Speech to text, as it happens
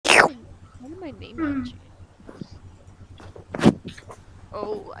my name not change?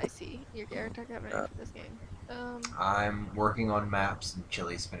 Oh, I see. Your character got ready for this game. I'm working on maps and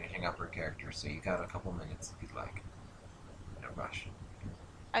Chili's finishing up her character, so you got a couple minutes if you'd like. No rush.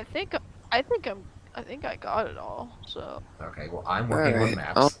 I think I think I'm I think I got it all. So. Okay, well, I'm working on Alright,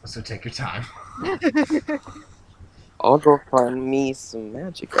 maps, so take your time. I'll go find me some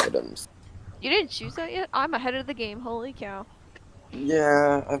magic items. You didn't choose that yet? I'm ahead of the game. Holy cow.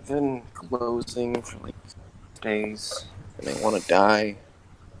 Yeah, I've been closing for like days, and I want to die.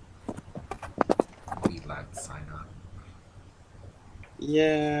 We lad sign up.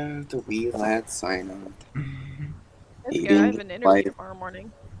 Yeah, the wee lad sign up. That's good. I have Eating an interview life. tomorrow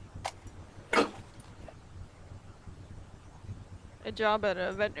morning. A job at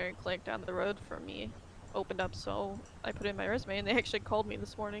a veterinary clinic down the road from me opened up, so I put in my resume, and they actually called me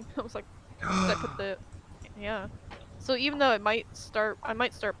this morning. I was like, because I put the, yeah. So even though I might start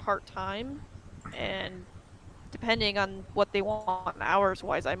part-time, and depending on what they want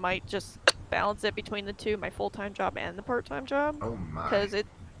hours-wise, I might just balance it between the two, my full-time job and the part-time job. Oh my. Because it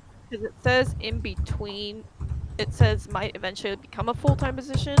says in between, it says might eventually become a full-time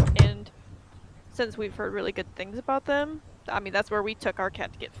position, and since we've heard really good things about them, I mean, that's where we took our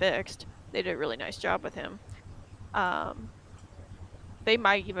cat to get fixed. They did a really nice job with him. Um, they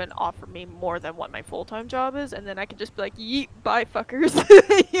might even offer me more than what my full-time job is, and then I could just be like, yeet, bye, fuckers.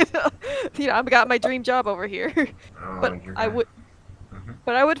 I've got my dream job over here. Oh, but you're I gonna. would, Mm-hmm.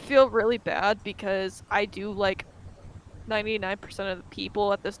 but I would feel really bad because I do like 99% of the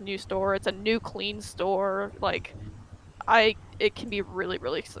people at this new store. It's a new, clean store. Like, it can be really,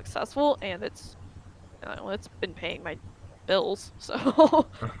 really successful, and it's been paying my bills, so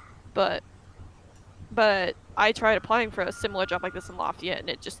but I tried applying for a similar job like this in Lafayette, and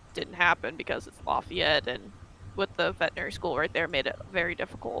it just didn't happen because it's Lafayette, and with the veterinary school right there made it very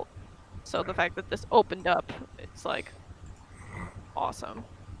difficult. So the fact that this opened up, it's like awesome.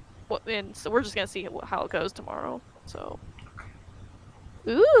 And so we're just gonna see how it goes tomorrow. So,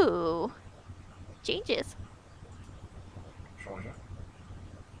 ooh, changes.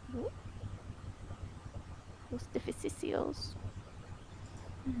 Los difficils.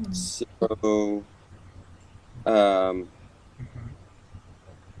 So, um,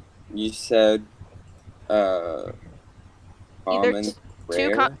 you said, Either common,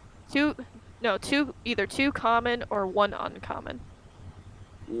 two rare? either two common or one uncommon.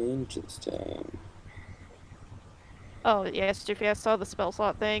 Interesting. Oh yes, Jiffy, I saw the spell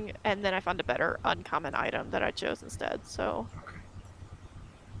slot thing, and then I found a better uncommon item that I chose instead, so. Okay.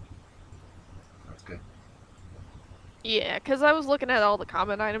 That's good. Yeah, because I was looking at all the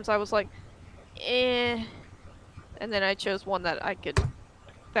common items, I was like, eh. And then I chose one that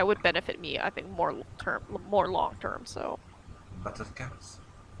that would benefit me, I think, more long term, so. Buttercups.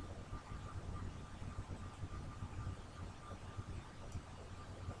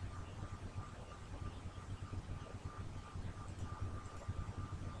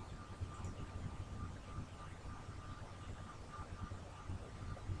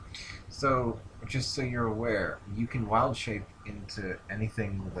 So, just so you're aware, you can wild shape into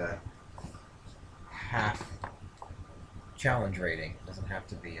anything with a half challenge rating. It doesn't have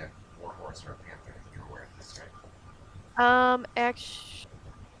to be a warhorse or a panther. If you're aware of this, right? Actually.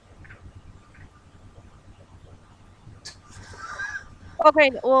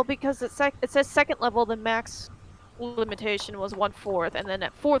 Okay, well, because it says second level, the max limitation was 1/4, and then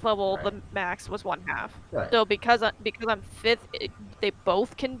at fourth level, Right. the max was 1/2. Right. So because I'm fifth, they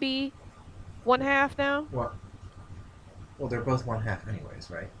both can be 1/2 now. Well, they're both one half, anyways,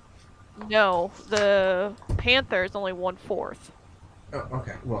 right? No, the panther is only 1/4. Oh,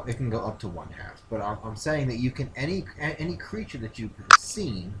 okay. Well, it can go up to one half, but I'm saying that you can any creature that you've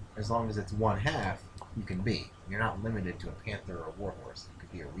seen, as long as it's one half, you can be. You're not limited to a panther or a warhorse. It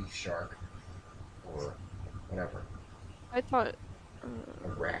could be a reef shark, or whatever. I thought. A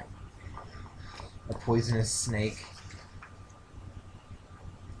rat, a poisonous snake.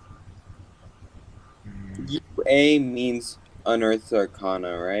 UA means unearthed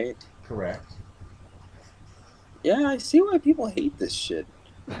arcana, right? Correct. Yeah, I see why people hate this shit.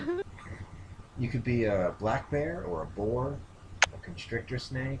 You could be a black bear or a boar, a constrictor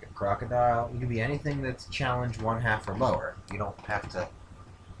snake, a crocodile. You could be anything that's challenge one half or lower. You don't have to.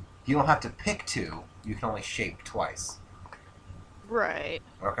 You don't have to pick two. You can only shape twice. Right.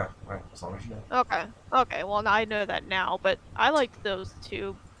 Okay. Right. As long as you know. Okay. Okay. Well, I know that now, but I liked those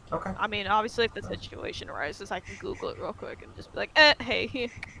two. Okay. I mean, obviously, if the situation arises, I can Google it real quick and just be like, hey,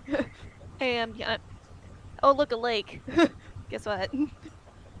 hey, oh, look, a lake. Guess what? I'm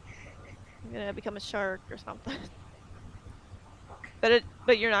gonna become a shark or something.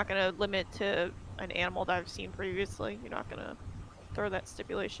 But you're not gonna limit to an animal that I've seen previously. You're not gonna throw that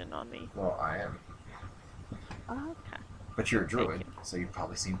stipulation on me. Well, I am. Okay. But you're a Thank druid, you. so you've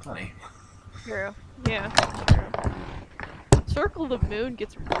probably seen plenty. True. Yeah. True. Circle of the Moon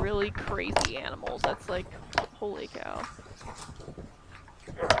gets really crazy animals. That's like, holy cow.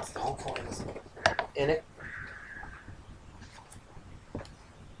 That's the whole point, isn't it? In it.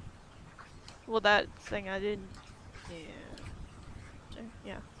 Well, that thing I didn't. Yeah.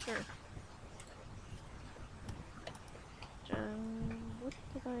 Yeah. Sure. What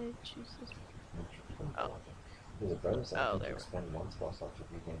did I choose this? Oh. There's a bonus Oh, action there to we go. expend one spell slot to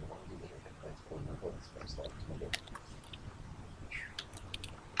regain one leader defense for another spell slot to make it.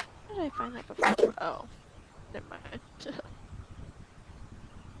 How did I find that before? Oh. Never mind.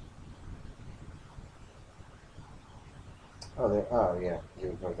 Oh yeah, you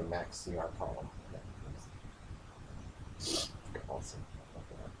ignore the max CR column. Awesome.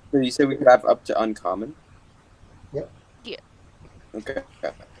 So you say we have up to uncommon? Yep. Yeah. Okay.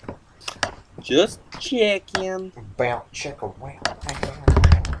 Just checking. Bounce, check away.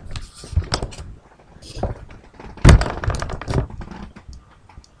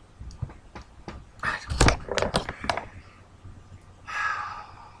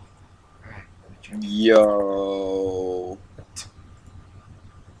 Yo.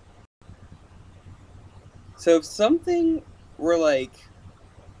 So if something were like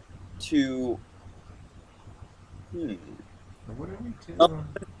to What are we doing? Oh,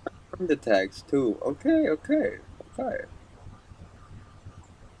 from the text too. Okay.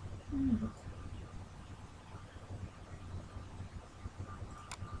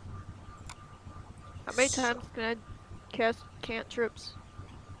 How many times can I cast cantrips?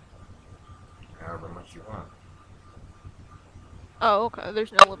 However much you want. Oh, okay.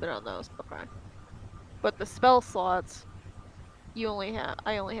 There's no limit on those. Okay. But the spell slots, I only have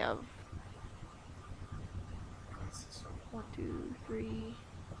 1, 2, 3.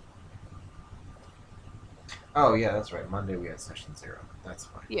 Oh yeah, that's right. Monday we had session 0. That's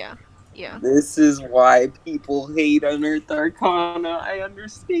fine. Yeah. Yeah. This is why people hate Unearthed Arcana. I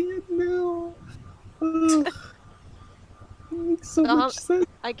understand now. Makes so much sense.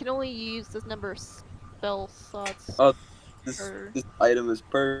 I can only use this number of spell slots. Oh, this item is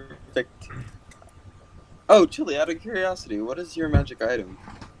perfect. Oh, Chili, out of curiosity, what is your magic item?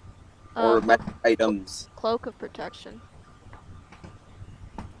 Or magic items? Cloak of Protection.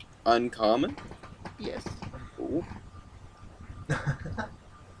 Uncommon? Yes. Ooh.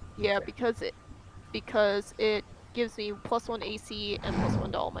 Yeah, because it gives me +1 AC and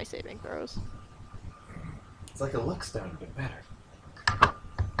 +1 to all my saving throws. It's like a look stone, but better.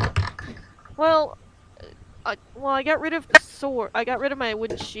 Well, I got rid of the sword. I got rid of my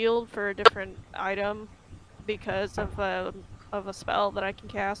wooden shield for a different item because of a spell that I can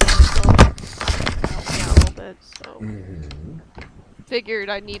cast. So help me out a little bit. So figured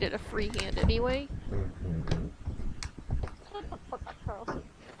I needed a free hand anyway.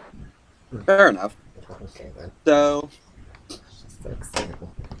 Fair enough. So,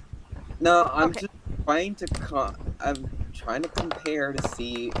 no, I'm just trying to I'm trying to compare to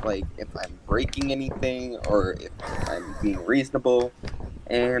see like if I'm breaking anything or if I'm being reasonable,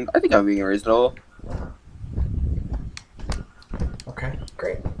 and I think I'm being reasonable. Okay,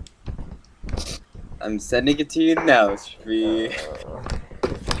 great. I'm sending it to you now, Shvi.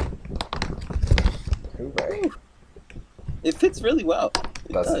 Hooray. It fits really well.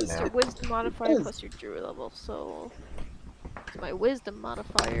 It Does it does. now? Your wisdom modifier plus your druid level, so my wisdom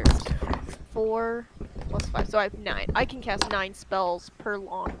modifier is 4 plus 5, so I have 9. I can cast 9 spells per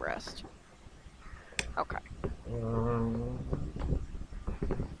long rest. Okay.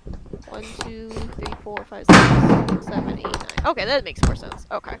 1, 2, 3, 4, 5, 6, 7, 8, 9. Okay, that makes more sense.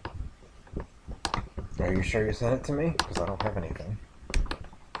 Okay. Are you sure you sent it to me? Because I don't have anything.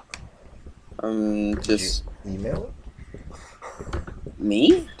 Just Did you email it?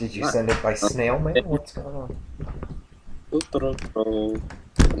 me? Did you send it by snail mail? What's going on?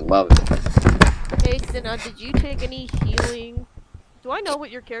 Love it. Hey, Sina, did you take any healing? Do I know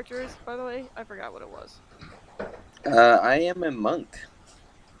what your character is, by the way? I forgot what it was. I am a monk.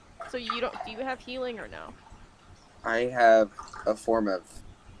 So do you have healing or no? I have a form of,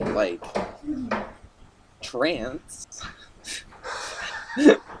 like, trance.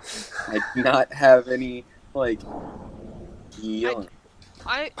 I do not have any, like, healing.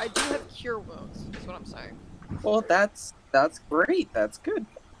 I do have cure wounds, is what I'm saying. Well, that's great. That's good.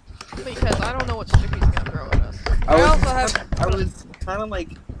 Because I don't know what Stippy's gonna throw at us. I was kind of, like,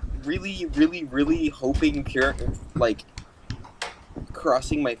 really hoping like,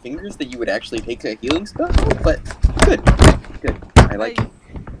 crossing my fingers that you would actually take a healing spell, but good. I like it.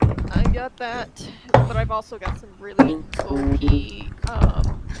 I got that, but I've also got some really OP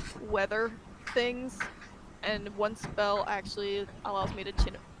weather things, and one spell actually allows me to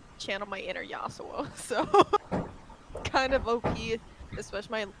channel my inner Yasuo, so kind of OP, especially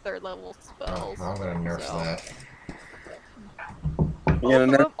my third level Oh, spells. I'm gonna nerf So that. You both gonna of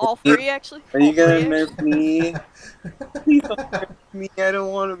nerf them, all me? three actually, Are all you gonna three nerf actually. me? Please don't nerf me. I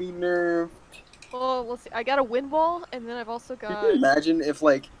don't want to be nerfed. Well, let's see. I got a wind wall, and then I've also Could you got. imagine if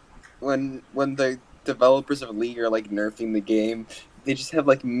like when the developers of League are like nerfing the game, they just have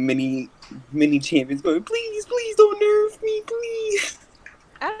like mini champions going, please don't nerf me, please.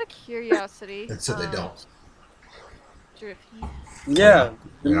 Out of curiosity, And so they don't. Driffy. Yeah.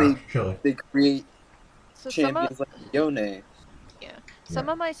 Then Yeah, chilly. they create So champions like Yone. yeah, some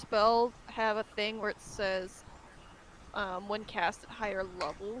Yeah. of my spells have a thing where it says, when cast at higher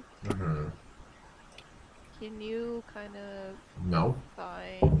level. Mm-hmm. Can you kind of No.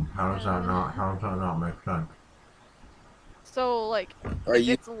 find How does that not? that? How does that not make sense? So like, Are if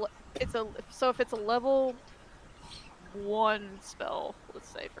you if it's a level 1 spell, let's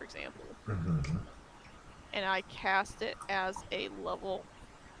say for example, Mm-hmm. and I cast it as a level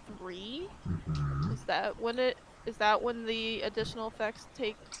 3, Mm-hmm. is that when the additional effects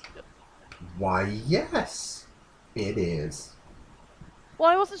take? Why, yes, it is.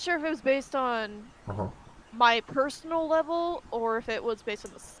 Well, I wasn't sure if it was based on Uh-huh. my personal level or if it was based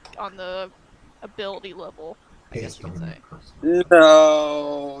on the ability level, I guess you Based could on your say. personal.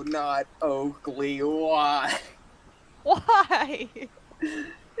 No, not Oakley. Why? Why?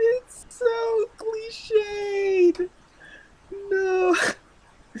 It's so cliched. No.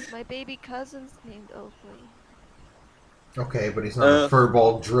 My baby cousin's named Oakley. Okay, but he's not a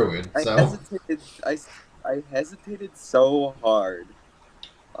furball druid, I so. hesitated. I hesitated so hard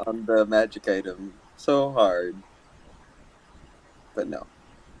on the magic item, so hard. But no.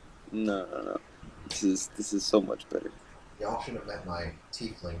 This is so much better. Y'all should have met my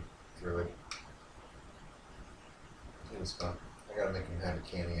tiefling druid. It was fun. I gotta make him have a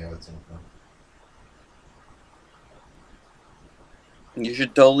cameo at some point. You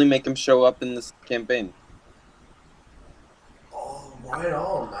should totally make him show up in this campaign. Oh, right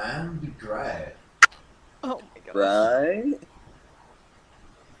on, man. It'd be great. Oh my gosh. Right?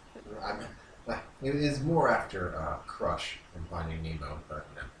 It is more after Crush and Finding Nemo, but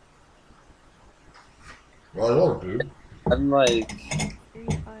no. Right on, dude. I'm like Free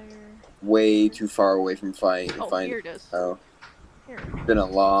Fire. way too far away from finding. Oh, here it is. Oh, Here. it's been a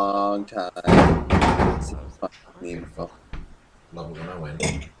long time. It's Nemo. Love it when I win.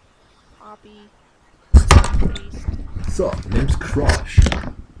 Poppy. Paste. Sup, name's Crush.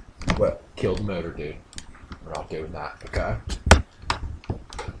 Well, killed the motor, dude. We're not doing that, okay?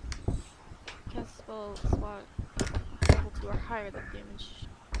 Cast spell SWAT level 2 or higher than damage.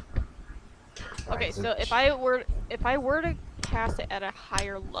 Okay, so if I were to cast it at a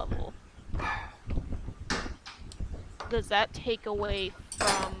higher level, does that take away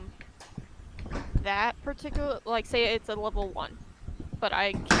from that particular, like say it's a level 1, but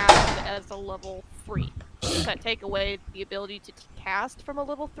I cast it as a level 3? Does that take away the ability to cast from a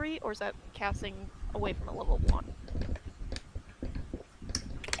level 3, or is that casting away from a level 1?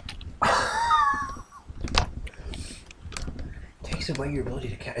 Takes away your ability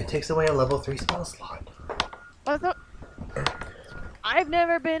to cast. It takes away a level 3 spell slot. I thought I've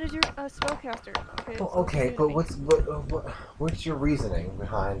never been a spellcaster. Okay, Well, so okay, it's but new to me. what's your reasoning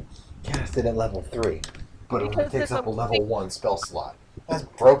behind cast it at level 3, but it only Because takes it's up a a level 1 spell slot? That's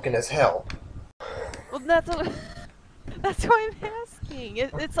broken as hell. well, that's what, that's why I'm asking.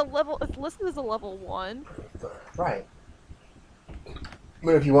 It's a level. It's listed as a level 1. Right.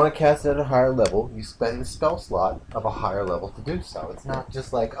 But if you want to cast it at a higher level, you spend the spell slot of a higher level to do so. It's not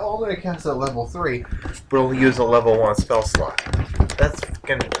just like, oh, I'm going to cast it at level 3, but only use a level 1 spell slot. That's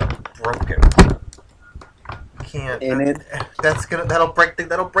fucking broken. Can't. And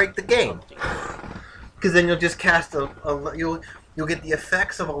That'll break the game. Because then you'll just cast you'll get the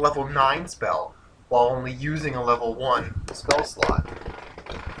effects of a level 9 spell while only using a level 1 spell slot.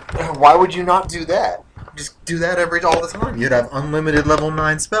 Why would you not do that? Just do that all the time. You'd have unlimited level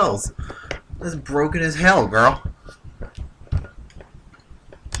 9 spells. That's broken as hell, girl.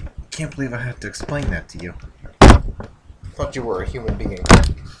 Can't believe I have to explain that to you. Thought you were a human being.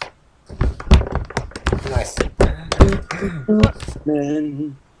 Nice.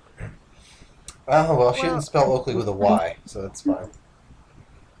 Oh, well, she didn't spell Oakley with a Y, so that's fine.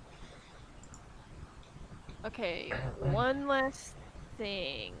 Okay, one last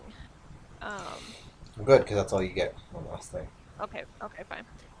thing. Good, because that's all you get. One last thing. Okay, fine.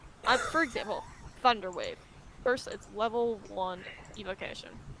 For example, Thunderwave. First, it's level 1 evocation,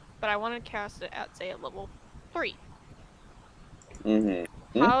 but I want to cast it at, say, a level 3.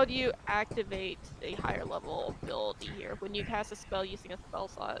 Mm-hmm. How do you activate a higher level ability here? When you cast a spell using a spell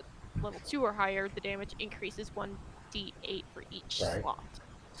slot level 2 or higher, the damage increases 1d8 for each Right. slot.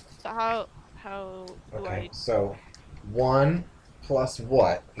 So how do Okay, I? so 1 plus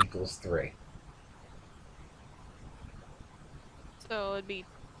what equals 3? So it'd be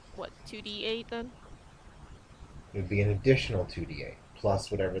what, 2d8 then? It would be an additional 2d8 plus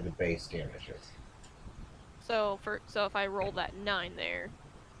whatever the base damage is. So if I roll that 9 there,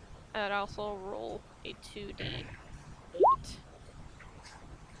 I'd also roll a 2d8.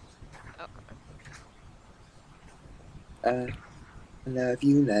 Okay. I love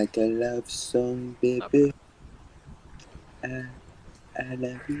you like a love song, Okay. baby. I, I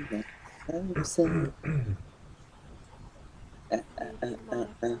love you like a love song. Ability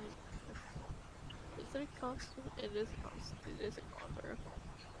modified. Is it a constant? It is a constant. It is a convert.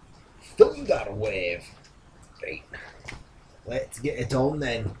 Still got a wave. Great. Let's get it on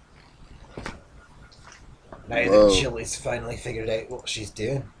then. Now that Whoa. Chili's finally figured out what she's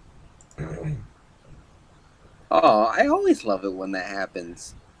doing. Oh, I always love it when that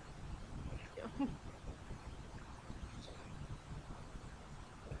happens. Yeah.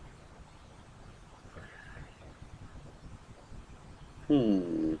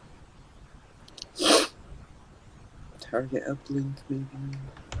 Hmm. Target uplink, maybe.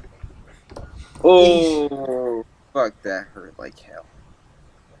 Oh, fuck, that hurt like hell.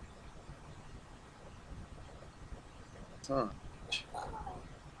 Huh.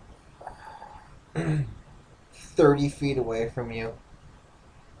 30 feet away from you.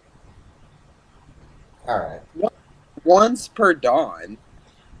 Alright. Once per dawn.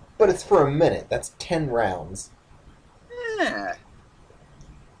 But it's for a minute. That's 10 rounds. Yeah.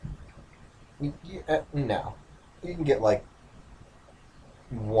 No. You can get like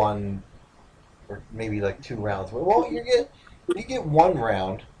 1 or maybe like 2 rounds. Well, you get 1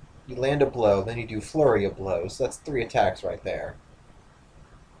 round. You land a blow, then you do flurry of blows. That's 3 attacks right there.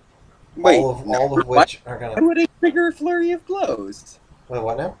 Wait, All of why which are gonna. would it trigger a flurry of blows? Wait,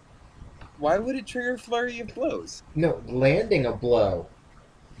 what now? Why would it trigger a flurry of blows? No, landing a blow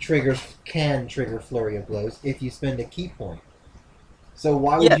can trigger flurry of blows if you spend a key point. So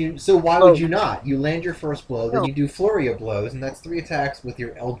why would Yeah. you? So why Oh. would you not? You land your first blow, then No. you do flurry of blows, and that's 3 attacks with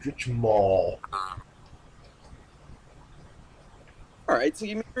your Eldritch Maul. Alright, so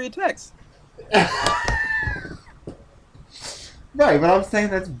give me 3 attacks. Right, but I'm saying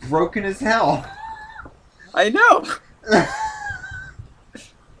that's broken as hell. I know.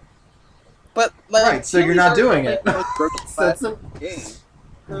 But like, Right, so you're not doing it. That's a... game.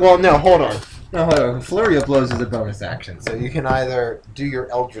 Well, no, hold on. No, hold on. Flurry of Blows is a bonus action, so you can either do your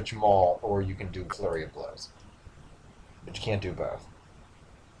Eldritch Maul or you can do Flurry of Blows. But you can't do both.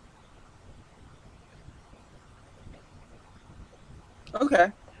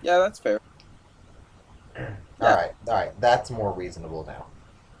 Okay, yeah, that's fair. All right, that's more reasonable now.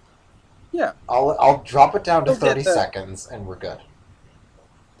 Yeah. I'll drop it down to You'll get 30 the- seconds, and we're good.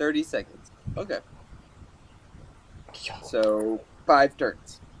 30 seconds. Okay. So 5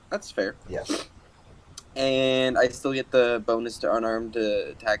 turns. That's fair. Yes. And I still get the bonus to unarmed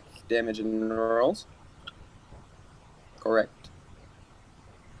attack damage and rolls. Correct.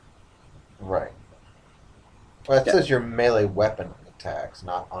 Right. Well, it Yeah. says your melee weapon attacks,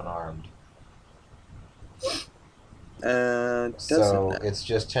 not unarmed. So Doesn't it's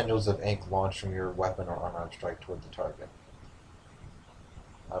just tendrils of ink launched from your weapon or unarmed strike toward the target.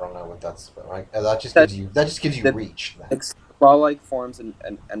 I don't know what that's like. That just gives you reach. Then. claw-like forms and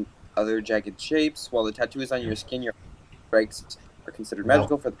other jagged shapes. While the tattoo is on your skin, your strikes are considered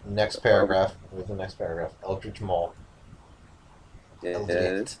magical for the next paragraph. With the next paragraph, Eldritch Maul.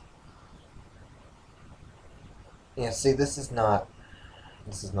 Yes. Yeah. See, this is not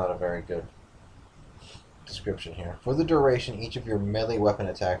a very good description here. For the duration, each of your melee weapon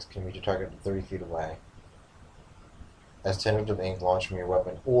attacks can reach a target 30 feet away. As tendrils of ink launch from your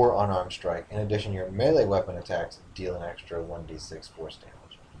weapon or unarmed strike. In addition, your melee weapon attacks deal an extra 1d6 force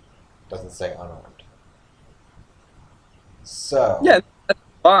damage. Doesn't say unarmed. So Yeah, that's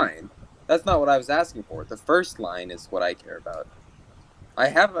fine. That's not what I was asking for. The first line is what I care about. I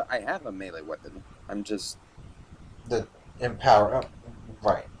have a melee weapon. I'm just the empower. Oh,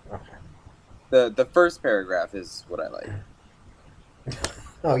 right. Okay. the first paragraph is what I like.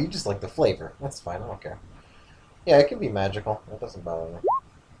 Oh, you just like the flavor. That's fine. I don't care. Yeah, it can be magical. It doesn't bother me.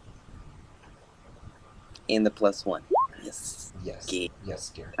 And the +1. Yes. Yes. Okay. Yes,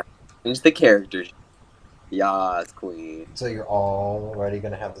 dear. Change the character. Yas, queen. So you're already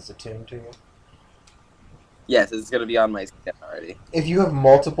going to have this attuned to you? Yes, it's gonna be on my skin already. If you have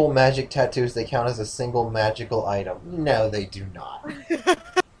multiple magic tattoos, they count as a single magical item. No, they do not.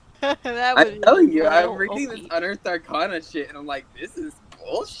 That I'm would be a telling you, I'm little reading this OP. Unearthed Arcana shit, and I'm like, this is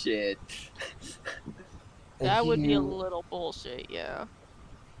bullshit. That would be a You. little bullshit, yeah.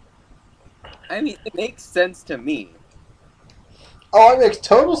 I mean, it makes sense to me. Oh, it makes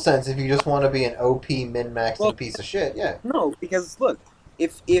total sense if you just want to be an OP min-maxing Well, piece of shit. Yeah. no, because look,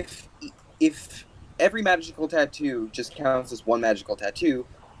 if every magical tattoo just counts as one magical tattoo,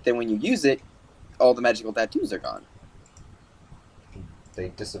 then when you use it, all the magical tattoos are gone. They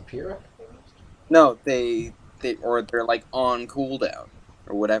disappear. No, they're like on cooldown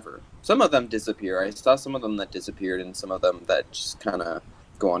or whatever. Some of them disappear. I saw some of them that disappeared, and some of them that just kind of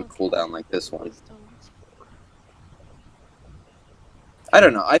go on Okay. cooldown, like this one. Wisdom's 4. I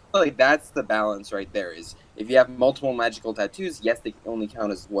don't know. I feel like that's the balance right there. Is if you have multiple magical tattoos, yes, they only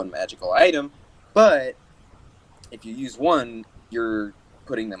count as one magical item, but if you use one, you're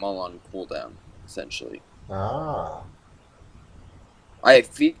putting them all on cooldown, essentially. Ah. I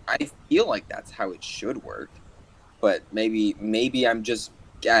feel like that's how it should work, but maybe I'm just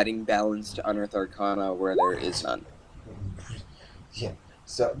adding balance to Unearthed Arcana where there is none. Yeah.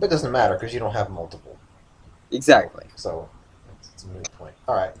 So, but it doesn't matter because you don't have multiple. Exactly. So it's a moot point.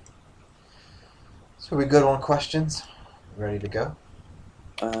 All right. So we good on questions? Ready to go?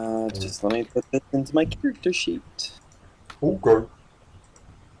 Just let me put this into my character sheet. Okay. All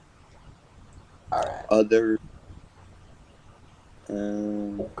right. Other.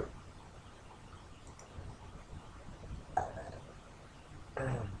 Okay.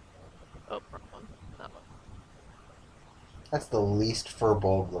 Oh, wrong one. That one. That's the least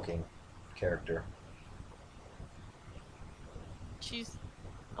furball looking character. She's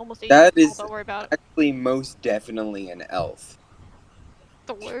almost 8 years That old. is Don't worry about it. actually most definitely an elf.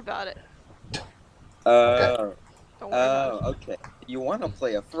 Don't worry about it. Okay. Don't worry about it. Okay. You want to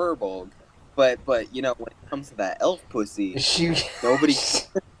play a furbolg, but you know when it comes to that elf pussy, She nobody.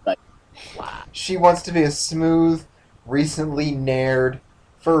 she wants to be a smooth, recently nared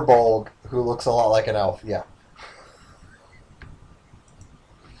furbolg who looks a lot like an elf. Yeah.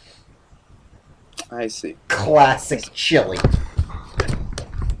 I see. Classic chili.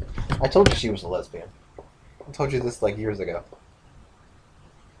 I told you she was a lesbian. I told you this like years ago.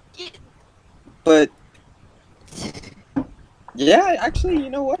 But yeah, actually, you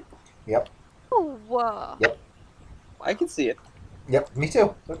know what? Yep. Oh, Yep. I can see it. Yep. Me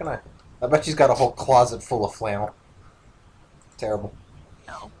too. So can I. I bet she's got a whole closet full of flannel. Terrible.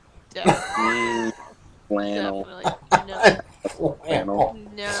 no. Definitely. Flannel. Definitely. Flannel.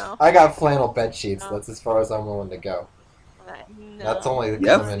 No. I got flannel bed sheets. No. That's as far as I'm willing to go. No. That's only because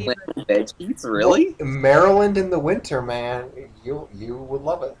Yep. I'm in Flannel bed sheets, really? Maryland in the winter, man. You would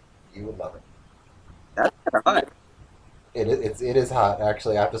love it. You would love it. That's kind of hot. It is hot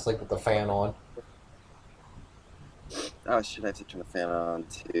actually. I have to sleep with the fan on. Oh shit! I have to turn the fan on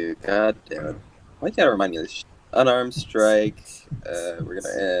too. God damn it! Why you gotta remind me of this? Unarmed strike. We're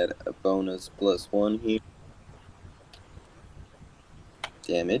gonna add a bonus +1 here.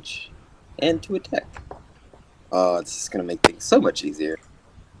 Damage and to attack. Oh, it's just gonna make things so much easier.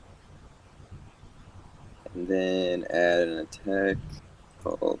 And then add an attack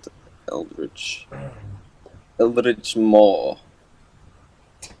called Eldritch Maw.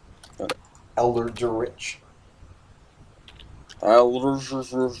 Eldritch Rich. Eldritch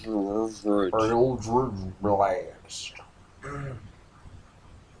Eldritch Blast.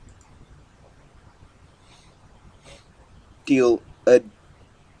 Deal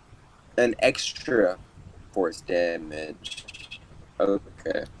an extra force damage.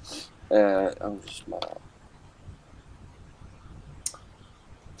 Okay. Eldritch Maw.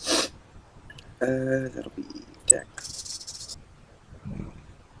 That'll be Dex.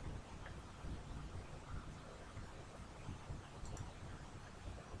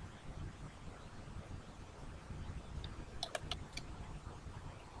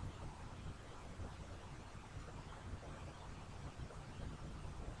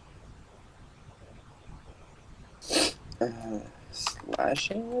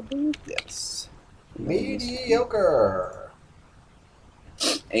 Slashing, I believe? Yes. Mediocre.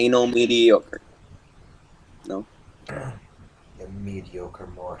 Anal mediocre. No? You mediocre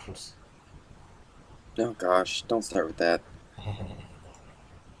mortals. Oh gosh, don't start with that.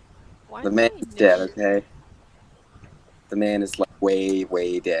 Why The is man he is dead, no? okay? The man is like way,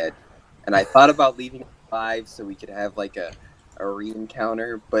 way dead. And I thought about leaving him alive so we could have like a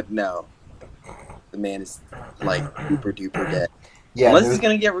re-encounter, but no. The man is like super duper dead. Yeah, Unless he's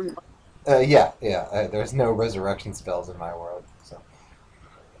gonna get yeah. There's no resurrection spells in my world, so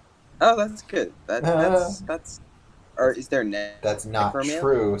Oh, that's good. That's. Or is there That's not necromancy?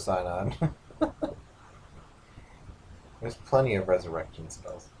 true, Sinon. There's plenty of resurrection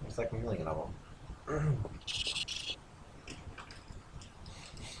spells. There's like a million of them.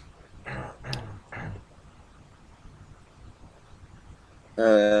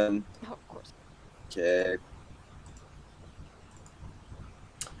 Oh, of course. Okay.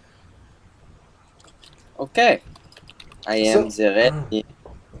 Okay. I am ready.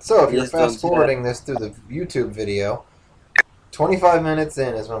 So if you're Please don't fast forwarding this through the YouTube video, 25 minutes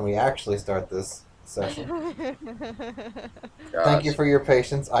in is when we actually start this session. Thank you Gosh. for your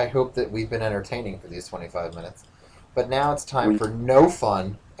patience. I hope that we've been entertaining for these 25 minutes. But now it's time We for no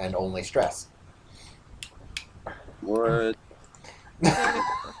fun and only stress. would.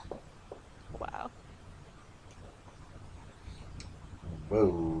 Wow.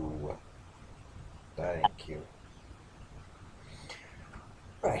 Whoa. That ain't cute.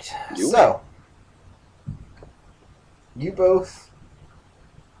 Right. So, you both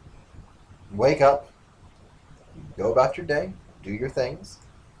wake up, go about your day, do your things.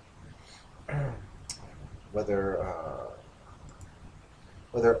 Whether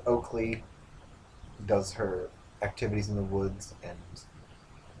Oakley does her activities in the woods and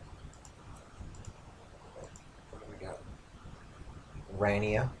what do we got?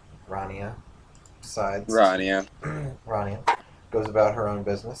 Rania decides Rania. Rania goes about her own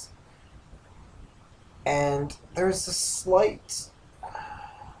business. And there's a slight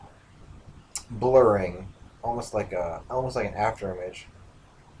blurring, almost like an after image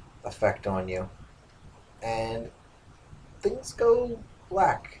effect on you. And things go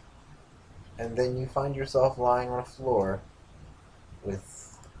black. And then you find yourself lying on a floor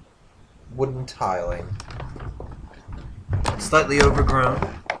with wooden tiling. Slightly overgrown.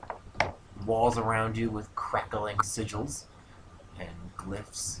 Walls around you with crackling sigils and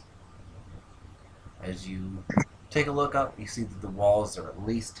glyphs. As you take a look up, you see that the walls are at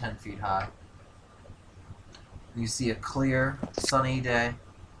least 10 feet high. You see a clear, sunny day,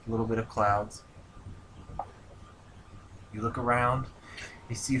 a little bit of clouds. You look around,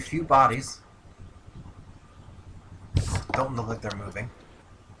 you see a few bodies. Don't look like they're moving.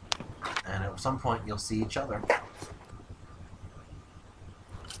 And at some point, you'll see each other.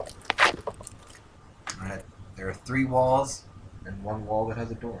 Alright, there are 3 walls and 1 wall that has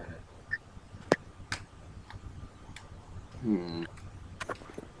a door in it.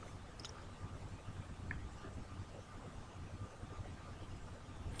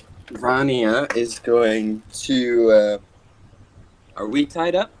 Rania is going to. Are we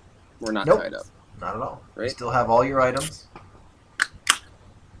tied up? We're not Nope. tied up. Not at all. Right? You still have all your items.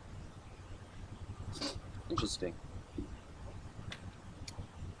 Interesting.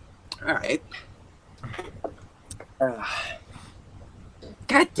 Alright.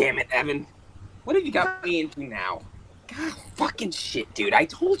 God damn it, Evan. What have you got me into now? God fucking shit, dude. I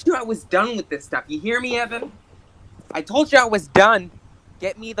told you I was done with this stuff. You hear me, Evan? I told you I was done.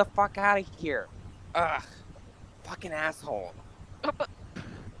 Get me the fuck out of here. Ugh. Fucking asshole.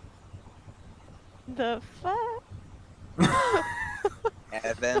 The fuck?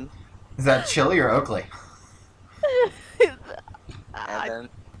 Evan. Is that Chili or Oakley? Evan.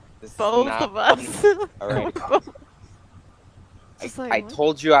 This Both is not of us. Alright. Just like, I what?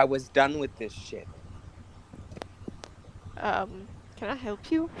 told you I was done with this shit. Can I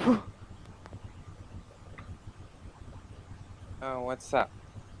help you? Oh, what's up?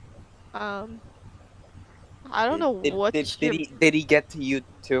 I don't know what did he get to you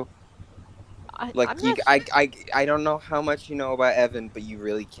too? Like I'm you, not. I don't know how much you know about Evan, but you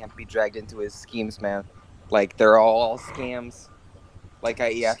really can't be dragged into his schemes, man. Like they're all scams. Like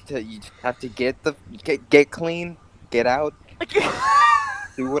you just have to get clean, get out,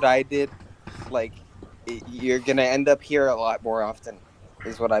 do what I did. Like you're gonna end up here a lot more often,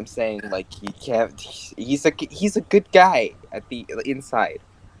 is what I'm saying. Like you can't. He's a good guy at the inside,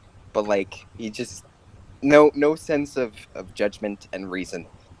 but like he just no sense of judgment and reason.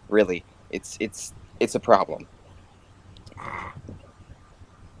 Really, it's a problem.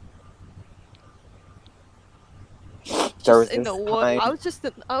 There Just was in this the wood. time. I was just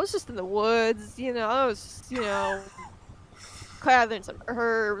in the woods. I was just, gathering some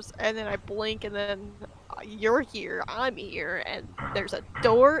herbs, and then I blink, and then you're here. I'm here, and there's a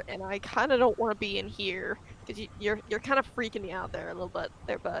door, and I kind of don't want to be in here because you're kind of freaking me out there a little bit,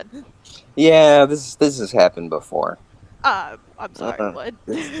 there, bud. Yeah, this has happened before. I'm sorry. What?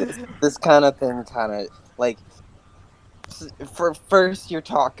 This kind of thing, kind of like for first you're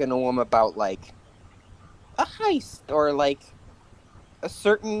talking to him about like a heist or like a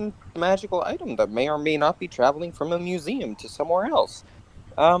certain magical item that may or may not be traveling from a museum to somewhere else.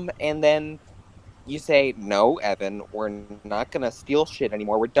 And then you say, "No, Evan, we're not gonna steal shit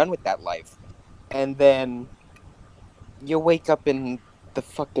anymore. We're done with that life." And then you wake up in the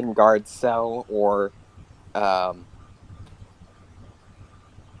fucking guard cell, or um,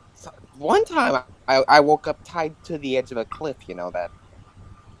 one time I woke up tied to the edge of a cliff. You know that?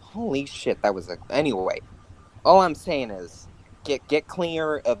 Holy shit, that was a anyway. All I'm saying is, get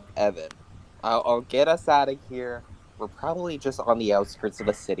clear of Evan. I'll get us out of here. We're probably just on the outskirts of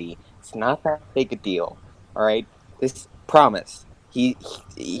the city. It's not that big a deal. All right, this promise.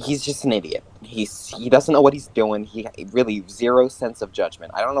 He's just an idiot. He doesn't know what he's doing. He really zero sense of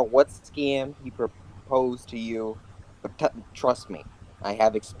judgment. I don't know what scam he proposed to you, but trust me, I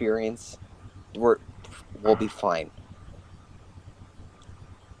have experience. We'll be fine.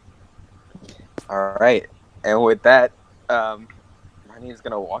 All right, and with that, Ronnie's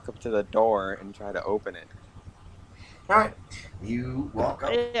gonna walk up to the door and try to open it. All right, you walk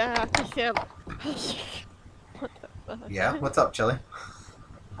up. Yeah, yeah. What the fuck? Yeah, what's up, Chili?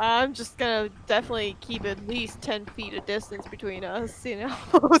 I'm just gonna definitely keep at least 10 feet of distance between us,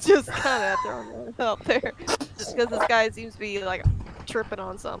 just kind of throwing that out there. Just because this guy seems to be like tripping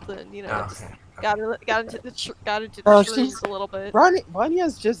on something, Oh, just okay. got into the Oh, shrooms a little bit.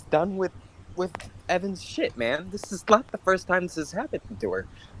 Vanya's just done with Evan's shit, man. This is not the first time this has happened to her.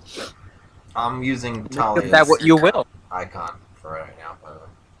 I'm using Make of Talia's that what you will. icon for right now, by the way.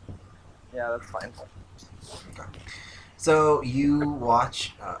 Yeah, that's fine. Okay. So you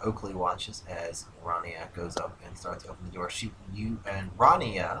watch, Oakley watches as Rania goes up and starts to open the door.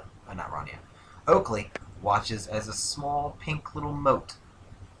 Oakley watches as a small pink little moat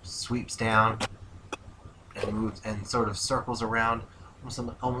sweeps down and moves and sort of circles around,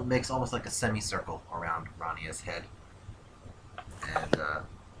 makes almost like a semicircle around Rania's head. And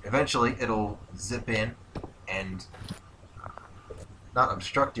eventually it'll zip in and not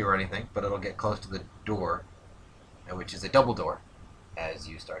obstruct you or anything, but it'll get close to the door, which is a double door, as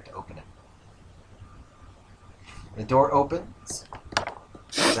you start to open it. The door opens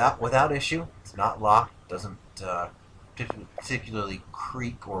without issue. It's not locked. Doesn't particularly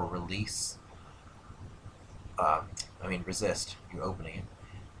creak or release. Resist you opening it,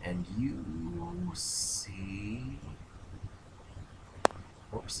 and you see.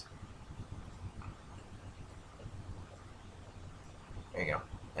 Whoops. There you go.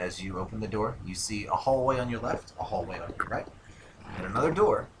 As you open the door, you see a hallway on your left, a hallway on your right, and another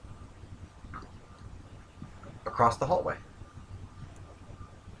door across the hallway.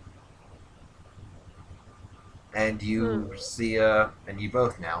 And you see, and you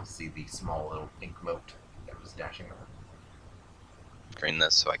both now see the small little pink moat that was dashing around. Screen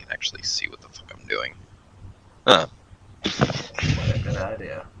this so I can actually see what the fuck I'm doing. Huh. What a good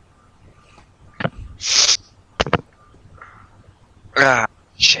idea. Ah,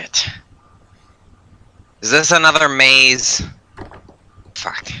 shit. Is this another maze?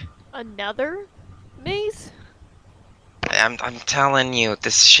 Fuck. Another maze? I'm telling you,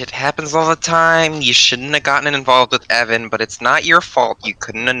 this shit happens all the time. You shouldn't have gotten involved with Evan, but it's not your fault. You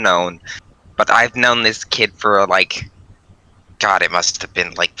couldn't have known. But I've known this kid for God, it must have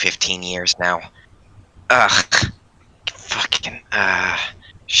been 15 years now. Ugh. Fucking,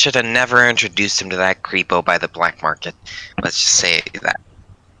 should have never introduced him to that creepo by the black market. Let's just say that.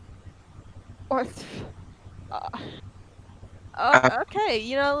 Or,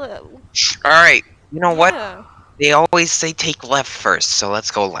 okay, Alright, you know what? yeah. They always say take left first, so let's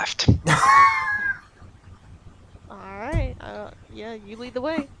go left. Alright, yeah, you lead the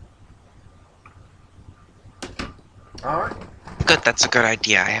way. Alright. Good, that's a good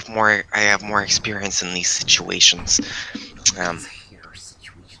idea. I have more experience in these situations.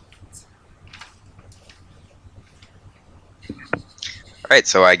 Alright,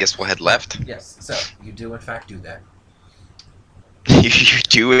 so I guess we'll head left. Yes, so you do in fact do that. You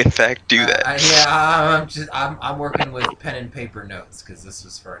do in fact do that. I'm working with pen and paper notes because this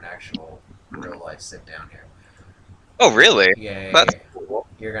was for an actual real life sit down here. Oh really? Yeah. That's cool.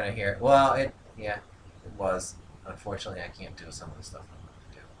 You're gonna hear. Well, it was. Unfortunately, I can't do some of the stuff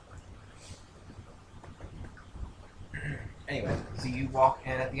I'm going to do. Anyway, so you walk,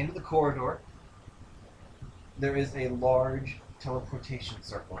 and at the end of the corridor, there is a large teleportation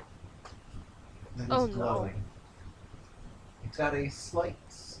circle that is glowing. No. It's got a slight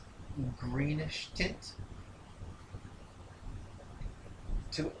greenish tint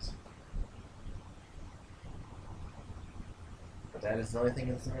to it. But that is the only thing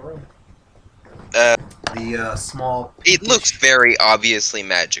that's in the room. The small... It looks very obviously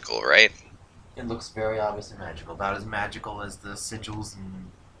magical, right? It looks very obviously magical. About as magical as the sigils and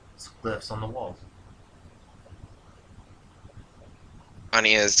glyphs on the walls.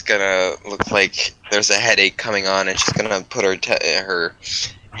 Anya's gonna look like there's a headache coming on, and she's gonna put her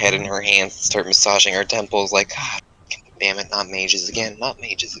head in her hands and start massaging her temples, like, ah, damn it, not mages again, not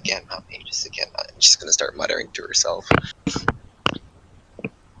mages again, not mages again. And she's gonna start muttering to herself.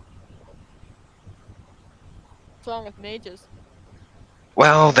 What's wrong with mages?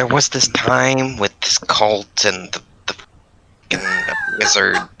 Well, there was this time with this cult and the fucking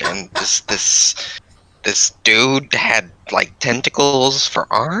wizard, and this dude had like tentacles for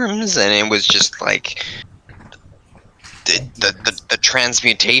arms, and it was just like the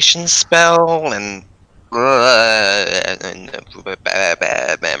transmutation spell and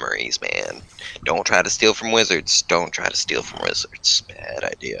bad memories, man. Don't try to steal from wizards. Don't try to steal from wizards. Bad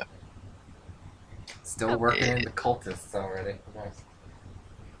idea. Still working in the cultists already. Nice.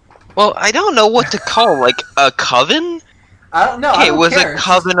 Well, I don't know what to call, like, a coven? I don't know. Okay, I it don't was care. a It's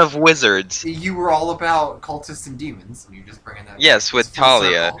coven of wizards. just, you were all about cultists and demons, and you're just bringing that. Yes, with full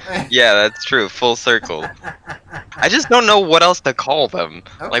Talia. circle. Yeah, that's true. Full circle. I just don't know what else to call them.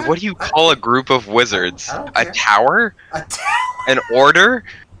 Okay. Like, what do you call a group of wizards? I don't A care. tower? An order?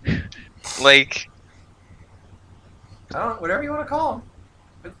 Like, I don't know, whatever you want to call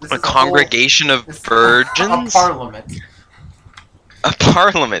them. This a is congregation of this- virgins? A parliament. A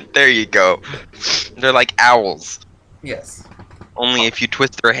parliament. There you go. They're like owls. Yes. Only if you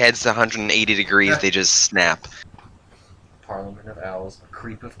twist their heads 180 degrees, they just snap. Parliament of owls, a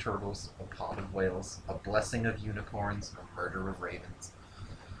creep of turtles, a pod of whales, a blessing of unicorns, a murder of ravens.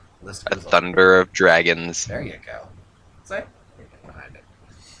 List A goes on. thunder of dragons. There you go. See? Behind it.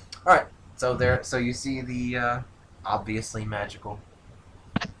 All right. So there. So you see the obviously magical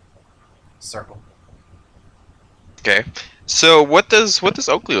circle. Okay. So what does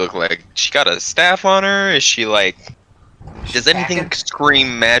Oakley look like? She got a staff on her? Is she like... Does anything Packing?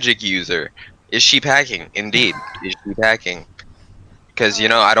 scream magic user? Is she packing? Indeed. Is she packing? Because, you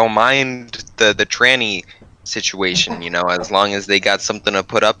know, I don't mind the tranny situation, you know, as long as they got something to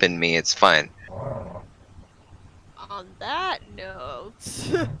put up in me, it's fine. On that note,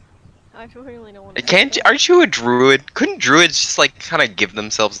 I really don't want to. Aren't you a druid? Couldn't druids just, like, kind of give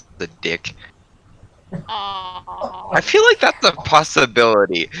themselves the dick? I feel like that's a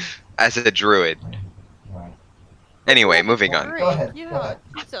possibility as a druid. Right. Anyway, moving on. Go ahead, Yeah. go ahead.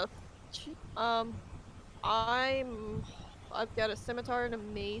 So, I've got a scimitar and a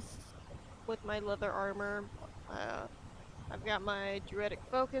mace with my leather armor. I've got my druidic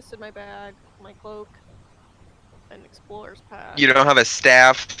focus in my bag, my cloak, and explorer's pack. You don't have a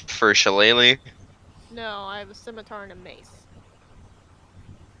staff for Shillelagh? No, I have a scimitar and a mace.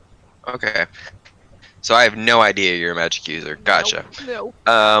 Okay. So I have no idea you're a magic user. Gotcha. No.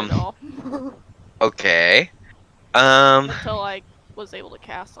 Um, Okay. Until I was able to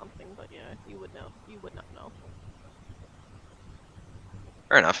cast something, but yeah, you would know. You would not know.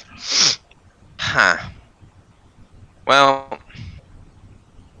 Fair enough. Huh. Well,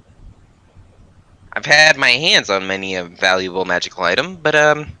 I've had my hands on many a valuable magical item, but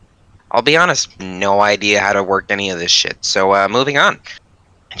I'll be honest, no idea how to work any of this shit. So moving on.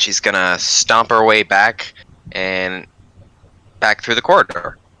 She's gonna stomp her way back and back through the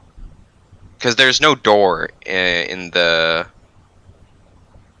corridor. Because there's no door in the...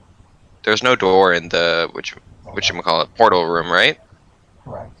 There's no door in the... whatchamacallit, portal room, right?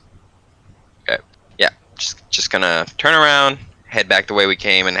 Correct. Okay. Yeah. Just gonna turn around, head back the way we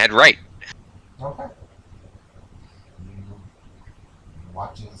came, and head right. Okay. You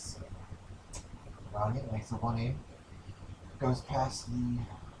watches Rania, makes a 180, goes past the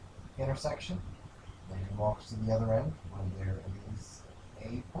intersection, then walks to the other end where there is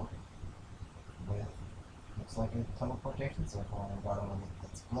a portal with, looks like a teleportation circle on the bottom of it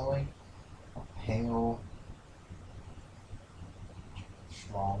that's glowing, a pale,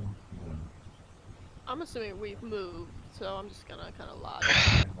 strong blue. I'm assuming we've moved, so I'm just gonna kind of lie.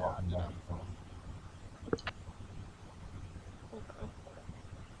 Walking back and forth. Okay.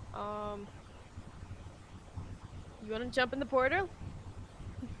 You wanna jump in the portal?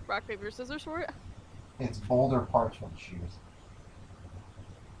 Rock, paper, scissors for it? It's boulder parchment shoes.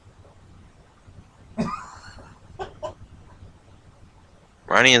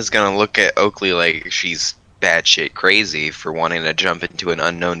 Ronnie is gonna look at Oakley like she's batshit crazy for wanting to jump into an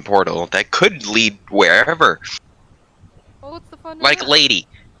unknown portal that could lead wherever. Well, what's the fun of Like, that? lady,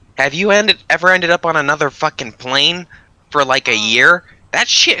 have you ever ended up on another fucking plane for like a year? That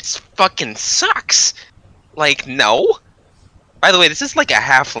shit fucking sucks. Like, no. By the way, this is like a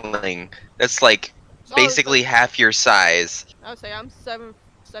halfling that's like Oh, basically half your size. I would say I'm 7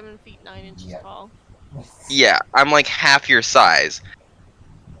 feet 9 inches Yeah. tall. Yeah, I'm like half your size.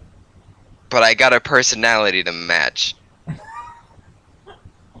 But I got a personality to match.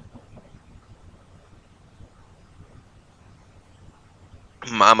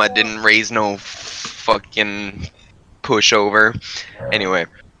 Mama didn't raise no fucking pushover. Anyway.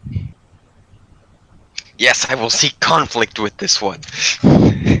 Yes, I will seek conflict with this one.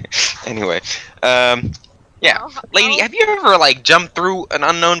 Anyway, yeah. Well, Lady, have you ever, like, jumped through an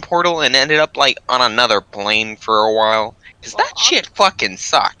unknown portal and ended up, like, on another plane for a while? Because Well, that shit fucking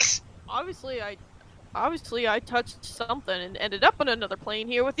sucks. obviously I touched something and ended up on another plane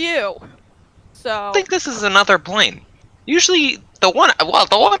here with you. I So think this is another plane. Usually, the one I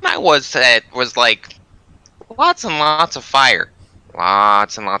was at was, like, lots and lots of fire.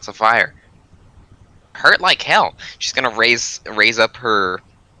 Lots and lots of fire. Hurt like hell. She's gonna raise up her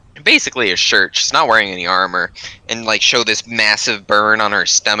basically a shirt. She's not wearing any armor, and like show this massive burn on her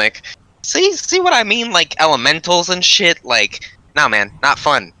stomach. See what I mean? Like elementals and shit. Like, nah, man, not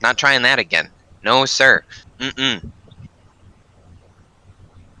fun. Not trying that again. No, sir. Mm-mm.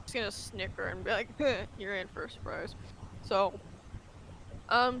 just gonna snicker and be like, "You're in for a surprise." So,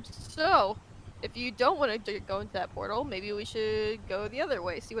 so if you don't want to go into that portal, maybe we should go the other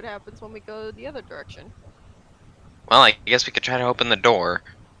way. See what happens when we go the other direction. Well, I guess we could try to open the door,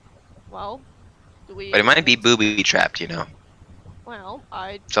 Well, do we? but it might be booby trapped, you know. Well,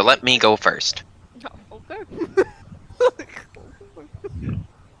 I. So let me go first. Oh, okay.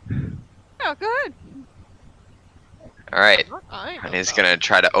 Yeah, go ahead. All right. I I'm just gonna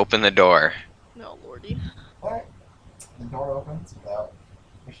try to open the door. No, lordy. Alright. The door opens without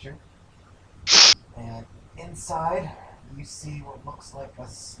issue. And inside, you see what looks like a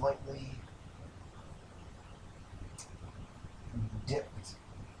slightly dipped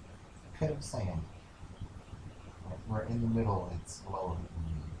pit of sand. Where in the middle it's lower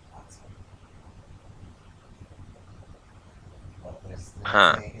than the outside. But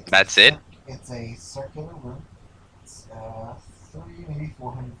Huh. it's That's it? It's a circular room. It's 3, maybe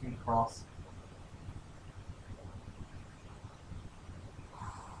 400 feet across.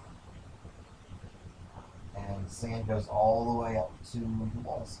 And the sand goes all the way up to the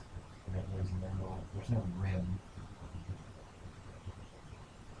walls. There's no rim.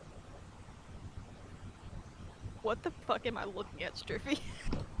 What the fuck am I looking at, Striffy?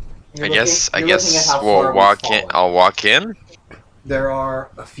 I guess we'll walk in. I'll walk in. There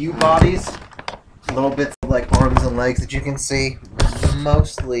are a few bodies, little bits of like arms and legs that you can see,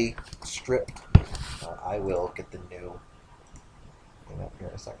 mostly stripped. I will get the new thing up here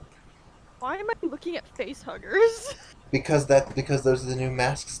in a second. Why am I looking at face huggers? Because those are the new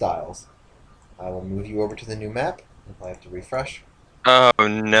mask styles. I will move you over to the new map. If I have to refresh. Oh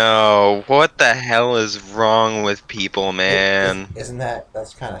no! What the hell is wrong with people, man? Isn't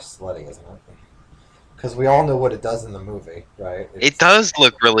that's kind of slutty, isn't it? Because we all know what it does in the movie, right? It does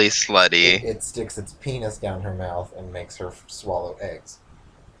look really slutty. It sticks its penis down her mouth and makes her swallow eggs.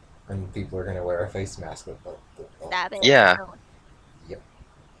 And people are going to wear a face mask with Stop it. Yeah. Yep.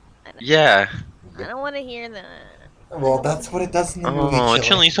 Yeah. I don't want to hear that. Well, that's what it does in the movie, Oh,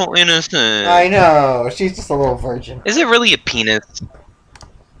 Chili. Chili's so innocent. I know. She's just a little virgin. Is it really a penis?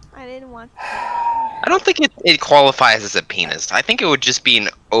 I didn't want I don't think it qualifies as a penis. I think it would just be an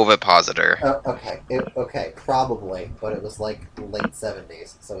ovipositor. Okay, probably, but it was like late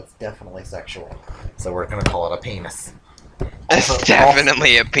 70s, so it's definitely sexual. So we're gonna call it a penis. It's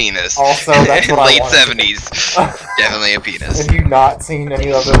definitely a penis. Also, that's what I late wanted to 70s. Definitely a penis. Have you not seen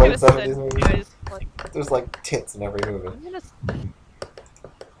any other late 70s movies? Guys, like, There's like tits in every movie. I'm gonna.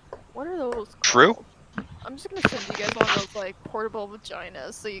 What are those? True. called? I'm just gonna send you guys one of those like portable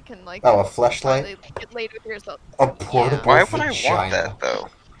vaginas so you can like. Oh, a fleshlight? finally get laid with yourself. A portable Why would I vagina. want that though?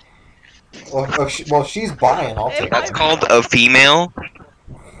 Well, she's buying. I'll take That's it. called a female.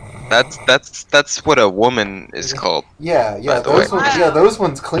 That's what a woman is called. Yeah, by the those way. ones. Yeah, those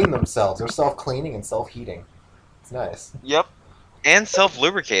ones clean themselves. They're self-cleaning and self-heating. It's nice. Yep. And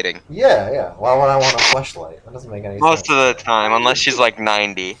self-lubricating. Yeah. Why would I want a fleshlight? That doesn't make any sense. Most of the time, unless she's like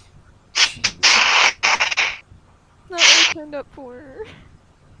 90. Jeez. Not what I turned up for.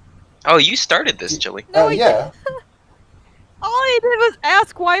 Oh, you started this, Chili. No, Oh yeah. All I did was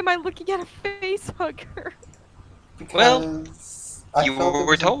ask, why am I looking at a face hugger? Because I you felt it were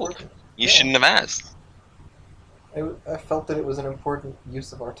was told. important. You Yeah. shouldn't have asked. I felt that it was an important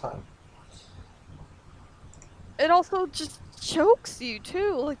use of our time. It also just chokes you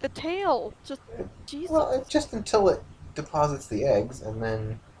too, like the tail. Just Jesus. Well, just until it deposits the eggs and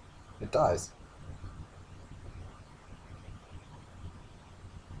then it dies.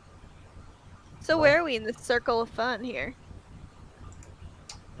 So where are we in this circle of fun here?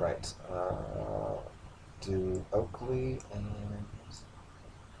 Right. Do Oakley and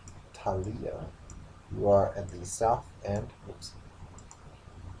Talia. You are at the south end. Oops.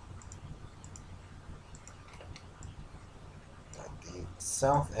 At the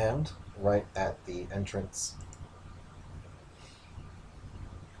south end, right at the entrance.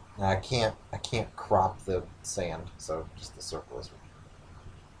 Now, I can't crop the sand, so just the circle is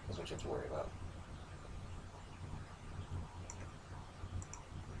what you have to worry about.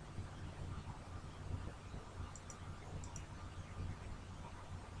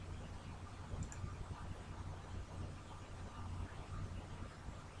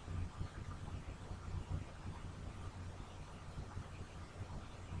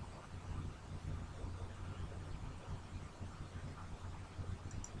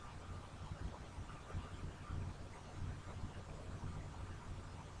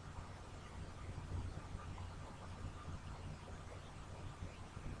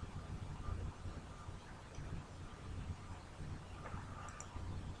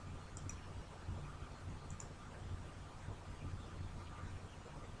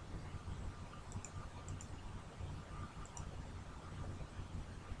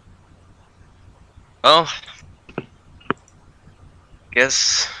 Well,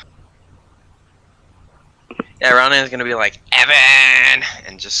 guess. Yeah, Rana is gonna be like, Evan!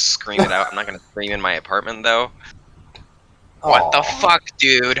 And just scream it out. I'm not gonna scream in my apartment, though. What the Aw. fuck,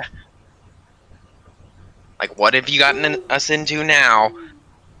 dude? Like, what have you gotten us into now?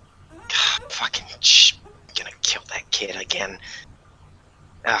 God, fucking gonna kill that kid again.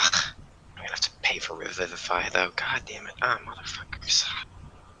 Ugh. I'm gonna have to pay for Revivify, though. God damn it. Ah, motherfuckers.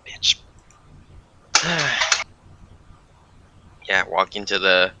 Bitch. Yeah, walk into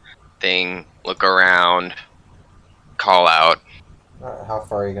the thing, look around, call out. Alright, how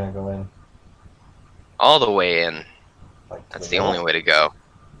far are you gonna go in? All the way in. Like to That's the the only middle? way to go.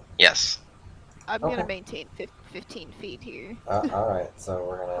 Yes. I'm Okay. gonna maintain 15 feet here. Alright, so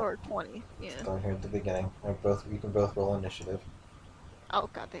we're gonna Or 20, yeah. start here at the beginning. You can both roll initiative. Oh,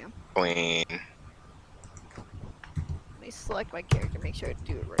 goddamn. Queen. Let me select my character, make sure I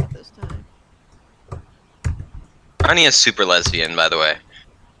do it right this time. Ronnie is super lesbian, by the way.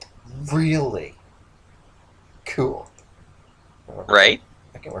 Really? Cool. Right?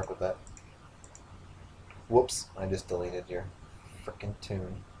 I can work with that. Whoops, I just deleted your frickin'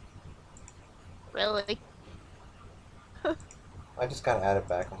 tune. Really? I just gotta add it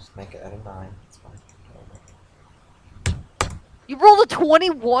back. I'll just make it at a 9. It's fine. You rolled a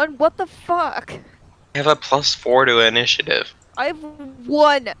 21? What the fuck? I have a +4 to initiative. I have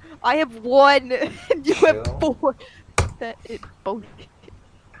 1! I have 1! And you have Chill. 4! That is bullshit.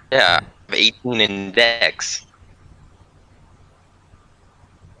 Yeah, I have 18 in Dex.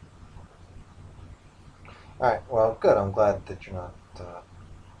 Alright, well, good. I'm glad that you're not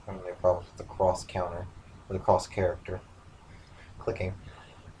having any problems with the cross counter, or the cross character clicking.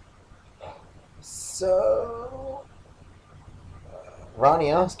 So,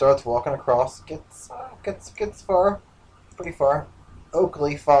 Rania starts walking across, gets far, pretty far.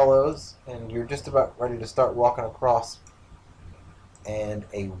 Oakley follows, and you're just about ready to start walking across, and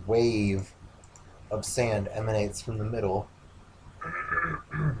a wave of sand emanates from the middle.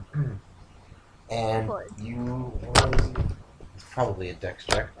 And What? you... It's probably a dex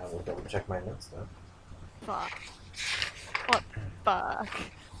check. I will double check my notes though. Fuck. What the fuck?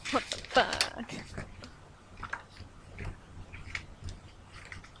 What the fuck?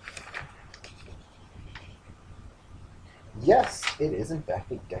 Yes, it is in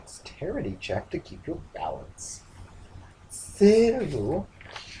fact a dexterity check to keep your balance. So,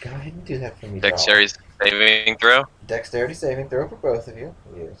 go ahead and do that for me, doll. Dexterity saving throw. Dexterity saving throw for both of you.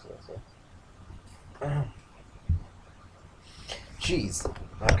 Yes. Jeez.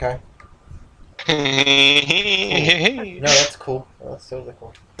 Okay. No, that's cool. That's totally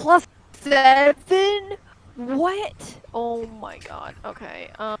cool. +7? What? Oh my god.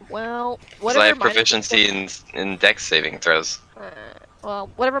 Okay. Well, So whatever I have mine is, proficiency in Dex saving throws. well,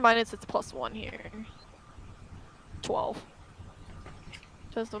 whatever mine is, it's +1 here. 12.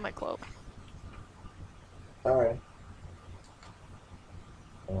 Just with my cloak. Alright.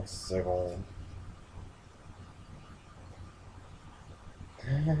 1 second.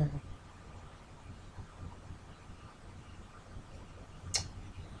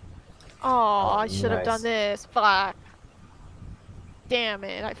 Oh, I should have done nice. this. Fuck. Damn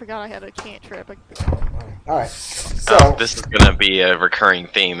it. I forgot I had a cantrip. Alright. So, Oh, this is gonna be a recurring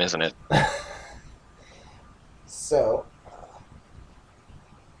theme, isn't it? so,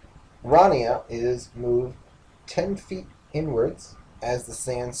 Rania is moved 10 feet inwards as the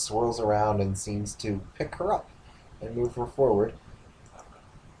sand swirls around and seems to pick her up and move her forward.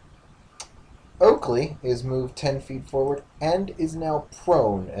 Oakley is moved 10 feet forward and is now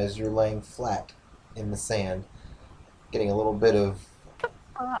prone as you're laying flat in the sand, getting a little bit of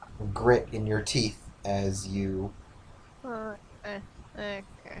grit in your teeth as you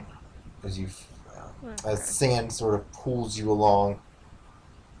Okay. as you Okay. as sand sort of pulls you along.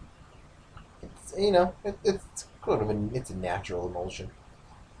 It's it's kind of it's a natural emotion.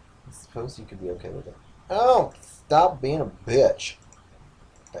 I suppose you could be okay with it. Oh, stop being a bitch.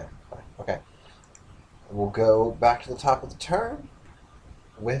 There, fine. Okay. We'll go back to the top of the turn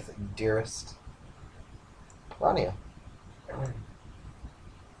with dearest Rania.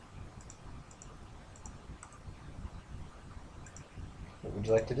 What would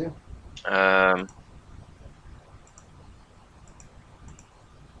you like to do?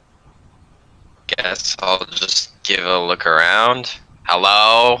 Guess I'll just give a look around.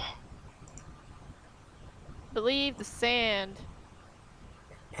 Hello? Believe the sand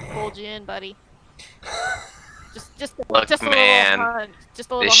pulled you in, buddy. Look, Just a little man, hunch.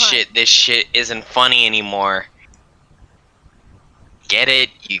 Just a little hunch. this shit isn't funny anymore. Get it?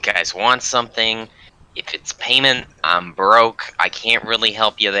 You guys want something? If it's payment, I'm broke. I can't really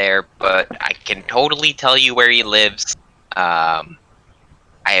help you there, but I can totally tell you where he lives. I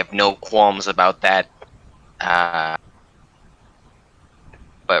have no qualms about that. But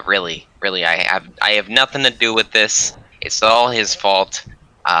really, I have nothing to do with this. It's all his fault.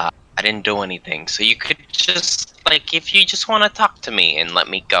 I didn't do anything. So you could just, like, if you just want to talk to me and let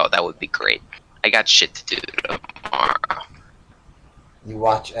me go, that would be great. I got shit to do tomorrow. You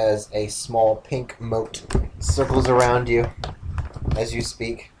watch as a small pink moat circles around you as you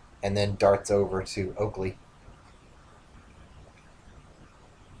speak, and then darts over to Oakley.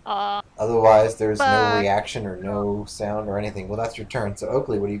 Otherwise, there's no reaction or no sound or anything. Well, that's your turn. So,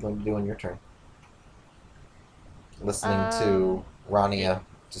 Oakley, what are you going to do on your turn? Listening to Rania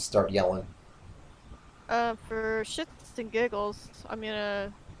just start yelling. For shits and giggles, I'm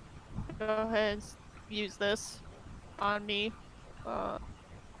gonna go ahead and use this on me.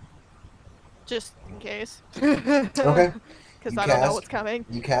 Just in case. Okay. Because I don't know what's coming.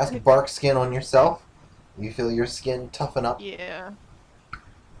 You cast bark skin on yourself. You feel your skin toughen up. Yeah.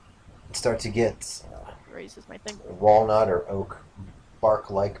 Start to get Raises my thing. walnut or oak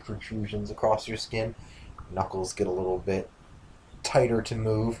bark-like protrusions across your skin. Knuckles get a little bit tighter to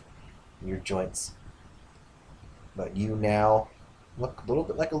move. Your joints. But you now look a little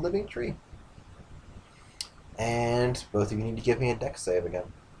bit like a living tree. And both of you need to give me a dex save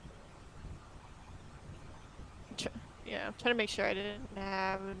again. Yeah, I'm trying to make sure I didn't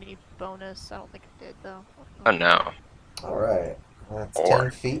have any bonus. I don't think I did, though. Oh no. Alright. That's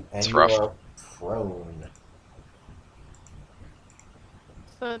 10 feet, and you rough. are prone.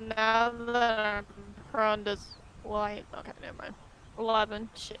 So now that I'm prone, okay, never mind. 11.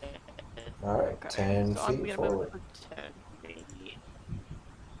 Shit. Alright, Okay, 10 so I'm feet gonna forward. move for 10 feet.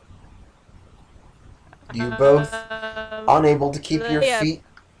 You both unable to keep your Yeah. feet,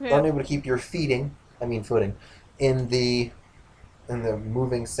 Yeah. unable to keep your footing in the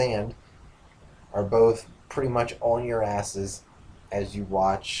moving sand, are both pretty much on your asses as you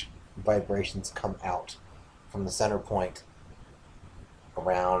watch vibrations come out from the center point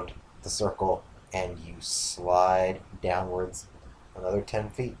around the circle, and you slide downwards another 10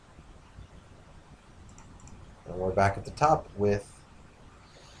 feet. And we're back at the top with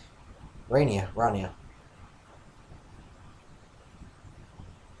Rania.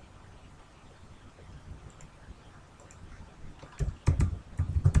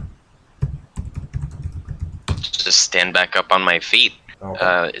 Just stand back up on my feet.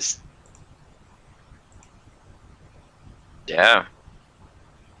 Okay. Yeah.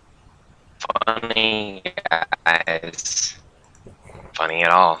 Funny, guys. Funny at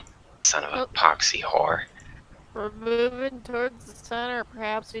all. Son of a poxy whore. We're moving towards the center.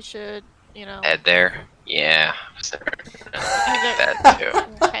 Perhaps we should, Head there? Yeah. That too.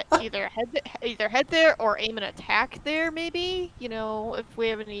 either head there or aim an attack there. Maybe, if we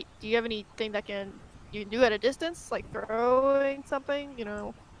have any. Do you have anything that you can do at a distance, like throwing something? I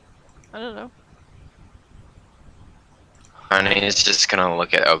don't know. Honey is just gonna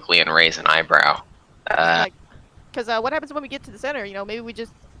look at Oakley and raise an eyebrow. Because what happens when we get to the center? Maybe we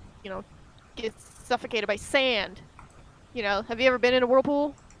just, get suffocated by sand. Have you ever been in a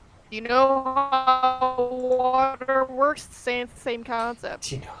whirlpool? Do you know how water works? Same concept.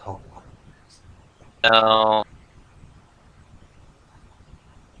 Do you know how water works? No.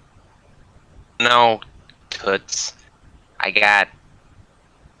 No, toots. I got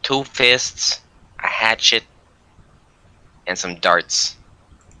 2 fists, a hatchet, and some darts.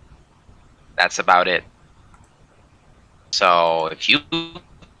 That's about it. So if you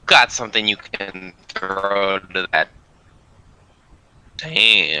got something you can throw to that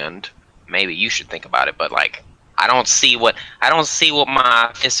sand, maybe you should think about it. But like, I don't see what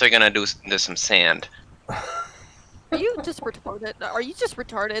my fists are gonna do to some sand. Are you just retarded? Are you just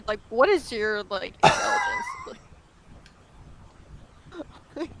retarded? Like, what is your like intelligence?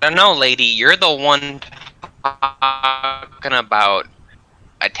 I don't know, lady. You're the one talking about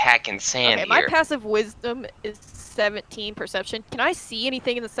attacking sand Okay, my here. passive wisdom is 17 perception. Can I see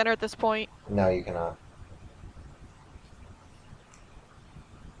anything in the center at this point? No, you cannot.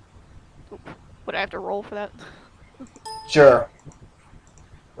 Would I have to roll for that? Sure.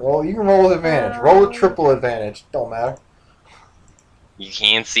 Roll. You can roll with advantage. Roll with triple advantage. Don't matter. You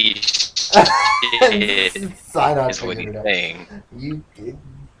can't see shit. Sign on Is what figured he's it out. saying. You.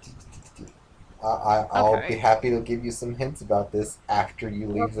 I'll be Okay. happy to give you some hints about this after you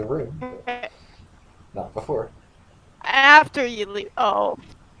leave the room, but not before. After you leave. Oh,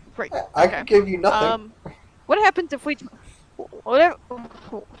 great. I Okay. could give you nothing. What happens if we? What if?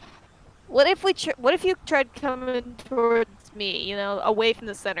 What if you tried coming towards me? You know, away from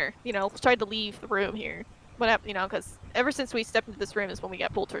the center. You know, tried to leave the room here. What happened? You know, because ever since we stepped into this room is when we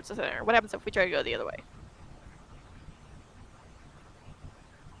got pulled towards the center. What happens if we try to go the other way?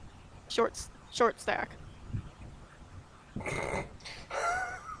 Short stack.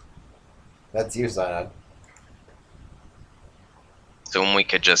 That's you, Cyanide. Assume we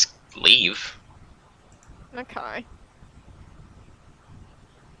could just leave. Okay.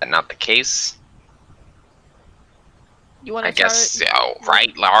 That not the case. You want I to try? guess. Oh,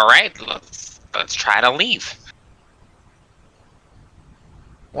 right. All right. Let's try to leave.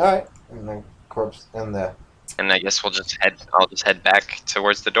 All right, and the corpse and the. And I guess we'll just head. I'll just head back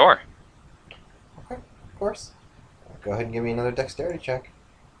towards the door. Okay, of course. Go ahead and give me another dexterity check.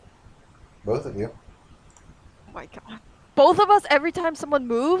 Both of you. Oh my god. Both of us every time someone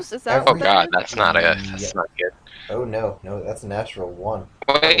moves? Is that Every- Oh what that God, is? that's not a. That's not good. Oh no, that's a natural 1.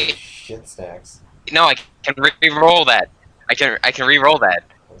 Holy Wait. shit stacks. No, I can re-roll that. I can re-roll that.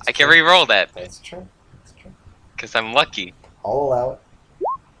 That's I can true. re-roll that That's true. That's true. because I'm lucky. I'll allow it.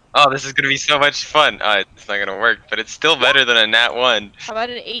 Oh, this is gonna be so much fun. It's not gonna work, but it's still better than a nat 1. How about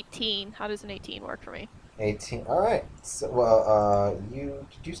an 18? How does an 18 work for me? 18. All right. So, well,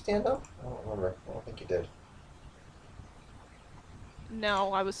 did you stand up? I don't remember. I don't think you did.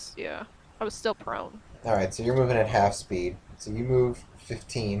 No, I was still prone. All right. So you're moving at half speed. So you move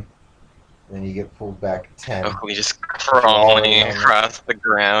 15, and then you get pulled back 10. Oh, we just crawling All across the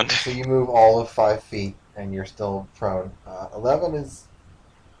ground. So you move all of 5 feet, and you're still prone. 11 is.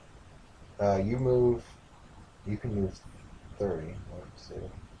 You move. You can move 30. 1,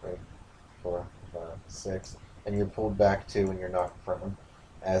 2, 3, 4, 5, 6, and you're pulled back 2, and you're knocked prone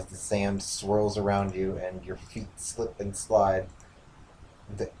as the sand swirls around you, and your feet slip and slide.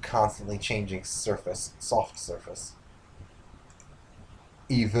 The constantly changing surface, soft surface.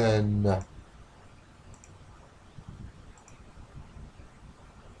 Even.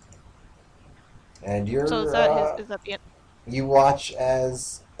 And you're. So is that is that the end? You watch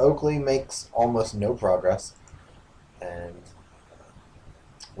as Oakley makes almost no progress, and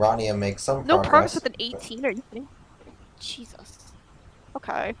Rania makes some No progress. progress with an but- 18, are you kidding? Jesus.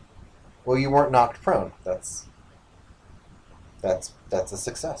 Okay. Well, you weren't knocked prone. That's a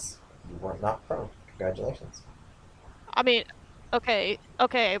success. You weren't knocked prone. Congratulations. I mean, okay,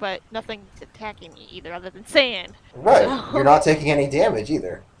 but nothing's attacking me either other than sand. Right. So- You're not taking any damage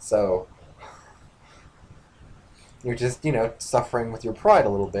either. So you're just, suffering with your pride a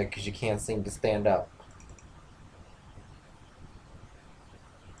little bit because you can't seem to stand up.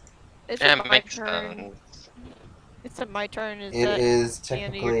 Is Yeah, it it my makes turn? sense. It's my turn. Is It that is the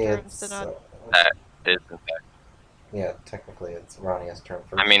end of technically your turn, it's Synod? It isn't. yeah, technically it's Rania's turn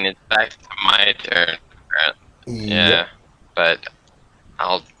first. I mean, it's back to my turn. Yeah, but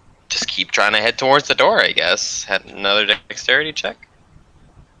I'll just keep trying to head towards the door, I guess. Had another dexterity check.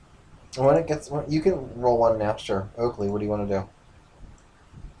 When it gets, you can roll one now. Sure, Oakley. What do you want to do?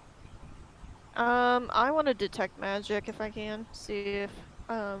 I want to detect magic if I can. See if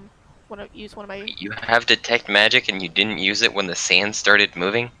want to use one of my. You have detect magic and you didn't use it when the sand started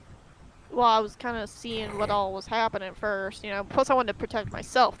moving? Well, I was kind of seeing what all was happening first, Plus, I wanted to protect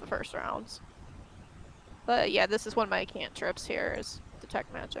myself the first rounds. But yeah, this is one of my cantrips here is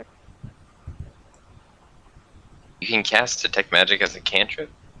detect magic. You can cast detect magic as a cantrip?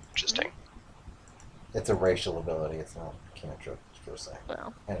 Interesting. It's a racial ability. It's not a cantrip per se.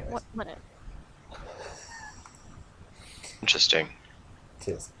 Well, Anyways, what it? Interesting. it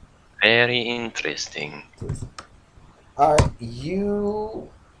is. Very interesting. It is. All right, you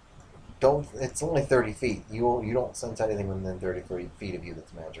don't. It's only 30 feet. You don't sense anything within 30 feet of you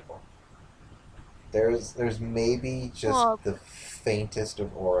that's magical. There's maybe just Well- the faintest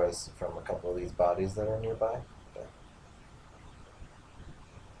of auras from a couple of these bodies that are nearby.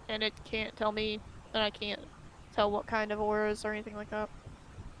 And it can't tell me that I can't tell what kind of auras or anything like that?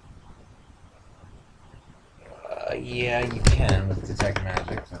 Yeah, you can with detect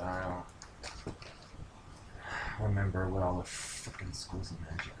magic, but I don't remember what all the fucking schools of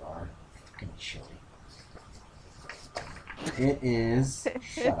magic are. Fucking chilly. It is.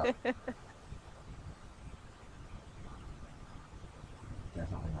 Shut up.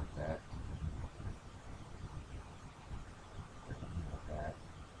 Definitely not that. Definitely not that.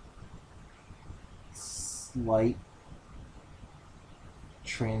 Slight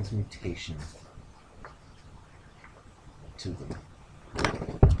transmutation to them.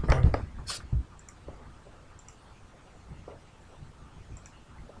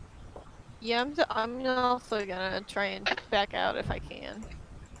 Yeah, I'm also gonna try and back out if I can.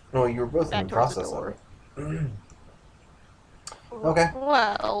 No, you were both in the Back towards the process of door. it. Okay.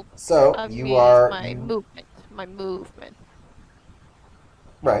 Well, So I you mean are my movement. My movement.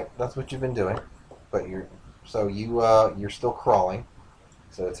 right. That's what you've been doing, but you're still crawling,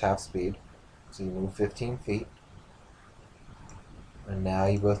 so it's half speed. So you move 15 feet, and now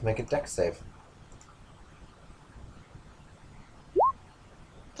you both make a dex save.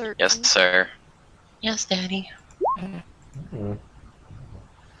 13. Yes, sir. Yes, Daddy. Hmm.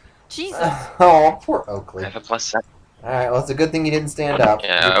 Jesus. Oh, poor I Oakley. have a +7. All right. Well, it's a good thing you didn't stand up.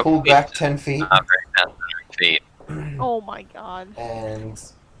 Yeah, You pulled Oakley's back 10 feet, not very fast on her feet. Oh my god. and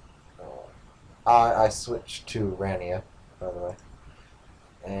I switched to Rania, by the way,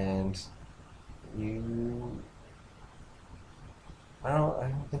 and you. I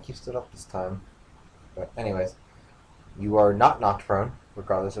don't think you stood up this time. But anyways, you are not knocked prone,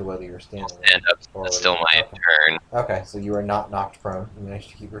 regardless of whether you're standing Stand up. or It's whether still my okay. turn. Okay, so you are not knocked prone. You managed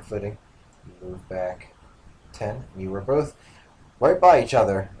to keep your footing. You move back 10. You were both right by each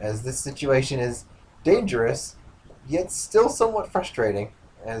other, as this situation is dangerous, yet still somewhat frustrating,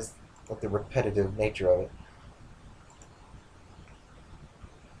 as with the repetitive nature of it.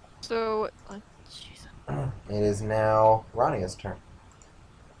 So, Jesus. It is now Rania's turn.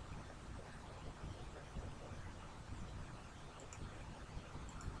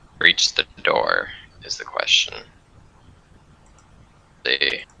 Reach the door is the question.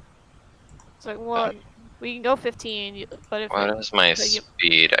 See. So, well, we can go 15, but if What is my but you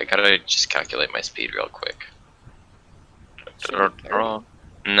speed? I gotta just calculate my speed real quick. should be 30.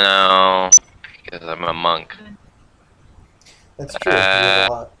 No, because I'm a monk. That's true. You have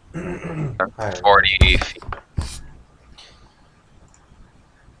a lot. Higher 40 feet.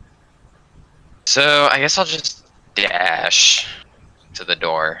 So I guess I'll just dash to the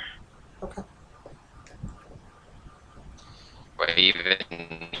door. Okay. Do I even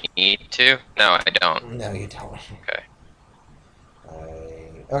need to? No, I don't. No, you don't. Okay.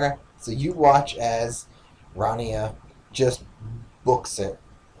 Okay. So you watch as Rania just books it.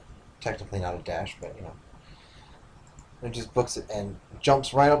 Technically not a dash, but you know. It just books it and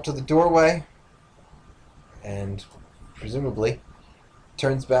jumps right up to the doorway and presumably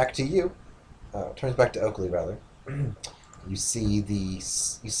turns back to you. Turns back to Oakley, rather. You see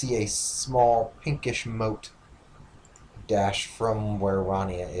a small pinkish mote dash from where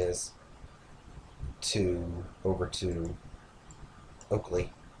Rania is over to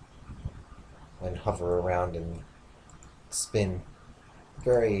Oakley and hover around and spin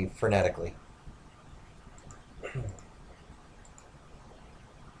very frenetically.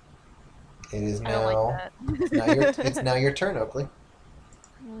 It is I don't like now. that. It's now your turn, Oakley.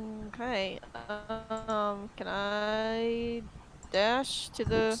 Okay. Can I dash to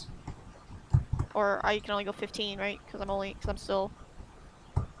the, Oops. or I can only go 15, right? Because I'm still.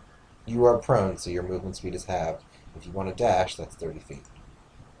 You are prone, so your movement speed is halved. If you want to dash, that's 30 feet.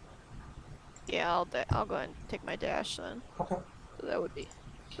 Yeah, I'll go ahead and take my dash then. Okay. So that would be.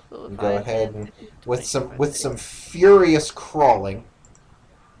 So You go 5, ahead 10, and 15, 20, with 25, 30. some furious crawling,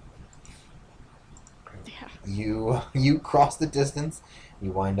 Yeah. you cross the distance.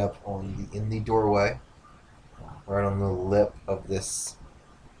 You wind up in the doorway, right on the lip of this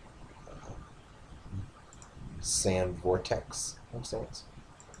sand vortex of sorts.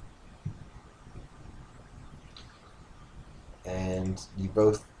 And you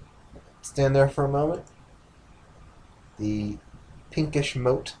both stand there for a moment. The pinkish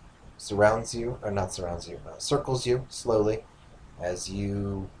mote surrounds you, or not surrounds you, circles you slowly as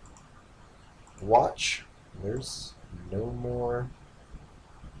you watch. There's no more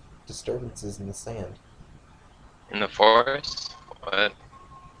disturbances in the sand. In the forest? What?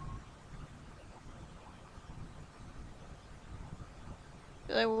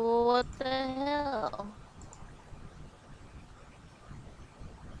 Like, what the hell?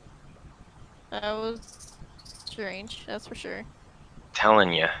 That was strange, that's for sure.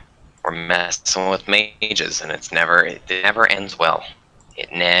 Telling you. We're messing with mages, and it never ends well.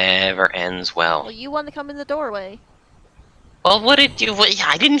 It never ends well. Well, you want to come in the doorway. Well, what did you?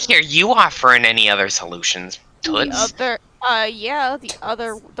 I didn't hear you offering any other solutions, The Toots. other, yeah,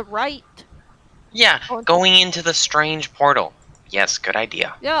 the right. Yeah, Oh, going into the strange portal. Yes, good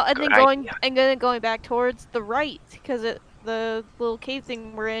idea. yeah, and Good then idea. going back towards the right, because the little cave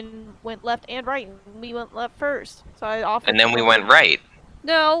thing we're in went left and right, and we went left first. So I offered. And then we went right.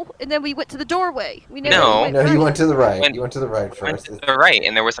 No, and then we went to the doorway. We never No. went No, right. you went to the right. Went- You went to the right We went first. to the right,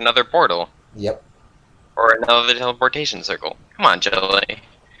 and there was another portal. Yep. Or another teleportation circle. Come on, Jelly.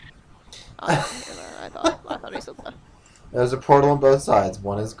 I thought he said that. There's a portal on both sides.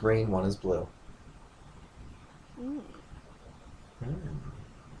 One is green, one is blue. Mm. Hmm.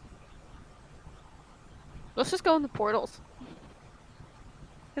 Let's just go in the portals.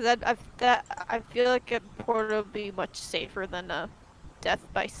 Because I feel like a portal would be much safer than a death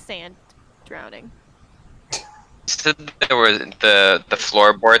by sand drowning. So there was the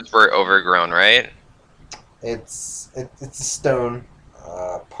floorboards were overgrown, right? It's a stone,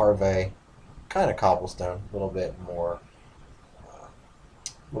 parve, kind of cobblestone, a little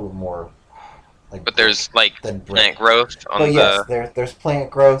more like. But there's like than plant brick. growth on But the. yes, there's plant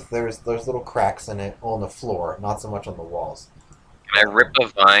growth. There's little cracks in it on the floor, not so much on the walls. Can I rip a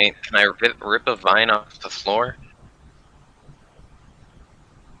vine? Can I rip a vine off the floor?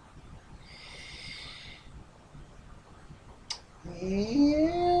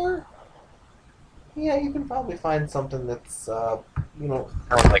 Yeah. Yeah, you can probably find something that's you know.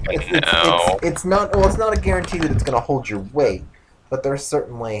 Sounds like I know. It's not. Well, it's not a guarantee that it's going to hold your weight, but there's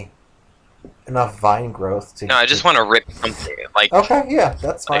certainly enough vine growth to. No, I just want to rip something like Okay, yeah,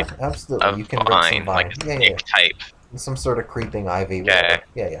 that's fine. like Absolutely, a you can rip vine, some vine. like a Yeah, stick type. some sort of creeping ivy. Okay. Whatever.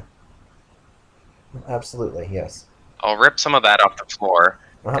 Yeah. Absolutely, yes. I'll rip some of that off the floor,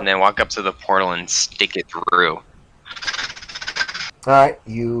 Uh-huh. and then walk up to the portal and stick it through. All right,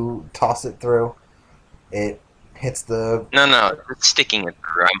 you toss it through. It hits the. No, just sticking it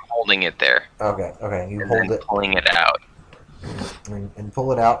through. I'm holding it there. Okay. You And hold then it pulling it out. and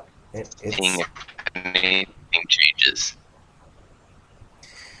pull it out. Seeing if anything changes.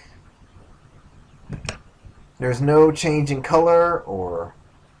 There's no change in color or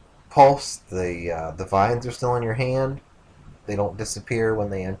pulse. The vines are still in your hand. They don't disappear when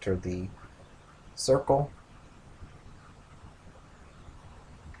they enter the circle.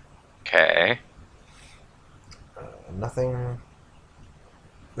 Okay. Nothing.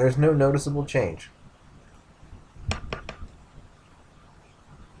 There's no noticeable change.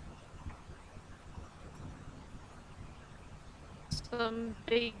 Some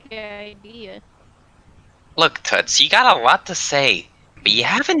big idea. Look, Toots, you got a lot to say, but you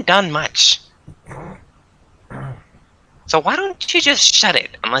haven't done much. So why don't you just shut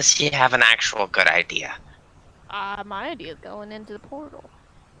it, unless you have an actual good idea? My idea is going into the portal.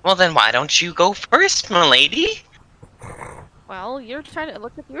 Well then why don't you go first, milady? Well, it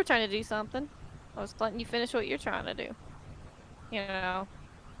looked like you were trying to do something. I was letting you finish what you're trying to do. You know.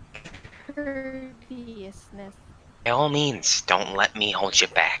 Courteousness. By all means, don't let me hold you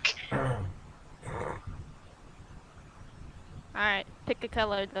back. Alright, pick a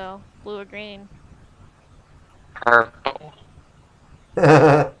color though. Blue or green. Purple.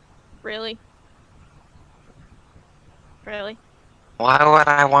 Really? Really? Why would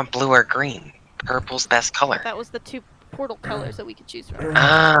I want blue or green? Purple's best color. That was the two portal colors that we could choose from.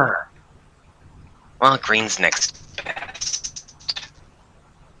 Ah. Well, green's next best.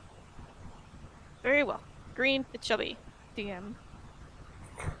 Very well. Green, it shall be. DM.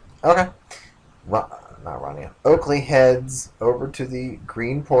 Okay. Not Rania. Oakley heads over to the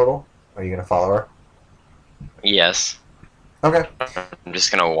green portal. Are you going to follow her? Yes. Okay. I'm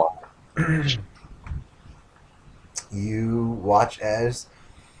just gonna walk. You watch as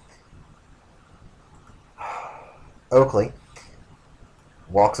Oakley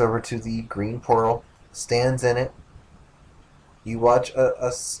walks over to the green portal, stands in it. You watch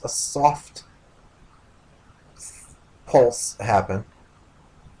a soft pulse happen,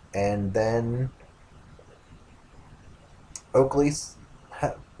 and then Oakley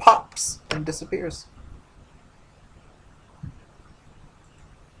pops and disappears.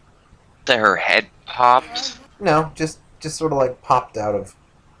 Her head popped. No, just sort of like popped out of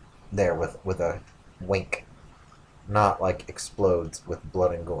there with a wink. Not like explodes with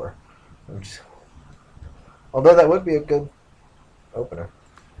blood and gore. Although that would be a good opener.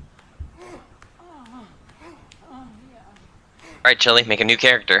 Alright, Chili, make a new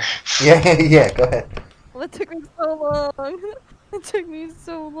character. Yeah, go ahead. Well, it took me so long. It took me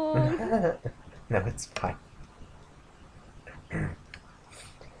so long. No, it's fine.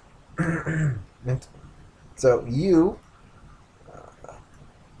 So you,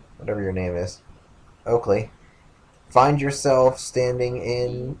 whatever your name is, Oakley, find yourself standing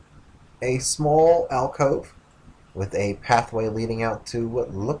in a small alcove with a pathway leading out to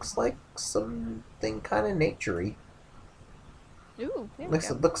what looks like something kind of naturey. Ooh, there we Looks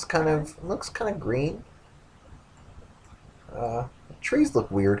go. it looks kind of green. Trees look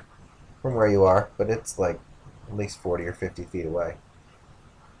weird from where you are, but it's like at least 40 or 50 feet away.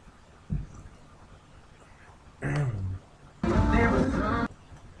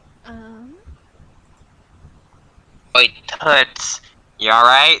 Um, Wait, Toots, you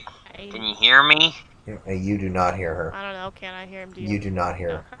alright? Can I you hear me? You do not hear her. I don't know. Can I hear him? Do you? You do not hear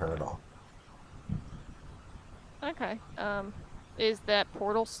Okay. her at all. Okay. Is that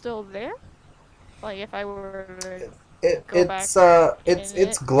portal still there? Like, if I were to go back in It's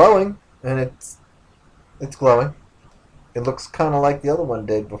it? glowing, and it's glowing. It looks kind of like the other one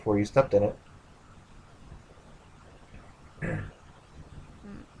did before you stepped in it. Hmm.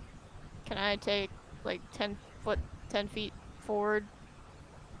 Can I take like 10 feet forward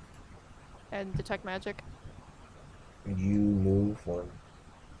and detect magic? You move 3,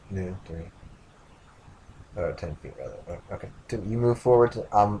 10 feet rather. Okay, you move forward.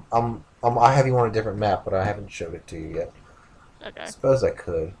 I have you on a different map, but I haven't showed it to you yet. Okay. Suppose I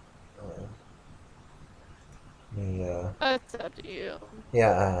could. Let me, That's up to you.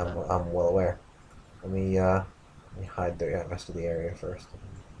 yeah, I'm well aware. Let me hide the rest of the area first.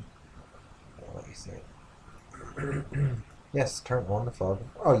 I'll let you see it. Yes, turn on the fog.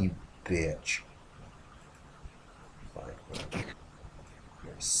 Oh, you bitch. Fine.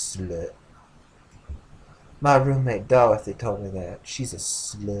 You're a slut. My roommate Dorothy told me that. She's a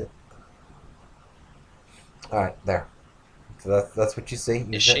slut. Alright, there. So that's what you see.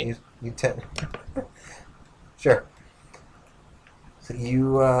 Is she? You Sure. So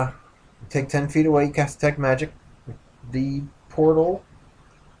you take 10 feet away, you cast detect magic. The portal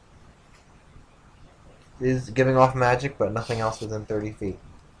is giving off magic, but nothing else within 30 feet.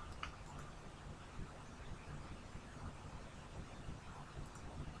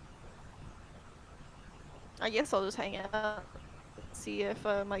 I guess I'll just hang out, see if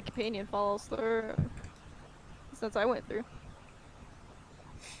my companion follows through, since I went through.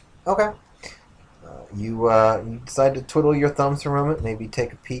 Okay. You decide to twiddle your thumbs for a moment, maybe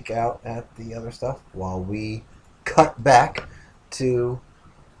take a peek out at the other stuff, while we cut back to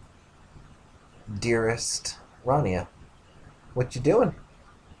dearest Rania. What you doing?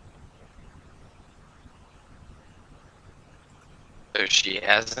 So she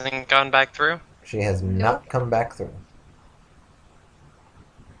hasn't gone back through? She has Nope. not come back through.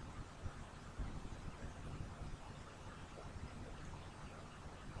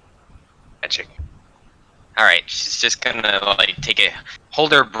 Magic. Alright, she's just gonna, like,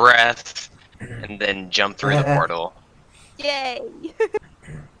 hold her breath, and then jump through the portal. Yay!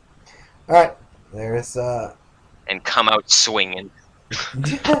 Alright, there's And come out swinging.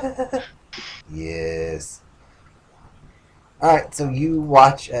 yes. Alright, so you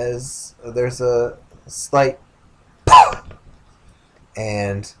watch as there's a slight pop,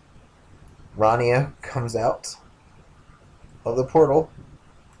 and Rania comes out of the portal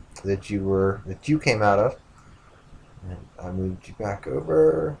that you came out of. And I moved you back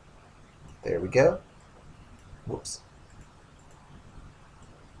over. There we go. Whoops.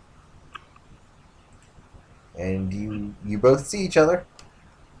 And you both see each other.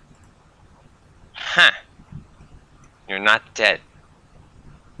 Huh. You're not dead.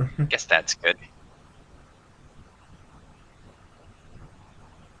 Guess that's good.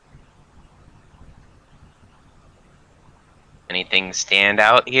 Anything stand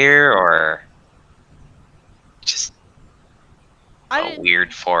out here, or just a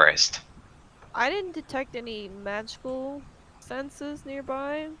weird forest? I didn't detect any magical senses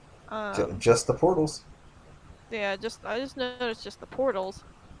nearby. Just the portals. Yeah, I just noticed just the portals.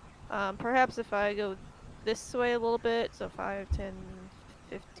 Perhaps if I go this way a little bit, so 5, 10,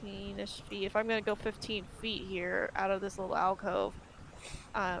 15-ish feet. If I'm gonna go 15 feet here out of this little alcove,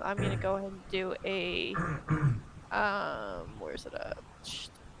 I'm gonna go ahead and do a where's it at?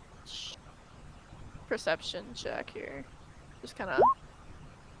 Perception check here. Just kind of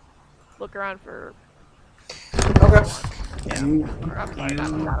look around for. Okay. Yeah. You I'm sorry,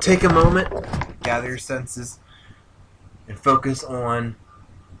 not take a moment, gather your senses, and focus on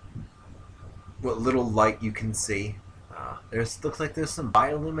what little light you can see. Looks like there's some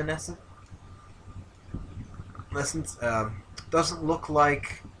bioluminescence. Doesn't look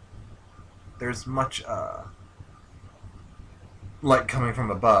like there's much light coming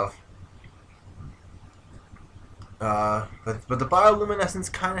from above. But the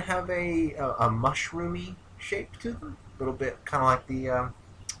bioluminescents kind of have a mushroomy shape to them, a little bit kind of like the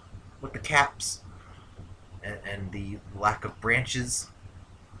with the caps and the lack of branches,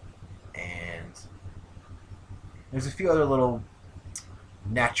 and there's a few other little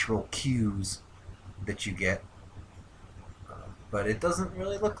natural cues that you get, but it doesn't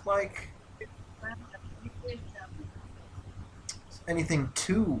really look like anything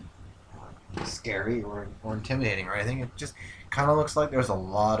too scary or intimidating or anything. It just kind of looks like there's a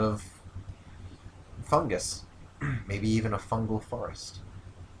lot of fungus, maybe even a fungal forest.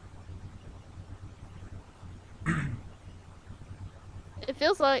 It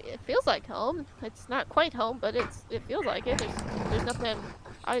feels like home. It's not quite home, but it feels like it. There's nothing.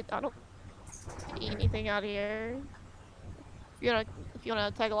 I don't see anything out here. If you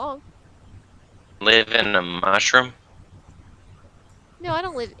wanna tag along. Live in a mushroom? No, I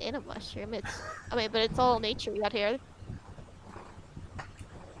don't live in a mushroom. But it's all nature out here.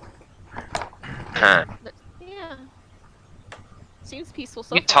 Huh. Yeah. Seems peaceful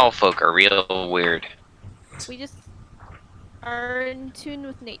so You far. tall folk are real weird. We just are in tune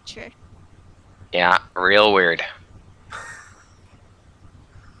with nature. Yeah, real weird.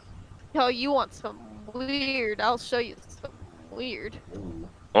 Oh, you want some weird? I'll show you some weird. Ooh.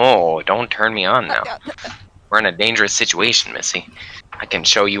 Oh, don't turn me on now. We're in a dangerous situation, Missy. I can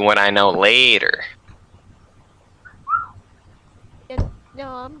show you what I know later. No,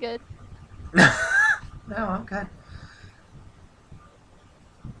 I'm good. No, I'm good.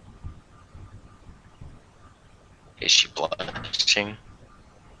 Is she blushing?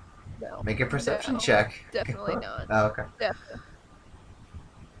 No. Make a perception No, check. definitely not. Oh, okay. Definitely.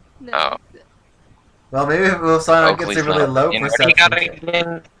 No. Oh. Well, maybe if Cyanide gets a Oakley's really not. low You know, he perception got check.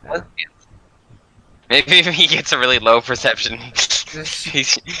 again. Maybe if he gets a really low perception.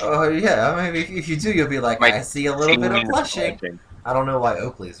 he's Oh yeah, maybe if you do, you'll be like, Might I see a little bit of seem blushing. blushing. I don't know why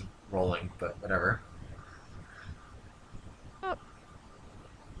Oakley's rolling, but whatever.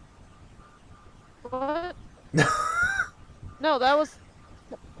 What? No, that was.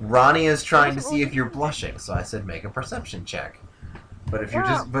 Ronnie is trying to wasn't see if rolling. you're blushing, so I said make a perception check. But if you're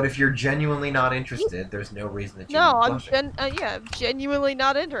Wow. but if you're genuinely not interested, there's no reason that you No, would be I'm blushing. I'm genuinely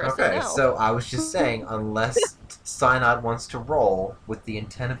not interested. Okay, No. so I was just saying, unless Cyanide wants to roll with the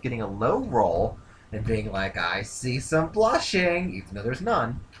intent of getting a low roll and being like, I see some blushing, even though there's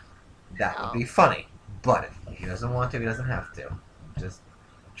none, that would be funny. But if he doesn't want to, he doesn't have to. Just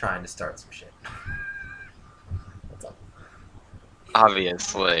trying to start some shit. That's all.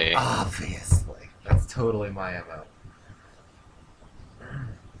 Obviously. Obviously. That's totally my MO.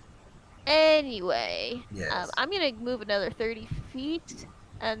 Anyway, Yes. I'm gonna move another 30 feet,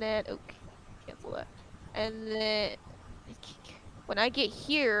 and then cancel that. And then when I get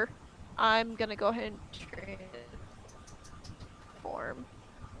here, I'm gonna go ahead and transform.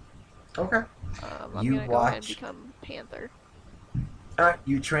 Okay. I'm You gonna go ahead and watch- become Panther. Alright,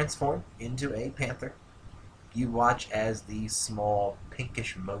 you transform into a panther. You watch as the small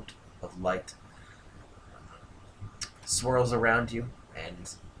pinkish mote of light swirls around you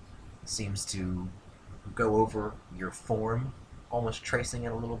and seems to go over your form, almost tracing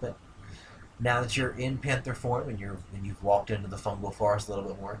it a little bit. Now that you're in panther form and you've walked into the fungal forest a little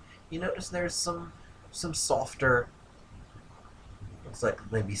bit more, you notice there's some softer, looks like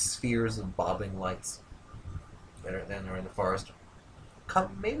maybe spheres of bobbing lights that are in the forest.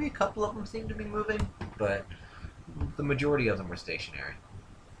 Maybe a couple of them seem to be moving, but the majority of them are stationary.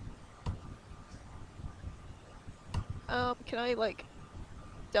 Can I like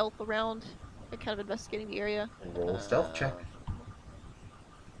stealth around and kind of investigating the area? Roll a stealth check.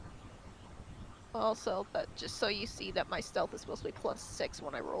 Also, that just so you see that my stealth is supposed to be +6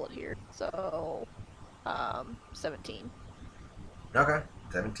 when I roll it here. So, 17. Okay,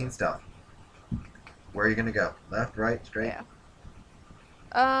 17 stealth. Where are you gonna go? Left, right, straight?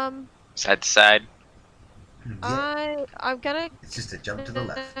 Yeah. Side to side. Yeah, I'm gonna it's just a jump to the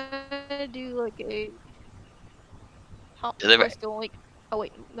left. do like a. How To the do I right. still like? Oh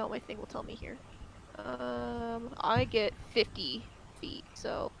wait, no, my thing will tell me here. I get 50 feet,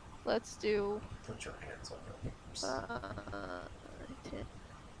 so let's do. Put your hands on your hips. 10,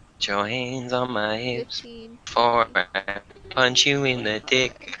 Put your hands on my hips 15, before I punch you in the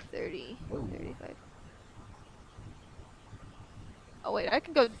dick. 30, Ooh. 35. Oh wait, I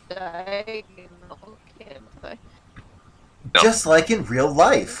can go diagonal, can't I? No. Just like in real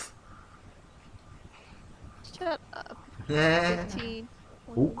life. Shut up. Yeah. 15,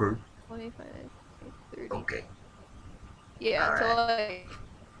 20, Okay. 25, 30. Okay. Yeah, All so right.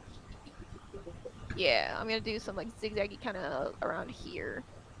 like, I'm gonna do some like zigzaggy kind of around here.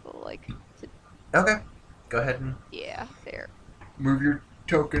 So like, Okay. Go ahead and Yeah, there. move your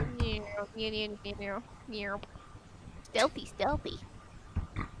token. Stealthy, stealthy.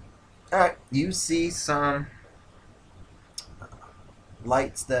 Alright, you see some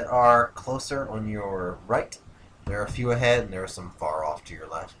lights that are closer on your right. There are a few ahead, and there are some far off to your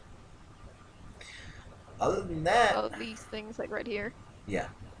left. Other than that, Oh, these things like right here. yeah.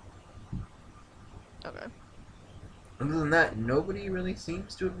 Okay. Other than that, nobody really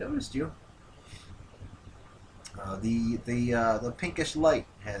seems to have noticed you. The pinkish light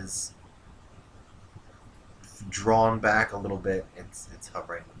has drawn back a little bit. It's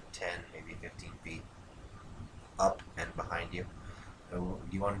hovering 10, maybe 15 feet up and behind you. So,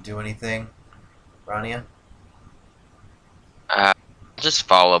 do you want to do anything, Rania? Just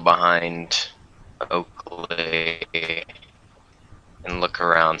follow behind Oakley and look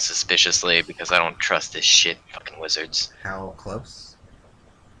around suspiciously because I don't trust this shit fucking wizards. How close?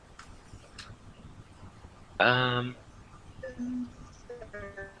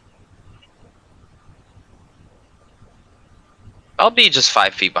 I'll be just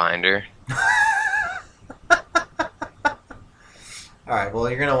 5 feet behind her. Alright, well,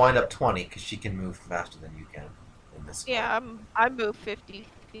 you're going to wind up 20 because she can move faster than you can in this Yeah, form. I move 50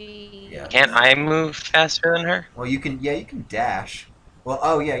 feet. Yeah. Can't I move faster than her? Well, you can dash. Well,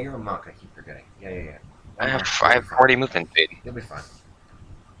 oh, yeah, you're a monk. I keep forgetting. Yeah. I Never have, mind. I You'll have be fine. 40 movement speed. You'll be fine.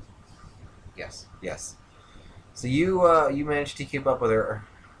 Yes. So you managed to keep up with her.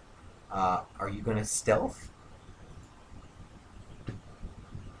 Are you going to stealth?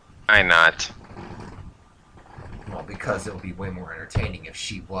 Why not? Well, because it would be way more entertaining if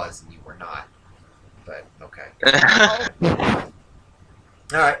she was and you were not. But, okay.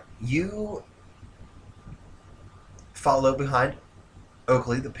 Alright, you follow behind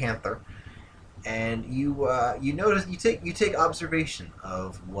Oakley, the panther, and you notice you take observation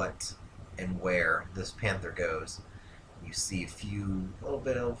of what and where this panther goes. You see a little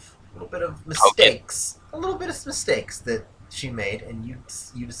bit of mistakes, a little bit of mistakes that she made, and you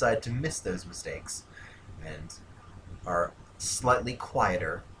decide to miss those mistakes, and are slightly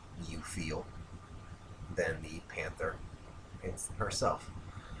quieter, you feel, than the panther herself.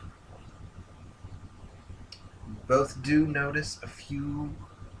 Both do notice a few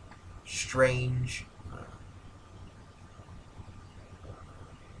strange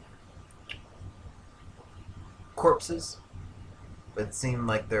corpses that seem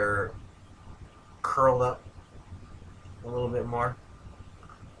like they're curled up a little bit more.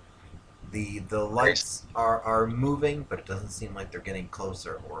 The lights are moving, but it doesn't seem like they're getting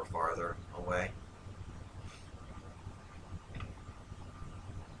closer or farther away.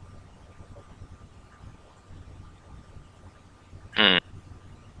 Hmm.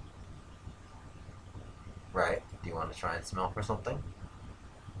 Right. Do you want to try and smell for something?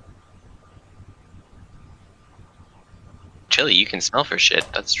 Chili, you can smell for shit.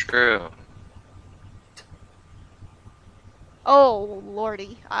 That's true. Oh,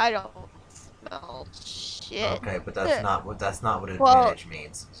 lordy. I don't smell shit. Okay, but that's not what Well, advantage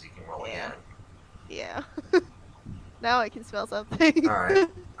means. So you can roll yeah. again. Yeah. Now I can smell something. All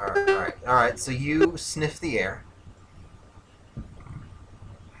right. So you sniff the air.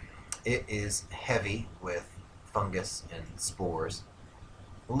 It is heavy with fungus and spores.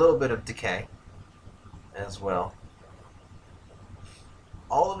 A little bit of decay as well.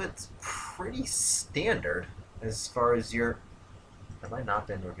 All of it's pretty standard as far as your... Have I not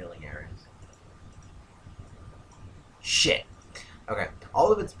been revealing areas? Shit. Okay.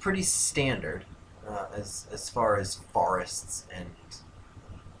 All of it's pretty standard as far as forests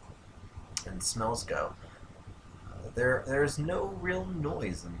and smells go. There's no real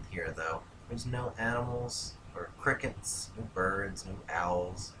noise in here, though. There's no animals or crickets, no birds, no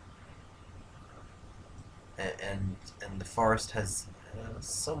owls, and the forest has a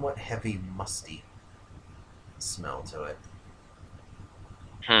somewhat heavy, musty smell to it.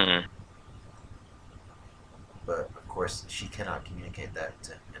 But of course, she cannot communicate that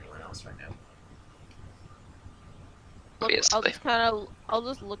to anyone else right now. I'll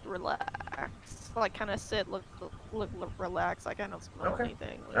just look relaxed. Like, kind of sit, look relaxed. I don't smell Okay.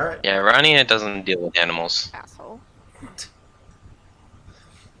 anything. Like, All right. Yeah, Rania doesn't deal with animals. asshole.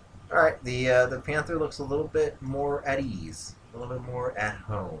 All right. The panther looks a little bit more at ease, a little bit more at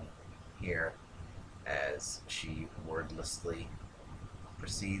home here, as she wordlessly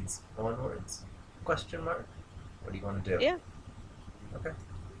proceeds onwards. Question mark. What do you want to do? Yeah. Okay.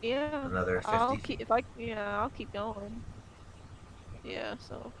 Yeah. Another 50. I'll keep going. Yeah,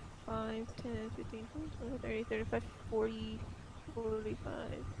 so 5, 10, 15, 20, 30, 35, 40, 45,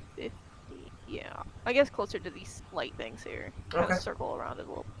 50. Yeah. I guess closer to these light things here. Kind Okay. of circle around it a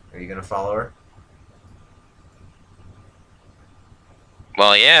little. Are you gonna follow her?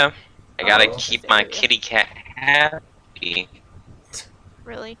 Well, yeah. I gotta Oh. keep This my area. kitty cat happy.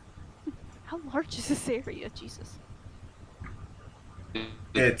 Really? How large is this area? Jesus.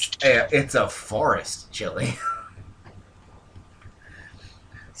 It's a forest, Chili.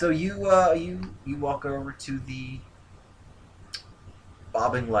 So you walk over to the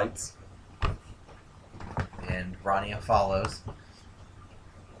bobbing lights, and Rania follows.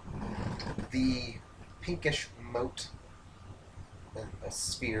 The pinkish mote, a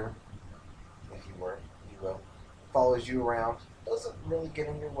sphere, if you will, follows you around. Doesn't really get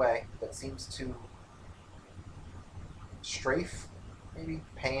in your way, but seems to strafe, maybe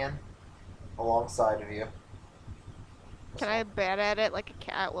pan alongside of you. Can I bat at it like a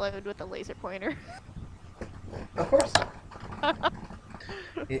cat would with a laser pointer? Of course.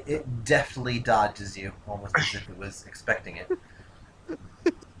 It deftly dodges you, almost as if it was expecting it.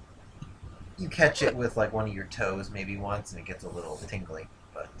 You catch it with like one of your toes maybe once, and it gets a little tingly.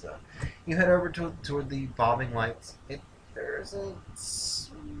 But you head over toward the bobbing lights. There's a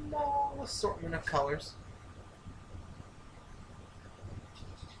small assortment of colors.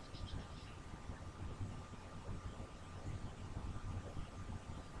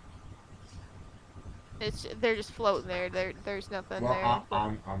 They're just floating there. There's nothing Well,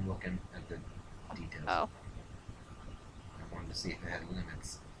 there. I'm looking at the details. Oh. I wanted to see if it had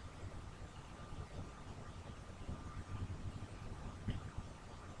limits.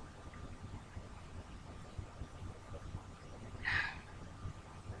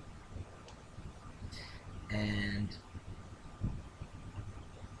 And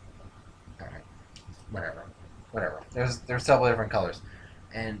all right, whatever. There's several different colors,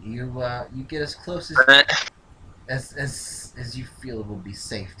 and you get as close as you feel it would be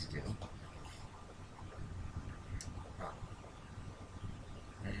safe to do.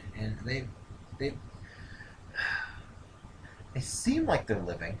 And they seem like they're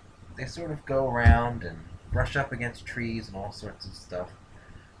living. They sort of go around and brush up against trees and all sorts of stuff.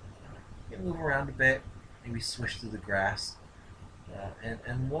 They move around a bit, maybe swish through the grass.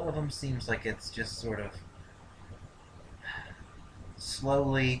 And one of them seems like it's just sort of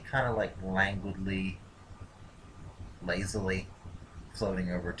slowly, kind of like languidly, lazily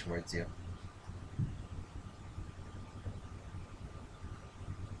floating over towards you.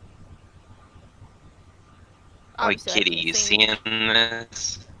 Oi, Obviously, I kitty, can't you see anything. seeing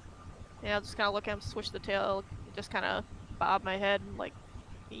this? Yeah, I'll just kind of look at him, swish the tail, just kind of bob my head and like,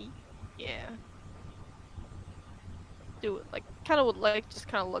 yeah. Do it like kind of would like just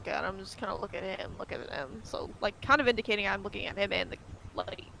kind of look at him, just kind of look at him, look at him. So like kind of indicating I'm looking at him and the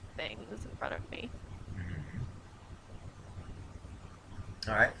light things in front of me.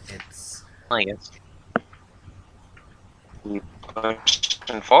 All right, it's I guess. You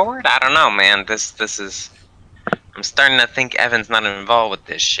pushing forward? I don't know, man. This is. I'm starting to think Evan's not involved with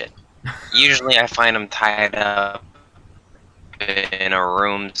this shit. Usually, I find him tied up in a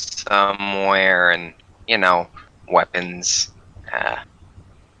room somewhere, and weapons,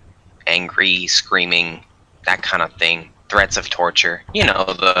 angry, screaming, that kind of thing. Threats of torture.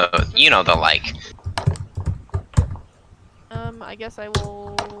 The like. I guess I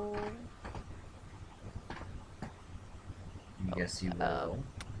will. Yes, you will.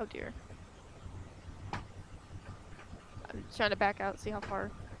 Oh dear. I'm trying to back out, see how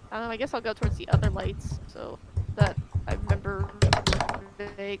far. I guess I'll go towards the other lights, so that I remember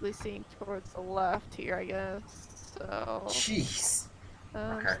vaguely seeing towards the left here, I guess. So. Jeez.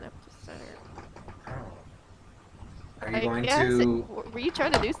 Okay. Snap to center. Oh. Are you going to? Were you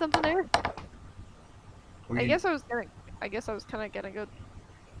trying to do something there? I guess I was kind of gonna go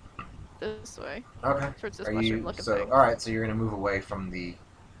this way. Okay. Towards this Are mushroom you looking so? thing. All right. So you're gonna move away from the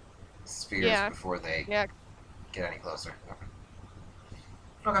spheres before they Yeah. get any closer. Okay.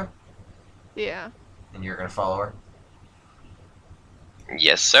 Okay. Yeah. And you're gonna follow her.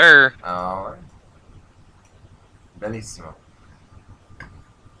 Yes, sir. All right. Bellissimo.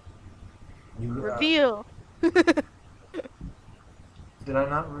 You, Reveal. Did I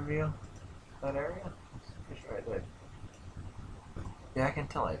not reveal that area? Pretty sure I did. Yeah, I can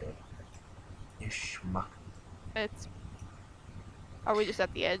tell I did. You schmuck. Are we just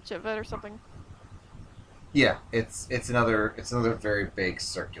at the edge of it or something? Yeah, it's another very big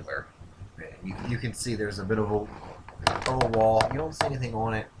circular. You can see there's a bit of a wall. You don't see anything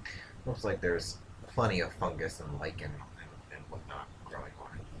on it. Looks like there's plenty of fungus and lichen and whatnot growing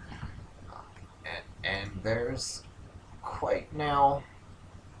on it. And there's quite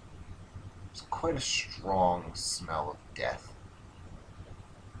a strong smell of death.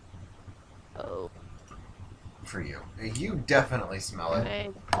 Oh. For you. You definitely smell it.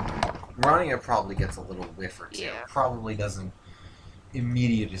 Okay. Rania probably gets a little whiff or two. Yeah. Probably doesn't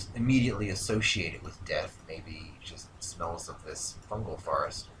immediately associate it with death. Maybe just smells of this fungal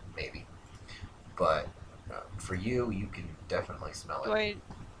forest, maybe. But for you, you can definitely smell Do it.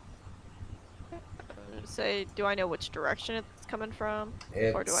 do I know which direction it's coming from?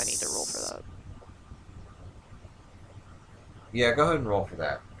 Or do I need to roll for that? Yeah, go ahead and roll for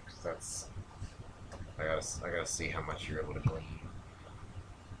that. 'Cause that's I gotta see how much you're able to glean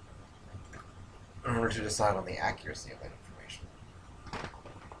in order to decide on the accuracy of that information.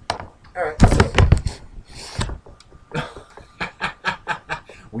 Alright, so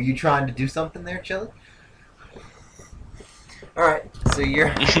were you trying to do something there, Chili? Alright, so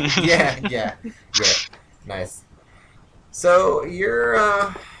you're yeah, nice. So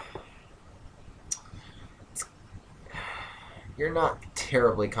you're not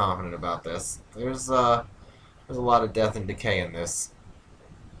terribly confident about this. There's a lot of death and decay in this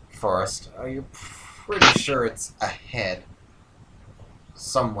forest. You're pretty sure it's ahead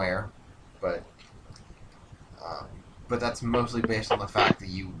somewhere, but that's mostly based on the fact that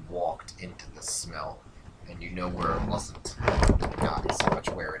you walked into the smell and you know where it wasn't, not so much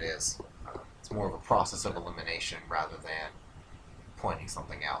where it is. It's more of a process of elimination rather than pointing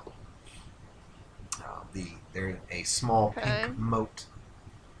something out. There's a small pink moat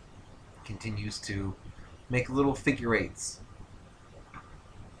continues to make little figure eights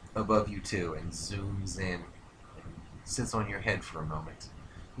above you two and zooms in and sits on your head for a moment.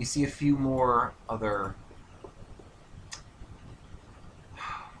 You see a few more other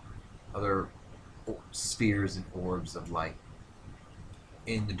spheres and orbs of light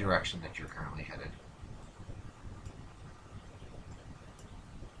in the direction that you're currently headed.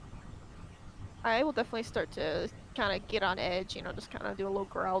 I will definitely start to kind of get on edge, just kind of do a little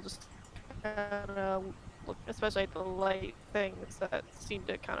growl, just kind of look, especially at the light things that seem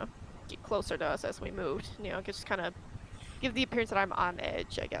to kind of get closer to us as we moved. Just kind of give the appearance that I'm on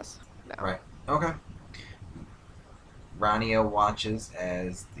edge, I guess. Now. Right. Okay. Rania watches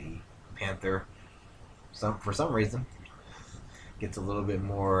as the panther, for some reason, gets a little bit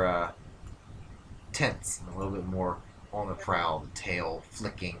more tense and a little bit more on the prowl, the tail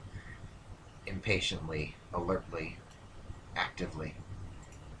flicking impatiently, alertly, actively,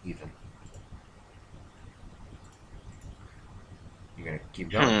 even. You're gonna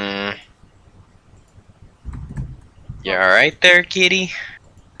keep going? You alright there, kitty?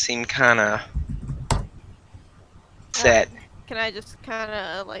 Seem kinda set. Can I just kind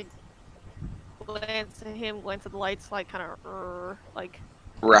of, glance at him, glance at the lights, kind of,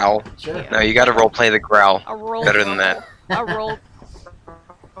 Growl. Sure. Yeah. No, you gotta roleplay the growl. A roll. Better than that. A roll.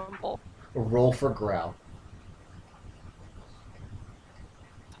 Rumble. Roll for growl.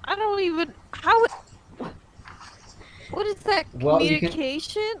 I don't even. How? What is that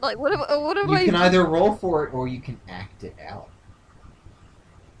communication? What am I? You can either roll for it or you can act it out.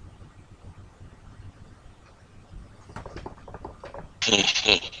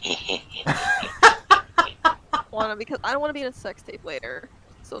 Because I don't want to be in a sex tape later.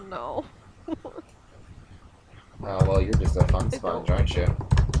 So no. Oh well, you're just a fun sponge, aren't you?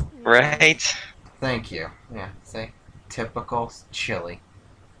 Right? Thank you. Yeah, say typical Chili.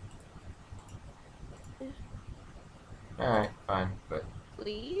 Alright, fine, but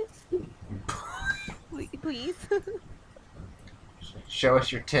Please. Please. show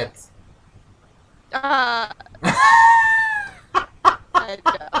us your tits. I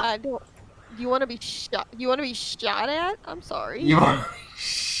don't. You want to be shot? You want to be shot at? I'm sorry. You want to be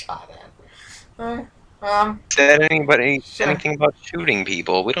shot at? Said anything about shooting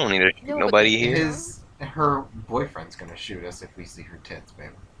people? We don't need to shoot nobody here. Her boyfriend's gonna shoot us if we see her tits,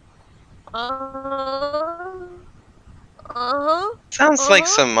 babe. Sounds like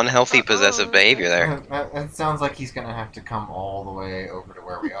some unhealthy possessive behavior there. It sounds like he's gonna have to come all the way over to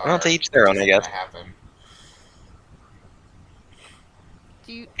where we are. Well, to each their own, I guess. Happen.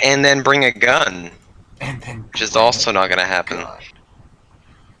 And then bring a gun. And then which is also not gonna happen. God.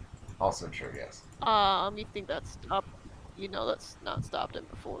 Also true, yes. You think that's stopped? That's not stopped him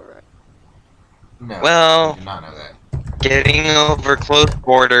before, right? No. Well, I did not know that. Getting over close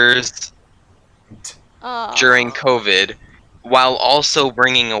borders during COVID, while also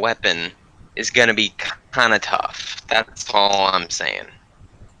bringing a weapon, is gonna be kind of tough. That's all I'm saying.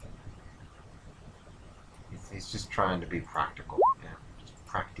 He's just trying to be practical. Yeah, just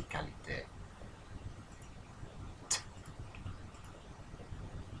practicality.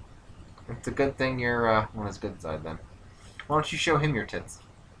 It's a good thing you're on his good side then. Why don't you show him your tits?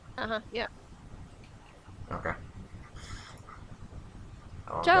 Yeah. Okay.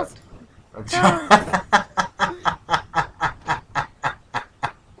 Just.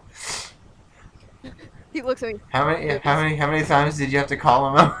 He looks looks at me. How many times did you have to call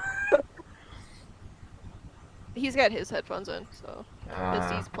him out? He's got his headphones in, so as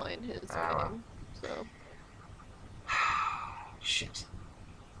he's playing his game. So shit.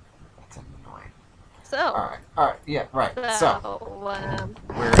 That's annoying. so All right, yeah, right. So,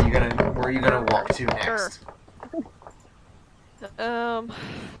 where are you gonna walk to next? And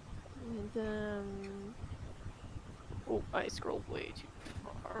oh, I scrolled way too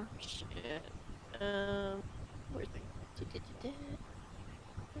far. Shit. Where's the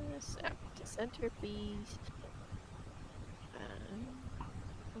snap to center, please?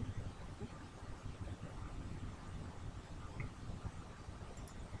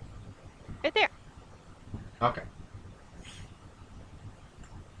 Right there. Okay.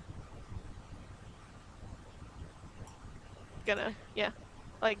 Gonna, yeah,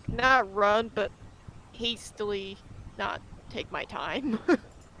 like not run, but hastily not take my time.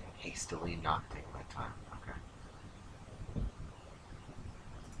 Hastily not take my time. Okay.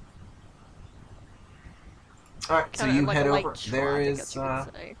 All right, so you like head a over. light trot, There I is. guess you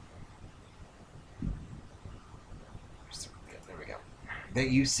could say. There we go. That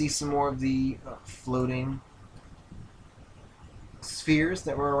you see some more of the floating spheres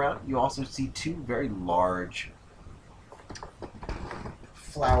that were around. You also see two very large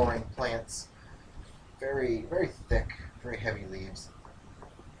flowering plants. Very, very thick, very heavy leaves.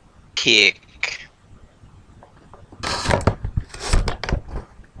 Kick.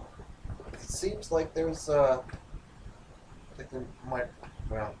 It seems like there's like there might,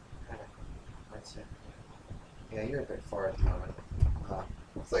 well, let's see. Yeah, you're a bit far at the moment.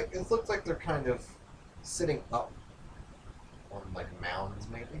 It looks like they're kind of sitting up on like mounds,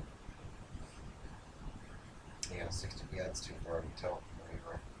 maybe. Yeah, 60. Yeah, it's too far to tell where you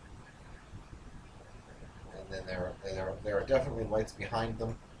are. And then there are definitely lights behind them,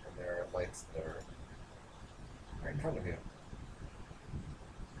 and there are lights that are right in front of you.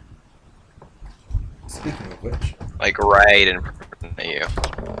 Speaking of which, Like right in front of you.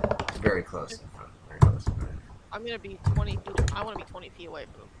 very close in front. Very close in front. I'm gonna be 20 feet. I want to be 20 feet away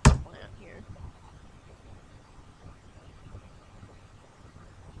from the plant here.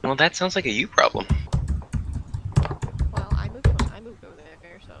 Well, that sounds like a you problem. Well, I moved over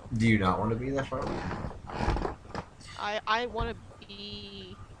there, so Do you not want to be that far away? I want to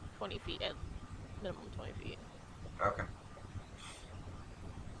be 20 feet at minimum 20 feet. Okay.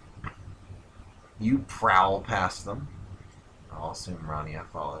 You prowl past them. I'll assume Rania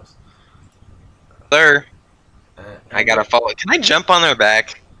follows. Sir, Uh, I gotta follow. Can I jump on her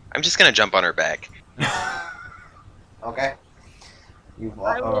back? I'm just gonna jump on her back. Okay.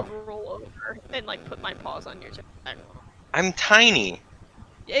 I will roll over and like put my paws on your chest. I'm tiny.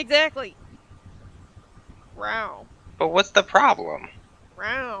 Exactly. Wow. But what's the problem?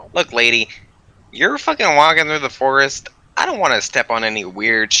 Wow. Look, lady, you're fucking walking through the forest. I don't want to step on any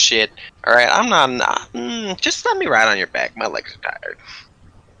weird shit. All right, I'm not. Just let me ride on your back. My legs are tired.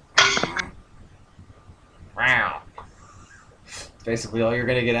 Wow. Basically, all you're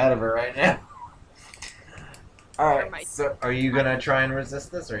gonna get out of her right now. All right. So, are you gonna try and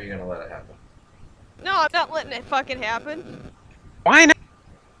resist this, or are you gonna let it happen? No, I'm not letting it fucking happen. Why not?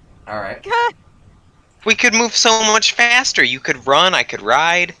 All right. God. We could move so much faster. You could run. I could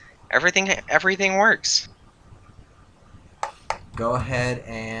ride. Everything works. Go ahead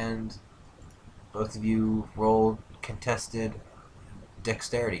and both of you roll contested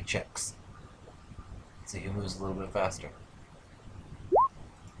dexterity checks. See who moves a little bit faster.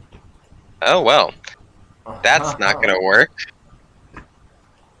 Oh well, that's not gonna work.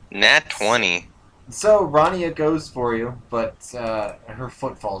 Nat 20. So Rania goes for you, but her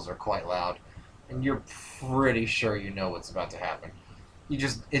footfalls are quite loud, and you're pretty sure you know what's about to happen.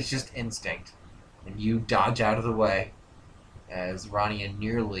 It's just instinct, and you dodge out of the way as Rania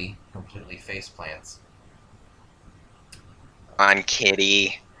nearly completely face plants. On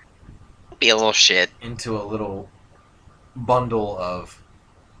kitty. Be a little shit. Into a little bundle of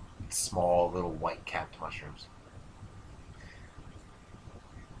small little white capped mushrooms.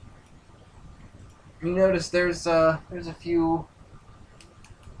 You notice there's a few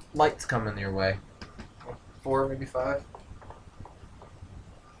lights coming your way. 4, maybe 5.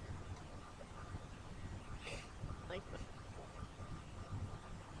 Like,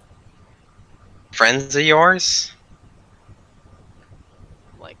 Friends of yours?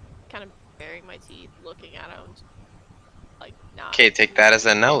 kind of baring my teeth, looking at him, like not. Okay, take that as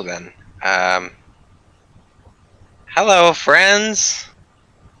a no then. Hello, friends.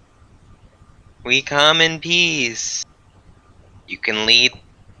 We come in peace. You can lead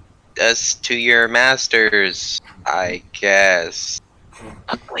us to your masters, I guess.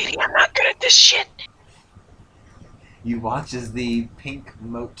 Look, lady, I'm not good at this shit. You watch as the pink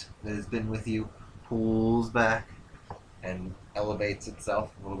moat that has been with you pulls back and elevates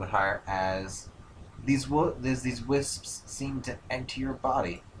itself a little bit higher as these wisps seem to enter your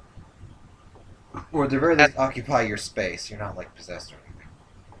body, or at the very least occupy your space. You're not like possessed or anything.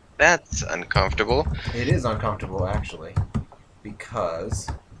 That's uncomfortable. It is uncomfortable actually, because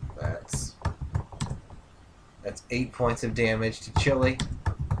that's 8 points of damage to Chili.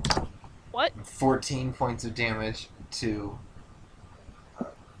 What? 14 points of damage to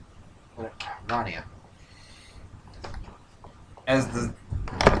Rania.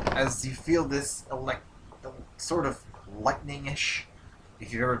 As you feel this sort of lightning-ish,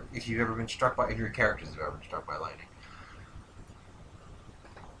 if you've ever been struck by, if your characters have ever been struck by lightning,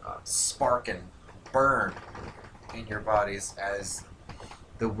 spark and burn in your bodies as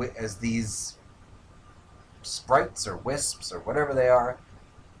these sprites or wisps or whatever they are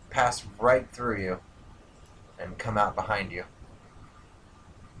pass right through you and come out behind you.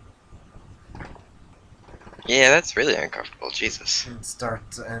 Yeah, that's really uncomfortable. Jesus. And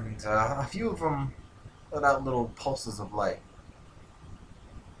a few of them let out little pulses of light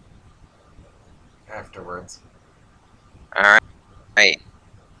afterwards. All right.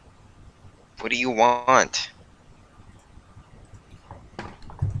 What do you want?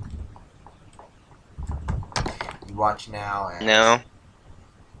 You watch now as No.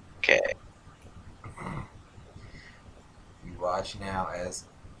 Okay. you watch now as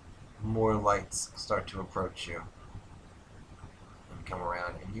more lights start to approach you and come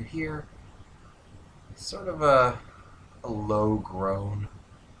around, and you hear sort of a low groan,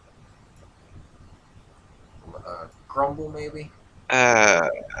 grumble maybe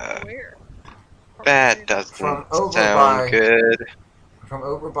Where? That doesn't from over sound good.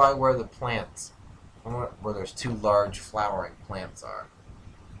 by where the plants, where there's two large flowering plants are.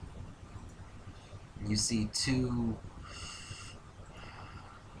 You see two,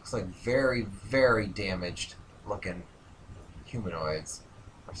 looks like very, very damaged looking humanoids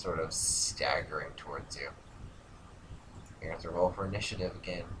are sort of staggering towards you. You're going to have to roll for initiative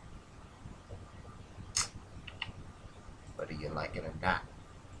again. Whether you like it or not,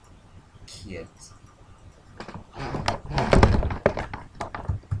 kids.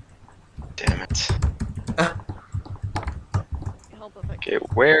 Damn it. Help if I Okay,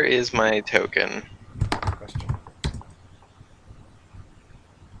 where is my token? Question.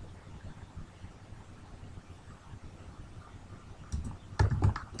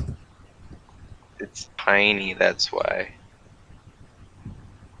 It's tiny, that's why.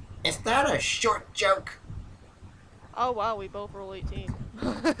 Is that a short joke? Oh wow, we both roll 18.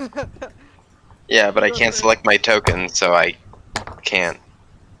 Yeah, but I can't select my token, so I can't.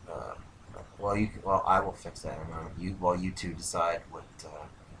 Well, I will fix that in a moment. While you two decide what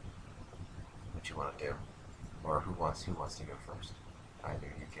you want to do, or who wants to go first.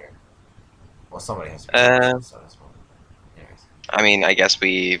 Either you care. Well, somebody has to. So this one. Anyways. I mean, I guess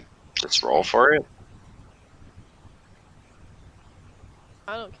we just roll for it.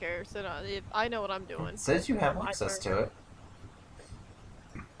 I don't care. So if I know what I'm doing. It says you have My access turn. to it.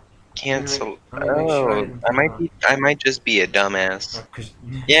 Cancel. Let me make sure I Oh, didn't I might just be a dumbass. Oh, 'cause-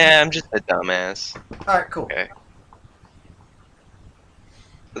 Yeah, I'm just a dumbass. All right, cool. Okay.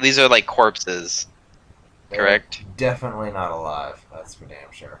 These are like corpses, They're correct? definitely not alive. That's for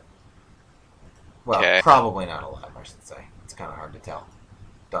damn sure. Well, Okay. probably not alive, I should say. It's kind of hard to tell.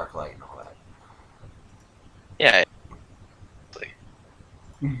 Dark light and all that. Yeah.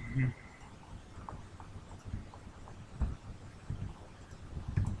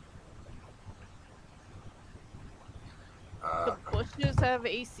 The bushes have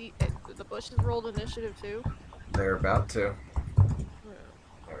AC. The bushes rolled initiative too. They're about to. Yeah.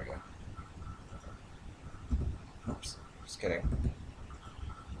 There we go. Oops. Just kidding.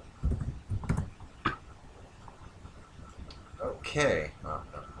 Okay. Oh,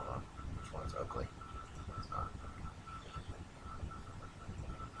 no, hold on. Which one's ugly? It's not.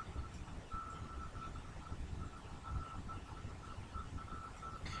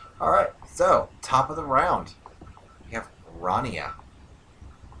 Alright, so, top of the round. We have Rania.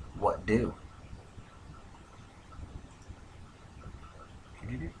 What do?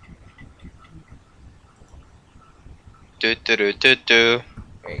 Do do do do do.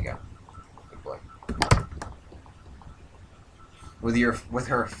 There you go. Good boy. With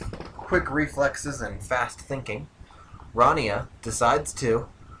her quick reflexes and fast thinking, Rania decides to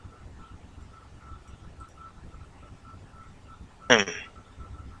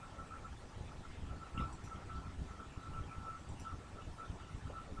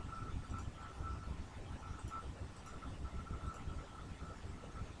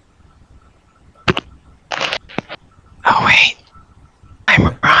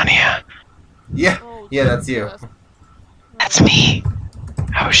Yeah, that's you. That's me.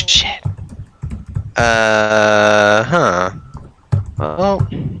 Oh shit. Huh. Well,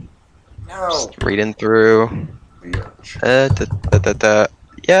 No. just reading through. Bitch.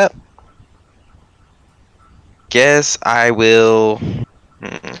 Yep. Guess I will.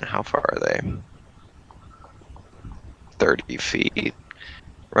 How far are they? 30 feet.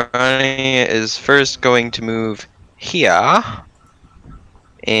 Ronnie is first going to move here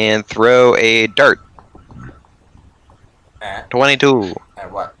and throw a dart. At 22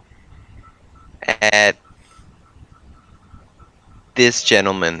 what? at this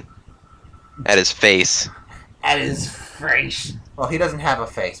gentleman. At his face. At his face. Well, he doesn't have a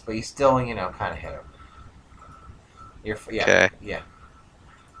face, but you still, kind of hit him. Yeah, Okay. yeah.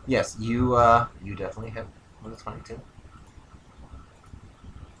 Yes, you definitely hit with a 22.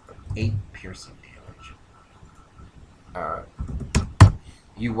 8 piercing damage.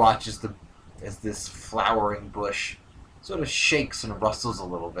 You watch as this flowering bush sort of shakes and rustles a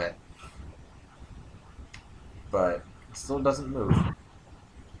little bit, but it still doesn't move.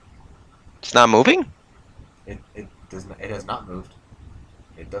 It's not moving? It does not. It has not moved.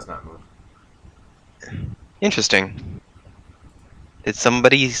 It does not move. Interesting. Did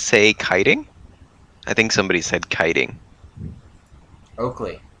somebody say kiting? I think somebody said kiting.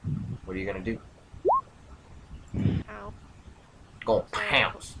 Oakley, what are you gonna do? Ow. Go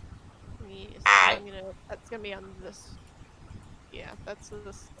pounce. Yes, Aye. that's gonna be on this. Yeah, that's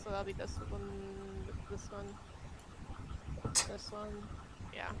this. So that'll be this one, this one, this one.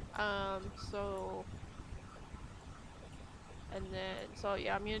 Yeah. So, and then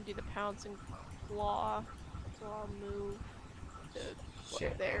yeah, I'm gonna do the pounce and claw. So I'll move to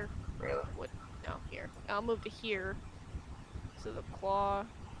Shit. there. Really? What? No, here. I'll move to here. So the claw.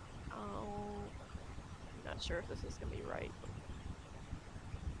 Oh, I'm not sure if this is gonna be right.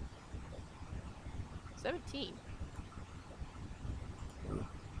 17.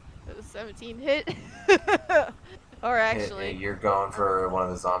 Does a 17 hit? Or actually, You're going for one of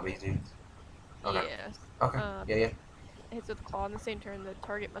the zombie dudes. Okay. yes. Okay. Yeah. Hits with claw on the same turn. The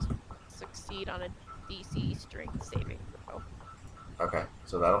target must succeed on a DC strength saving throw. Okay.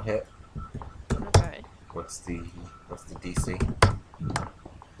 So that'll hit. Okay. What's the DC?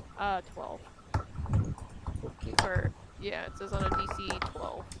 12. Okay. Or yeah, it says on a DC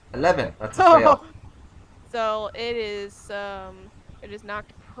 12. 11. That's a fail. So it is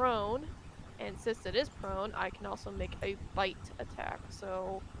knocked prone, and since it is prone, I can also make a bite attack.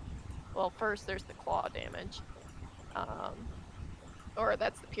 So, well, first there's the claw damage, or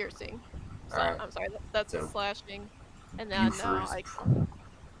that's the piercing. So Alright. I'm sorry, that's the So, slashing, and then first.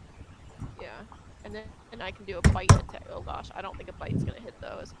 yeah, and then I can do a bite attack. Oh gosh, I don't think a bite's gonna hit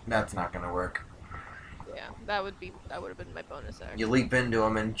those. That's not gonna work. Yeah, that would have been my bonus action. You leap into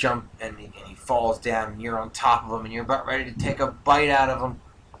him and jump, and he falls down, and you're on top of him, and you're about ready to take a bite out of him.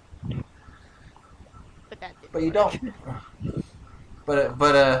 But that didn't But you work. don't.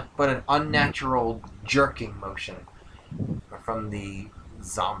 But an unnatural jerking motion from the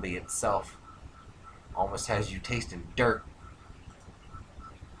zombie itself almost has you tasting dirt.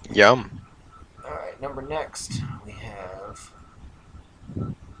 Yum. Alright, next we have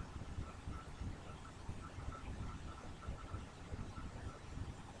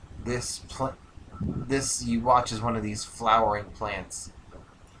this you watch as one of these flowering plants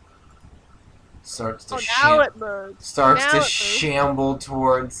starts to shamble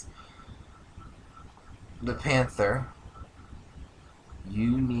towards the panther.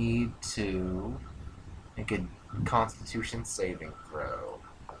 You need to make a Constitution saving throw.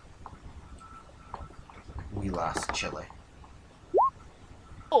 We lost Chile.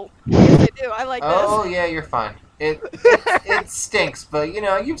 Oh, yes I do. I like this. Oh yeah, you're fine. It stinks, but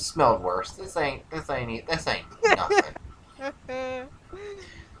you've smelled worse. This ain't nothing.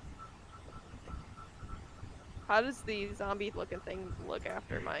 How does the zombie-looking thing look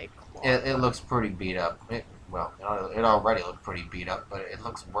after my claw? It looks pretty beat up. It already looked pretty beat up, but it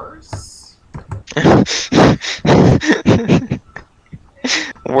looks worse.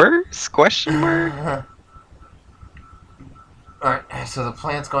 Worse? Question mark? Alright, so the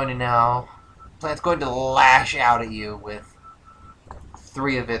plant's going to lash out at you with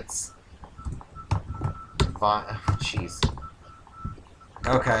 3 of its jeez.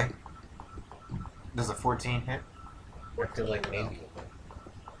 Okay. Does a 14 hit? I feel like maybe.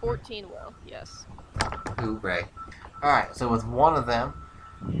 14 will, yes. Hooray. Alright, so with one of them,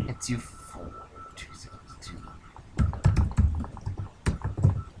 hits you 4, 2, 6, 2.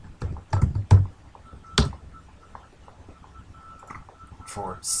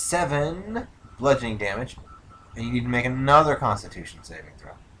 For 7 bludgeoning damage, and you need to make another Constitution saving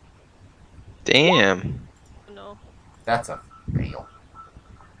throw. Damn. No. That's a fail.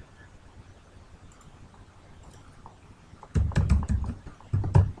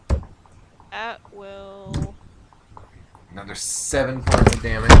 That will. Another 7 points of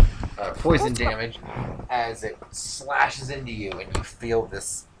damage, poison damage, as it slashes into you, and you feel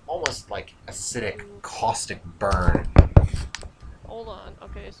this almost like acidic, caustic burn. Hold on.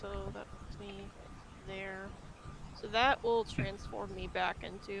 Okay, so that puts me there. So that will transform me back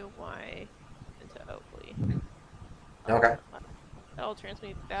into Oakley. Okay. That'll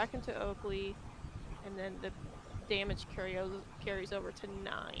transform me back into Oakley, and then the damage carries over to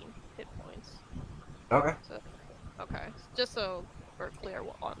 9 hit points. Okay. So, okay, just so we're clear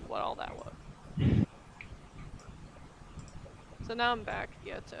on what all that was. So now I'm back,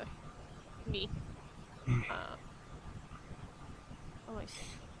 to me. Oh, I see.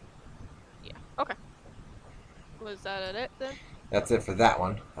 Yeah. Okay. Was that it then? That's it for that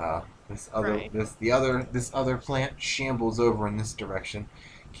one. This other plant shambles over in this direction.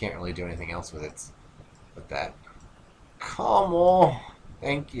 Can't really do anything else with that. Come on.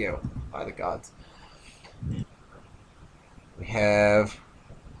 Thank you. By the gods. We have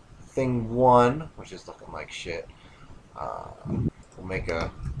thing 1, which is looking like shit.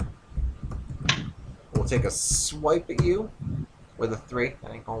 We'll take a swipe at you with a 3.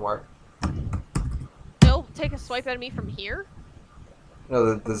 That ain't gonna work. They'll take a swipe at me from here?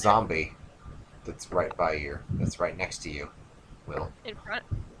 No, the zombie that's right next to you will. In front?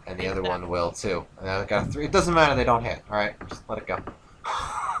 And the other one will too. And I got a 3. It doesn't matter, they don't hit. Alright, just let it go.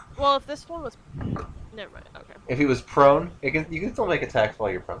 Well, if this one was... Never mind, okay. If he was prone, you can still make attacks while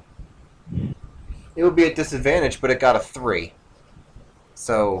you're prone. It would be at disadvantage, but it got a 3.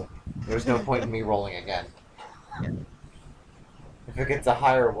 So, there's no point in me rolling again. If it gets a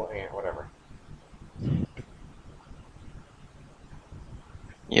higher one, whatever.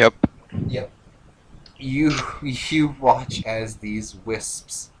 Yep. Yep. You watch as these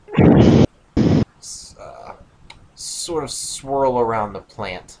wisps sort of swirl around the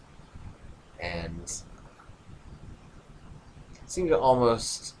plant and seem to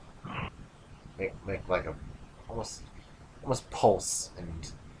almost make like a almost pulse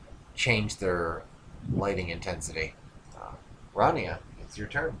and change their lighting intensity. Rania, it's your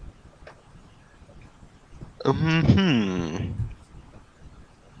turn.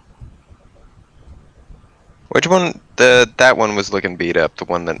 Which one? That one was looking beat up. The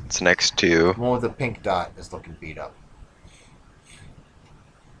one that's next to. The one with the pink dot is looking beat up.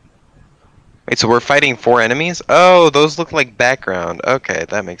 Wait, so we're fighting 4 enemies? Oh, those look like background. Okay,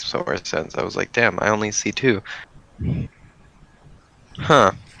 that makes so much sense. I was like, damn, I only see 2.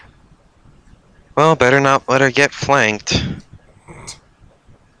 Huh. Well, better not let her get flanked.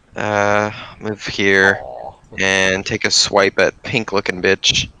 Move here and take a swipe at pink-looking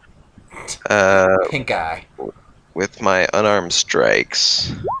bitch. Pink eye. With my unarmed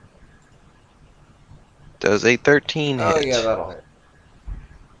strikes. Does a 13 hit? Oh yeah, that'll hit.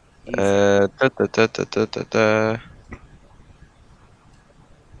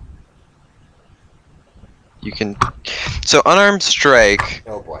 You can. So unarmed strike.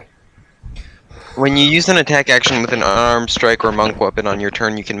 Oh boy. When you use an attack action with an unarmed strike or monk weapon on your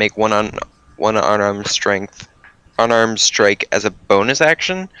turn, you can make one unarmed strike as a bonus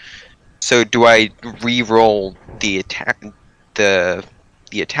action. So do I re-roll the attack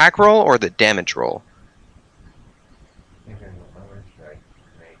roll or the damage roll?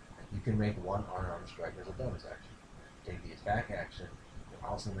 You can make one unarmed strike as a bonus action. Take the attack action. You can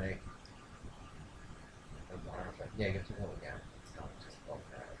also make an unarmed strike. Yeah, you get to roll again. It's not just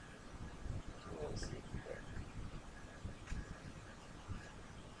automatic. So we'll see there.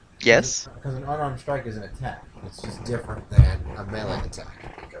 Yes. Because an unarmed strike is an attack. It's just different than a melee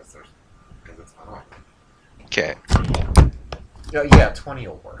attack because it's unarmed. Okay. Yeah, 20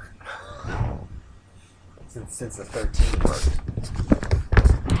 will work. Since the 13 worked.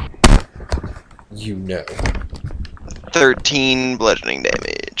 You know. 13 bludgeoning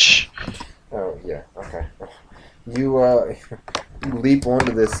damage. Oh yeah, okay. You leap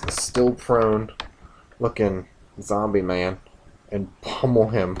onto this still prone looking zombie man and pummel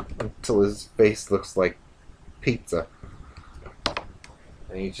him until his face looks like pizza.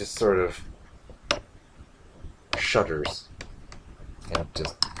 And he just sort of shudders and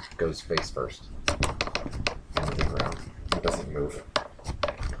just goes face first into the ground. He doesn't move.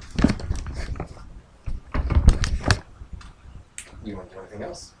 You want to do anything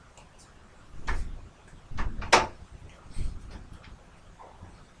else?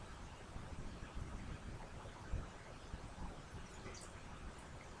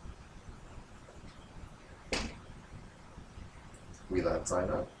 We let sign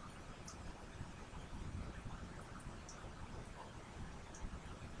up.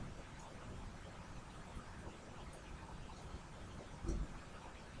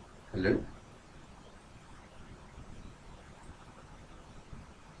 Hello?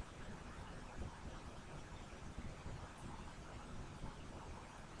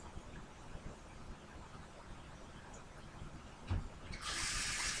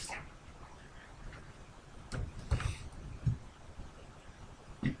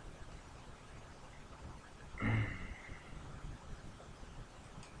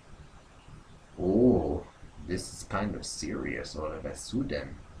 Oh, this is kind of serious all of a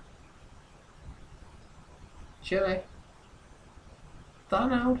sudden. Chili,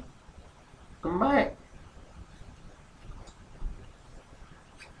 turn out. Come back.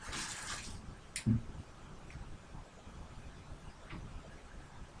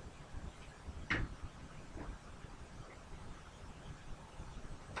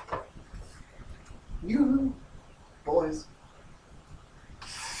 Yoo-hoo, boys.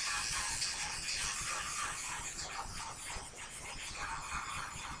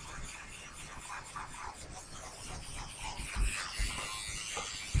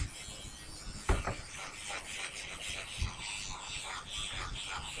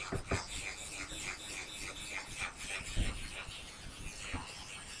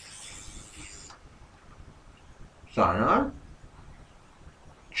 Cyanide?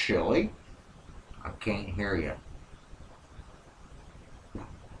 Chili? I can't hear you.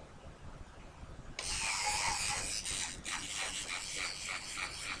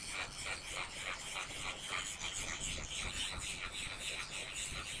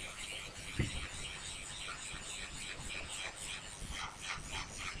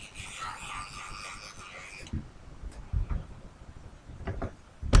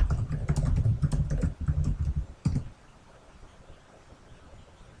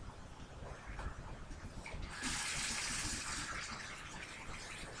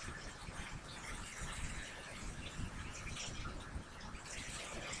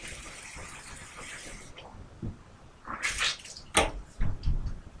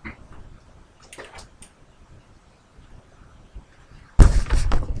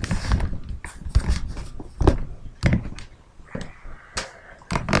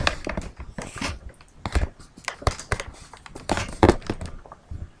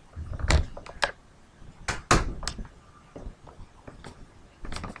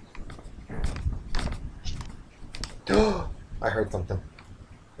 I heard something.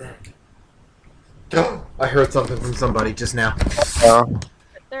 I heard something from somebody just now.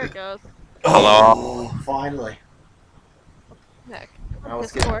 There it goes. Hello? Oh, finally. Heck. I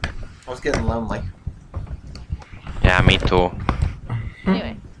was This work. getting lonely. Yeah, me too.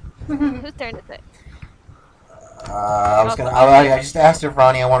 Anyway, whose turn is it? I just asked if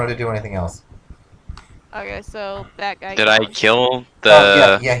Ronnie wanted to do anything else. Okay, so that guy. Did I goes. kill Oh,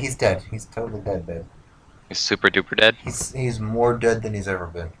 the yeah, he's dead. He's totally dead, babe. super duper dead? He's more dead than he's ever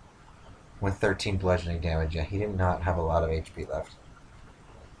been. With 13 bludgeoning damage, yeah. He did not have a lot of HP left.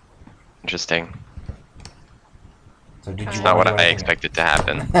 Interesting. So did you It's It's not want what to do I anything expected to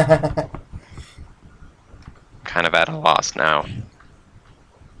happen. else? Kind of at a loss now.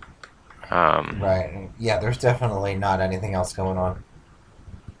 Right. Yeah, there's definitely not anything else going on.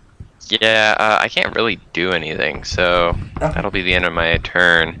 Yeah, I can't really do anything, so that'll be the end of my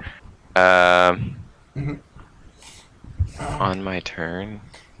turn. Mhm. On my turn?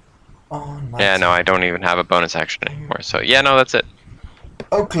 On my Yeah, no, turn. I don't even have a bonus action anymore, so yeah, no, that's it.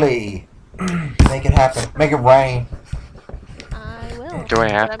 Oakley! Make it happen. Make it rain. I will. Do I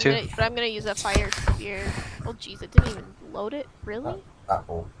have to? But I'm gonna use a fire spear. Oh jeez, it didn't even load it. Really?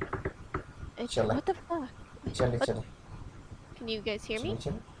 Uh-oh. Chilli. What the fuck? Chili, What? chili. Can you guys hear me?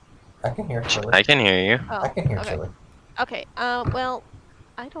 Chili. I can hear chili. I can hear you. Oh, I can hear okay. chili. Okay. Well,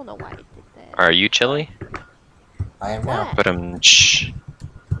 I don't know why I did that. Are you chilly? I am now. What? But shh.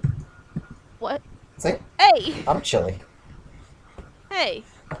 What? See? Hey! I'm chilly. Hey!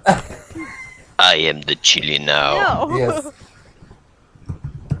 I am the chilly now. No! Yes.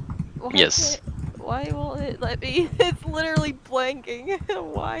 Why Yes. why won't it let me? It's literally blanking.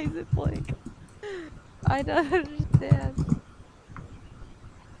 Why is it blank? I don't understand.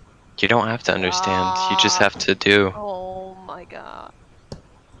 You don't have to understand. You just have to do. Oh my god.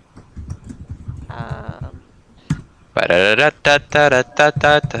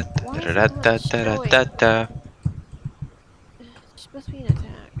 Ba-da-da-da-da-da-da-da-da-da-da-da-da-da-da. It's supposed to be an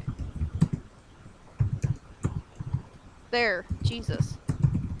attack. There, Jesus.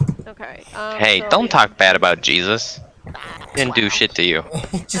 Okay. Hey, so don't yeah. talk bad about Jesus. Didn't do Wow. shit to you.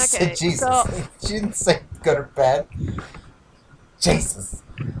 He just Okay, said Jesus. so- She didn't say good or bad. Jesus.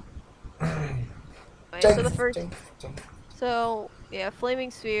 Okay, so the first. So yeah, flaming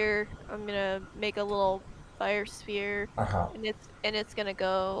sphere. I'm gonna make a little fire sphere, Uh-huh. and it's gonna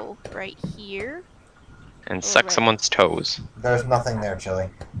go right here. And Or suck right. someone's toes. There's nothing there,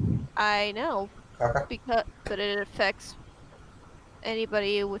 Chili. I know, Okay. but it affects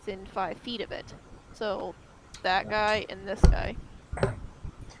anybody within 5 feet of it. So that guy and this guy.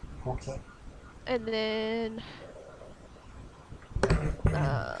 Okay. And then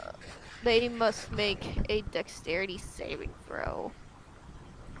uh they must make a dexterity saving throw.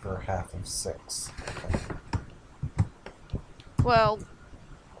 For half of 6. Okay. Well,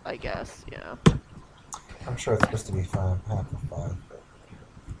 I guess, yeah. I'm sure it's supposed to be 5, half of 5, but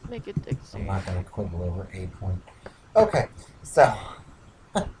Make a I'm dexterity. not going to quibble over a point. Okay, so.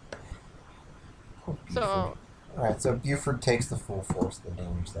 So Alright, so Buford takes the full force of the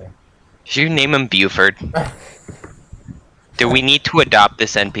damage there. Should you name him Buford? Do we need to adopt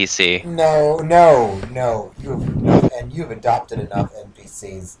this NPC? No. You've adopted enough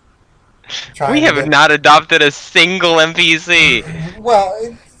NPCs. We have not adopted a single NPC.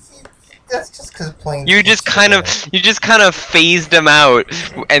 Well, that's just because Plains. You just kind of phased them out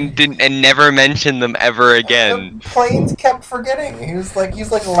and never mentioned them ever again. Plains kept forgetting. He's like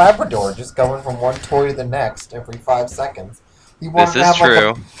a Labrador, just going from one toy to the next every 5 seconds. He wanted This is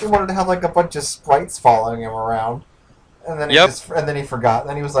true. he wanted to have like a bunch of sprites following him around, and then he forgot. And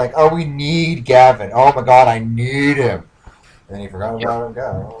then he was like, "Oh, we need Gavin. Oh my God, I need him." And then he forgot about him.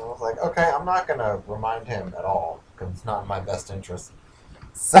 I was like, "Okay, I'm not gonna remind him at all because it's not in my best interest."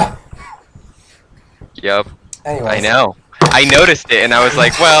 So. Yep. Anyway, I know. I noticed it, and I was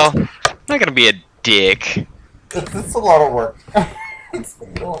like, "Well, I'm not gonna be a dick." It's a lot of work. You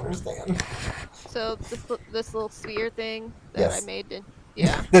don't understand. So this little sphere thing that I made,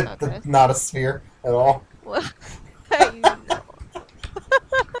 yeah, That's okay. not a sphere at all. Well, you know.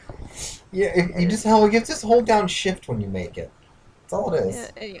 Yeah, you just hold down shift when you make it. That's all it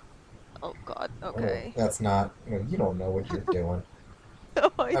is. Yeah, oh God, okay. That's not. You don't know what you're doing.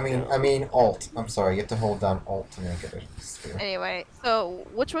 No, I mean alt. I'm sorry. You have to hold down alt to make it a sphere. Anyway, so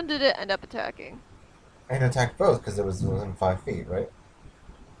which one did it end up attacking? It attacked both because it was within 5 feet, right?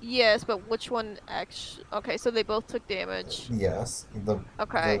 Yes, but which one actually? Okay, so they both took damage. Yes.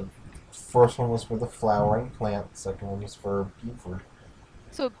 Okay. The first one was for the flowering plant. The second one was for Buford.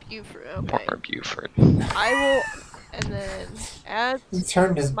 So Buford. Okay. Poor Buford. I will, and then add. He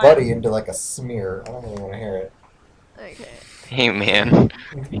turned his buddy into like a smear. I don't really want to hear it. Okay. Hey man,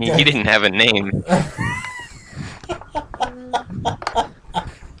 he didn't have a name.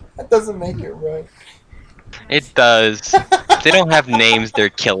 That doesn't make it right. It does. If they don't have names, they're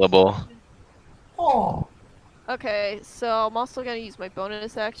killable. Oh. Okay, so I'm also gonna use my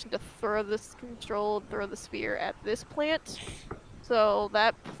bonus action to throw the sphere at this plant. So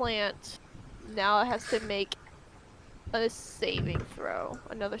that plant now has to make a saving throw.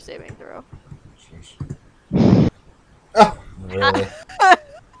 Another saving throw. Sheesh. Oh, really?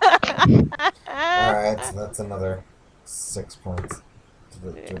 Alright, so that's another 6 points to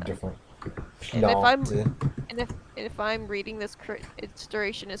a different plot. And if I'm reading this, its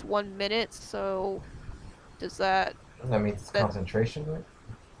duration is 1 minute. So does that? That means it's concentration, right?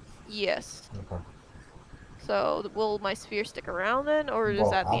 Yes. Okay. So will my sphere stick around then, or is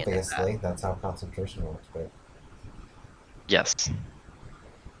that the end of that? Obviously, that's how concentration works, but... Yes.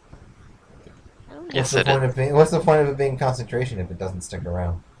 What's the point of it being concentration if it doesn't stick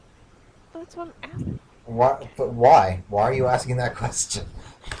around? That's what I'm asking. But why? Why are you asking that question?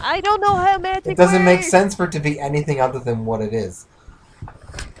 I don't know how magic It doesn't make works. sense for it to be anything other than what it is.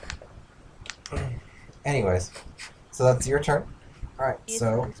 Anyways, so that's your turn. Alright, Yes, so...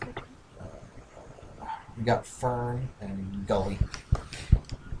 that is my turn. We got Fern and Gully.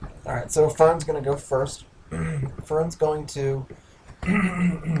 Alright, so Fern's going to go first. Fern's going to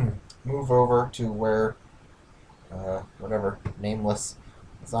move over to where, whatever, nameless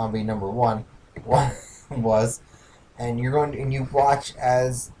zombie number 1 was. And you watch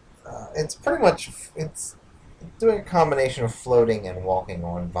as, it's pretty much, it's doing a combination of floating and walking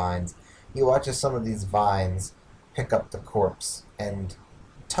on vines. You watch as some of these vines pick up the corpse and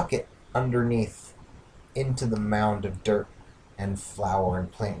tuck it underneath into the mound of dirt and flower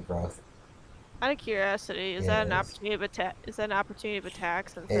and plant growth. Out of curiosity, is that an opportunity of attack? Is that an opportunity of attack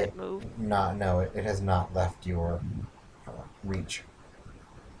since it moved? No, it has not left your reach.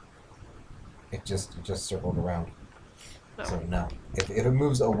 It just circled around. No. So no. If it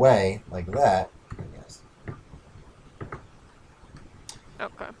moves away like that, yes.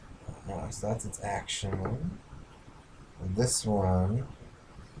 Okay. So that's its action. This one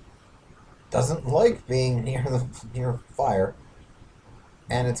doesn't like being near fire,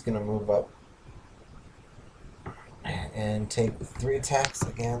 and it's gonna move up and take 3 attacks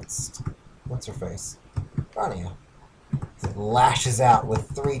against what's her face. Rania. It lashes out with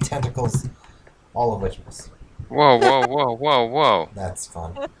 3 tentacles, all of which miss. Whoa, whoa, whoa, whoa, whoa. That's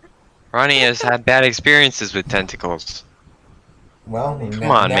fun. Ronnie has had bad experiences with tentacles. Well,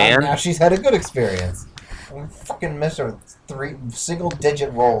 Come on, man. now she's had a good experience. I fucking missed her with 3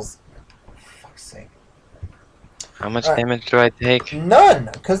 single-digit rolls. For fuck's sake. How much Alright. damage do I take? None,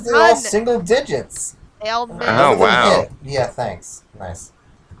 because they're all None. single digits. They all miss. None Oh, of them wow. hit. Yeah, thanks. Nice.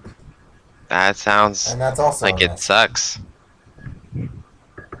 That sounds And that's also like a it miss. sucks.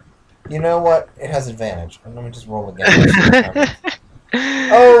 You know what? It has advantage. And let me just roll again.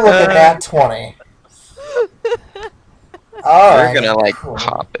 Oh, look at that 20. Alright. You're gonna like cool.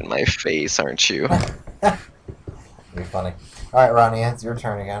 pop in my face, aren't you? Be funny. Alright, Ronnie, it's your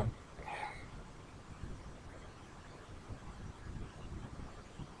turn again.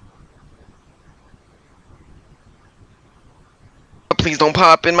 Please don't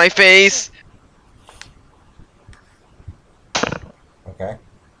pop in my face. Okay.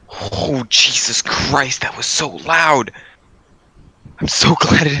 Oh, Jesus Christ, that was so loud. I'm so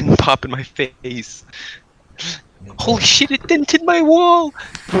glad it didn't pop in my face. Holy shit, it dented my wall.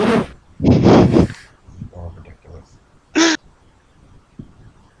 Oh, ridiculous.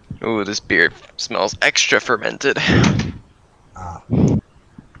 Ooh, this beer smells extra fermented. Ah.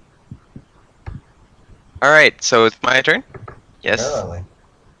 Alright, so it's my turn? Yes. Barely.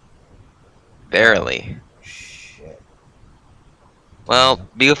 Barely. Shit. Well,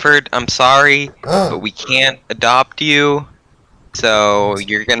 Buford, I'm sorry, but we can't adopt you, so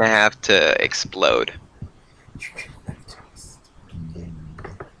you're gonna have to explode.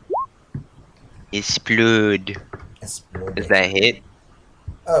 Explode. Does that hit?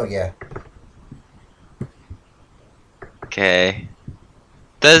 Oh, yeah. Okay.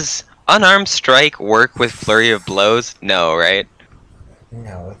 Does unarmed strike work with flurry of blows? No, right?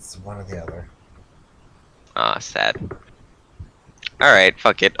 No, it's one or the other. Aw, sad. Alright,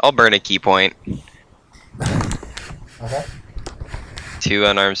 fuck it. I'll burn a key point. Okay. 2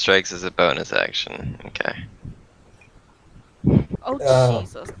 unarmed strikes as a bonus action. Okay. Oh,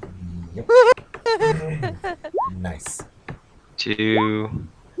 Jesus. Yep. Nice. 2.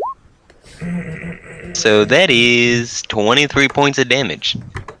 So that is 23 points of damage.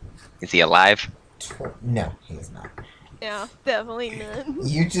 Is he alive? No, he is not. Yeah, definitely not.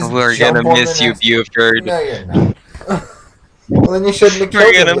 You just We're jump gonna on miss the you, next... Buford. No, you're not. Well, then you shouldn't have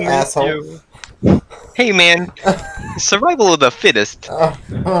We're killed him, gonna you miss asshole. you. Hey man, survival of the fittest.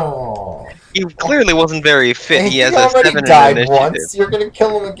 Oh. He clearly wasn't very fit. He has a already 7 in died initiative. once. You're gonna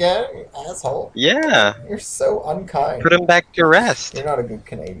kill him again, you asshole. Yeah. You're so unkind. Put him back to rest. You're not a good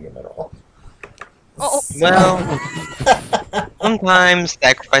Canadian at all. Oh. Well, sometimes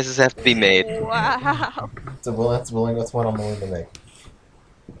sacrifices have to be made. Wow. That's one I'm willing to make.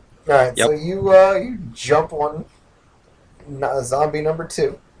 Alright, Yep. so you jump on zombie number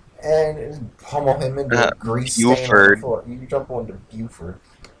 2 and pummel him into a grease stain on the Buford. floor. You jump onto Buford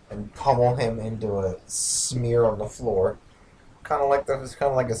and pummel him into a smear on the floor. Kind of like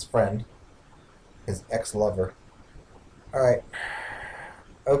his friend, his ex-lover. Alright.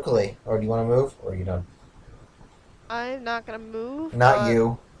 Oakley, or do you want to move, or are you done? I'm not gonna move. Not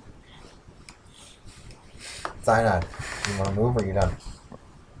you. Cyanide. You want to move, or are you done?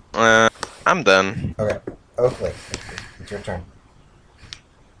 I'm done. Okay. Oakley, it's your turn.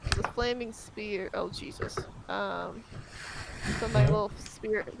 The flaming spear. Oh, Jesus. So my little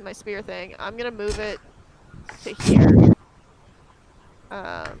spear, my spear thing. I'm gonna move it to here.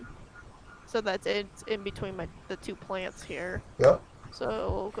 So that's it's in between the 2 plants here. Yep.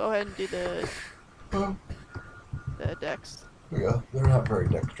 So go ahead and do the dex. Yeah, they're not very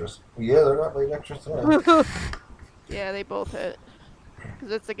dexterous. Yeah, they're not very dexterous at all. Yeah, they both hit.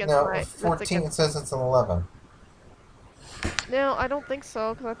 Because it's against No, my. 14 it says it's an 11. No, I don't think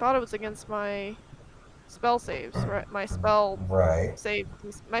so. Because I thought it was against my spell saves. Right, my spell Right. save.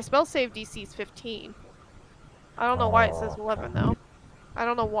 My spell save DC is 15. I don't know why it says 11 though. I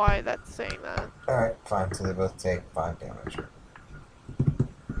don't know why that's saying that. Alright, fine. So they both take 5 damage.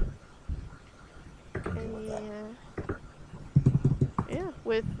 Yeah,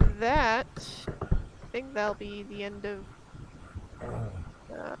 with that, I think that'll be the end of.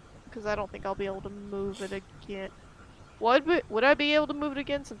 Because I don't think I'll be able to move it again. Would I be able to move it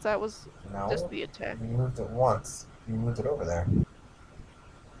again since that was just the attack? You moved it once. You moved it over there.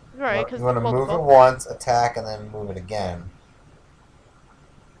 Right, because you want to move it once, attack, and then move it again.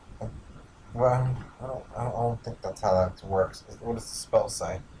 Well, I don't think that's how that works. What does the spell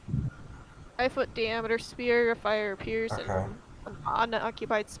say? 5-foot diameter spear of fire appears in an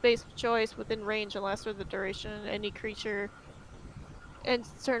unoccupied space of choice within range and lasts for the duration. Any creature and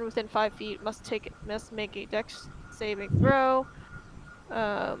turn within 5 feet must make a dex saving throw.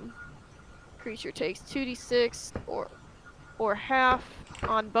 Creature takes 2d6 or half.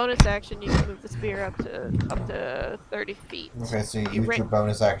 On bonus action, you can move the spear up to 30 feet. Okay, so you You used your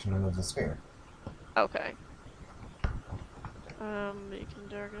bonus action to move the sphere. Okay. You can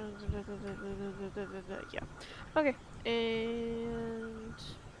darken. Yeah. Okay. And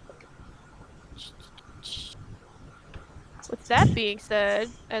with that being said,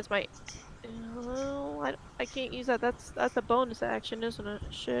 as my well, I can't use that. That's a bonus action, isn't it?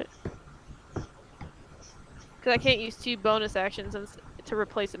 Shit. Because I can't use 2 bonus actions to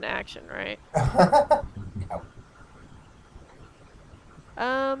replace an action, right? No.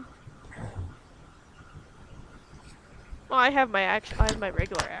 Um. Well, I have my action. I have my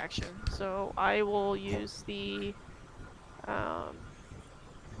regular action, so I will use the I'll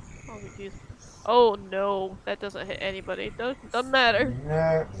use. Oh no, that doesn't hit anybody. Doesn't matter.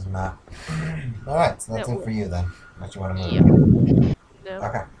 No, it does not. Alright, so that's it No. for you then. Unless you want to Yeah. move. No.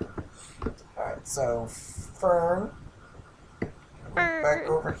 Okay. Alright, so Fern. Back Fern.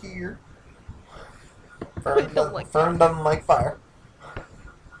 over here. I don't like Fern doesn't like fire.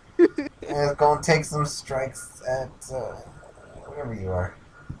 And it's going to take some strikes at whatever you are.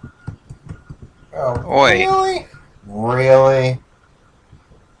 Oh, Wait. really? Really?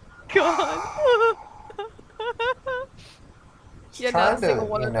 God. Just Yeah, not a trying single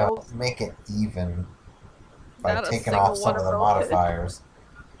to, one you of know, those. make it even by Not a taking single off one some of of the those hit. modifiers.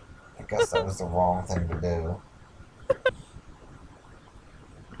 I guess that was the wrong thing to do.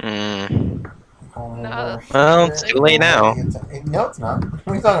 Hmm. Not a Well, single it's too thing. late now. No, it's not. What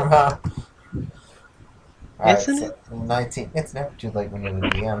are you talking about? Alright, Isn't so it? 19. It's never too late when you're the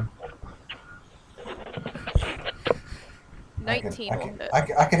DM. 19 will hit. I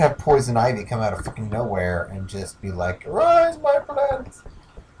could have poison ivy come out of fucking nowhere and just be like, "Rise, my plants!"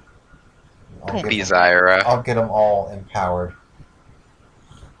 Don't be Zyra. I'll get them all empowered.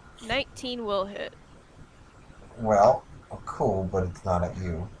 19 will hit. Well, cool, but it's not at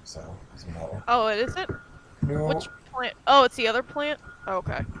you, so it doesn't matter. Oh, it isn't? No. Which plant? Oh, it's the other plant?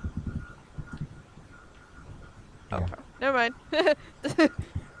 Okay. Yeah. Okay. Never mind.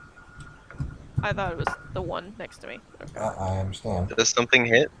 I thought it was the one next to me. Okay. I understand. Does something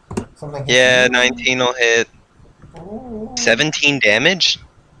hit? Something. Yeah, 19 will hit. Ooh. 17 damage?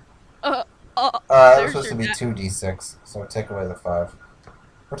 It It was there's supposed your to be 2d6, so take away the 5.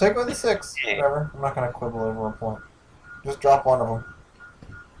 Or take away the 6. Okay. Whatever. I'm not going to quibble over a point. Just drop one of them.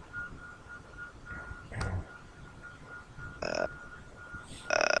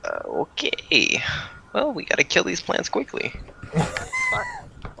 Okay. Well, we gotta kill these plants quickly.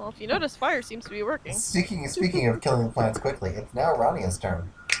 Well, if you notice, fire seems to be working. Speaking of killing the plants quickly, it's now Rania's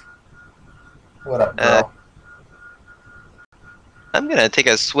turn. What up, girl? I'm gonna take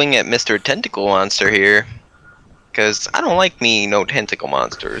a swing at Mr. Tentacle Monster here. Because I don't like me no tentacle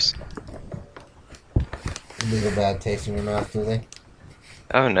monsters. Leave a bad taste in your mouth, do they?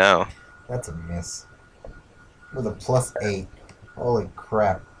 Oh no. That's a miss. With a +8. Holy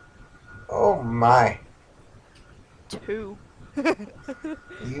crap. Oh my. 2.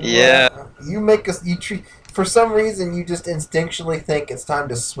 Yeah. You make us. You treat. For some reason, you just instinctually think it's time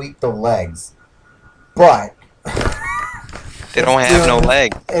to sweep the legs. But. They don't have no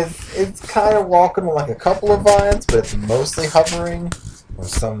leg. It's kind of walking with like a couple of vines, but it's mostly hovering or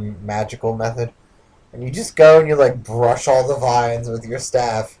some magical method. And you just go and you like brush all the vines with your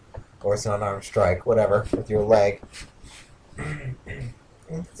staff, or it's an unarmed strike, whatever, with your leg.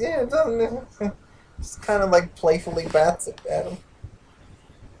 Yeah, it doesn't. Just kind of like playfully bats at them.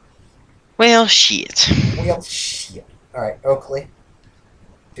 Well, shit. Well, shit. All right, Oakley.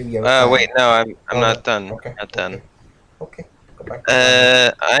 Do your thing. Wait, no, I'm not done. Okay. Not done. Okay. Go back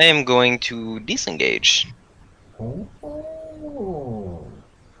to I am going to disengage. Ooh.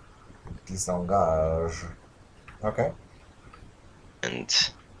 Disengage. Okay.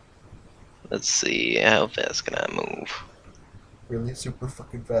 And let's see, how fast can I move? Really super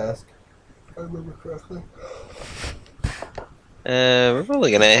fucking fast. If I remember correctly. We're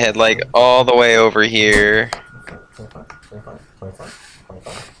probably gonna head like all the way over here. 25, 25, 25,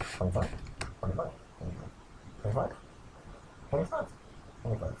 25, 25, 25, 25, 25,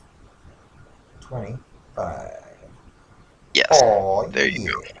 25, 25. Yes. Oh, There you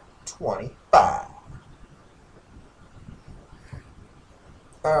yeah. go. 25.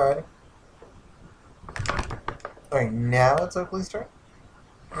 Alright. Alright, now it's Oakley's turn.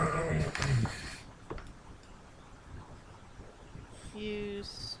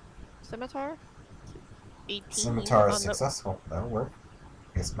 Use scimitar. 18. Scimitar is on the- successful. That'll work.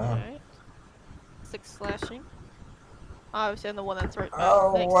 Yes, ma'am. Alright. 6 slashing. Obviously, I'm the one that's right.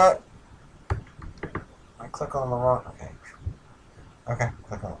 Oh, Thanks. what? I click on the wrong. Okay. Okay,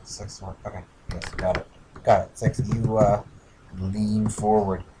 click on 6 1. Okay, yes, got it. Got it. 6. You lean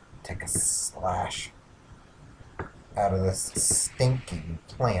forward, take a slash out of this stinking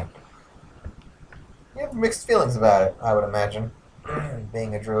plant. You have mixed feelings about it, I would imagine,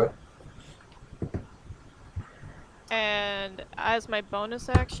 being a druid. And as my bonus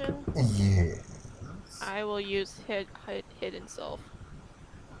action, Yes. I will use hidden self.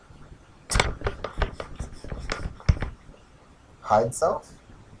 Hide self?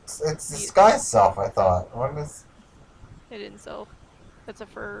 It's Ye- disguise self, I thought. What is. Hidden self. That's a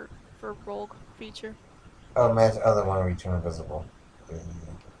for rogue feature. Oh, magic other one where you turn invisible.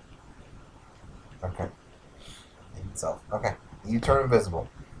 Okay. Hidden self. Okay. You turn invisible.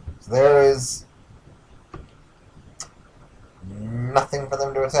 So there is nothing for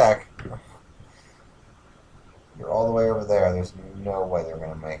them to attack. You're all the way over there. There's no way they're going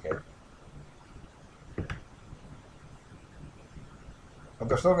to make it. But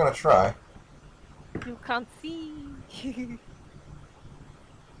they're still going to try. You can't see.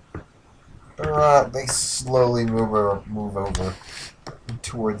 They slowly move over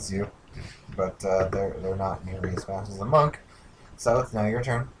towards you, but they're not nearly as fast as the monk. So it's now your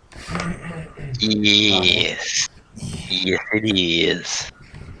turn. Yes. Yes, it is.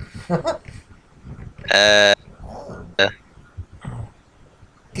 Uh,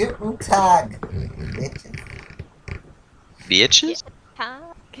 Guten Tag, bitches. bitches?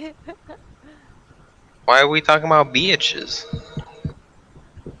 Huh? Why are we talking about bitches?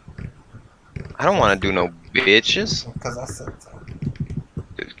 I don't want to do no bitches. Because I said so.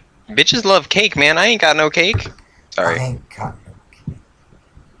 Bitches love cake, man. I ain't got no cake. I Sorry. ain't got no key.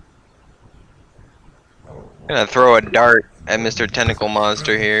 Oh. I'm gonna throw a dart at Mr. Tentacle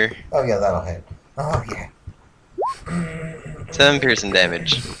Monster here. Oh yeah, that'll hit. Oh yeah. 7 piercing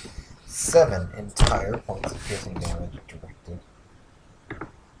damage. 7 entire points of piercing damage directed.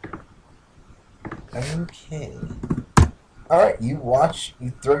 Okay. Alright, you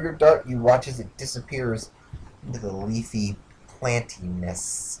throw your dart, you watch as it disappears into the leafy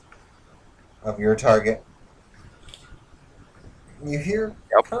plantiness of your target. You hear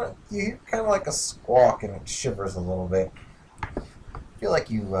kind of like a squawk and it shivers a little bit. Feel like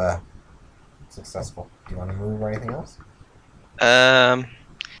you successful. Do you want to move or anything else?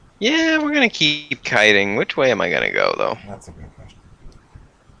 Yeah, we're gonna keep kiting. Which way am I gonna go, though? That's a good question.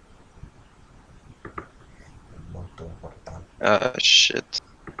 Shit.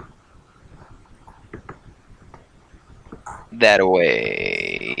 That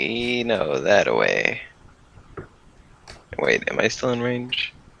away. No, that away. Wait, am I still in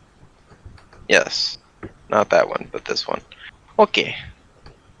range? Yes. Not that one, but this one. Okay.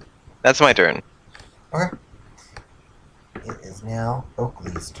 That's my turn. Okay. It is now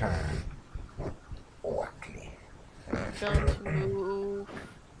Oakley's turn. Oakley. I'm going to move.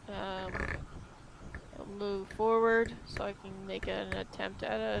 I'll move forward so I can make an attempt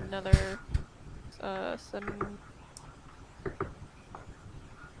at another. Some.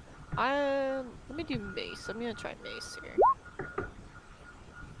 Let me do mace. I'm gonna try mace here.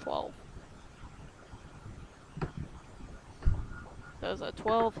 12. That was a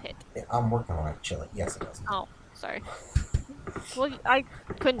 12 hit. Yeah, I'm working on it, chili. Yes, it is. Oh, sorry. Well, I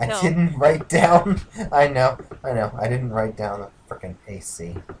couldn't I tell. didn't write down. I know. I didn't write down the frickin'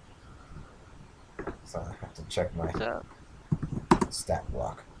 AC. So I have to check my So, stat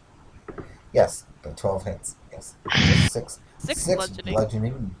block. Yes, the 12 hits. Yes. 6 6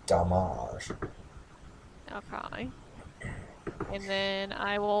 bludgeoning damage. Okay. And then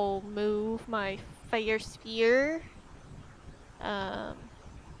I will move my fire sphere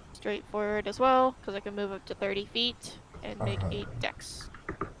straight forward as well, because I can move up to 30 feet and make a dex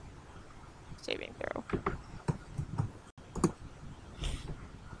saving throw.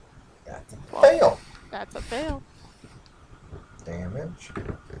 That's a fail. That's a fail. Damage.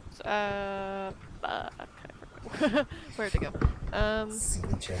 Where'd it go?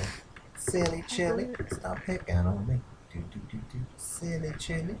 Silly chili. Silly chili. Stop picking on me. Silly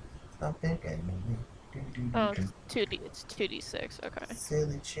chili. Stop picking on me. Oh, it's 2D. It's 2d6. Okay.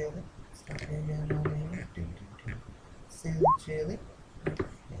 Silly chili. Stop picking on me. Silly chili.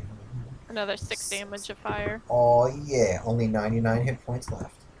 Another 6 damage of fire. Oh yeah, only 99 hit points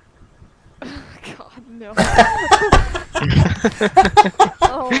left. God, no.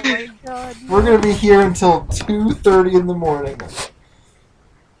 Oh my god. No. We're gonna be here until 2:30 in the morning.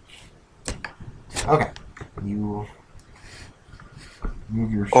 Okay, you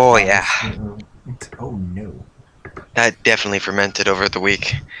move your. Oh, yeah. Oh no. That definitely fermented over the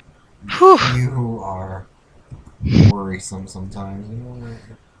week. Whew. You are worrisome sometimes. You know?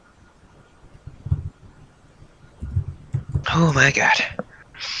 Oh my god.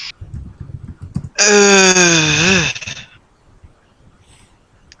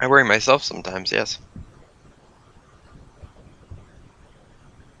 I worry myself sometimes, yes.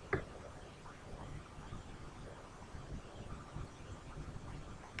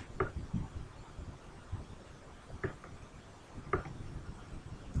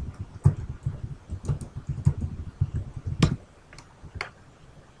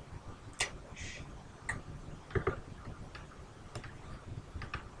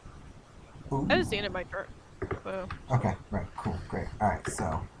 Ooh. I just seen it my turn. So. Okay, right, cool, great. Alright,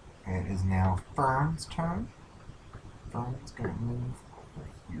 so it is now Fern's turn. Fern's gonna move over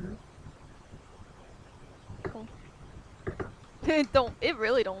here. Cool. It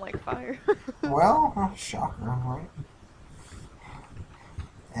really don't like fire. Well, shocker, right?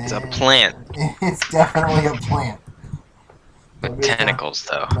 It's a And plant. It's definitely a plant. With tentacles,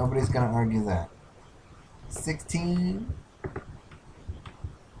 though. Nobody's gonna argue that. 16.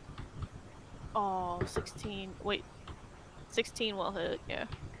 Oh, 16. Wait. 16 will hit, yeah.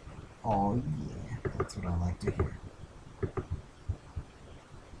 Oh yeah, that's what I like to hear.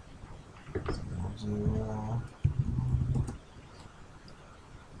 So we'll do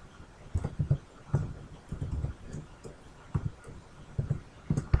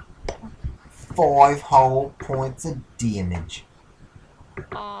 5 whole points of damage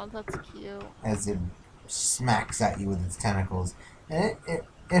Aw, that's cute. as it smacks at you with its tentacles. And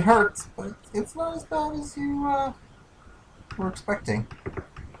it hurts, but it's not as bad as you were expecting.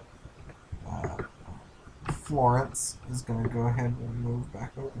 Florence is going to go ahead and move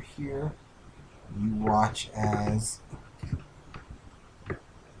back over here. You watch as the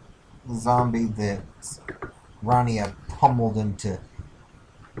zombie that Rania pummeled into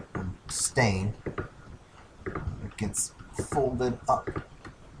stain, it gets folded up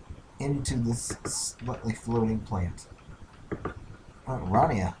into this slightly floating plant.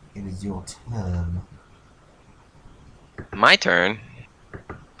 Rania, it is your turn. My turn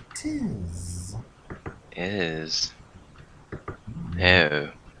Tis. is... Oh.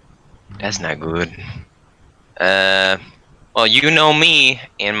 That's not good. Well, you know me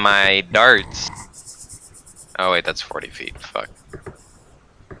and my darts. Oh wait, that's 40 feet. Fuck.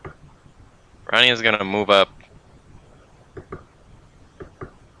 Ronnie is gonna move up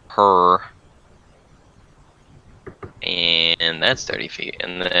her. And that's 30 feet.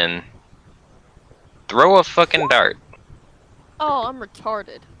 And then throw a fucking dart. Oh, I'm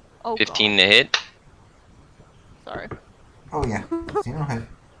retarded. Oh, 15 God. to hit. Sorry. Oh yeah, see no hit.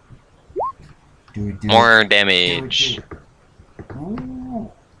 Do it, do More it. damage. Do it.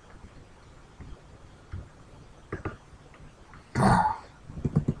 Ooh.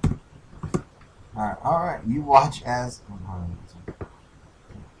 Alright, you watch as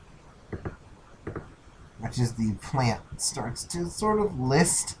the plant starts to sort of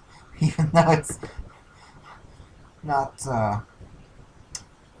list, even though it's not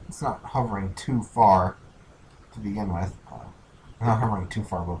hovering too far to begin with. Not hovering too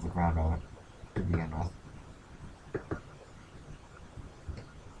far above the ground of it to begin with.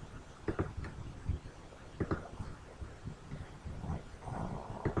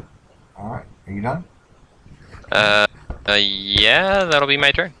 Alright, are you done? Yeah, that'll be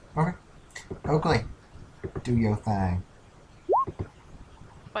my turn. Okay. Oakley, do your thing.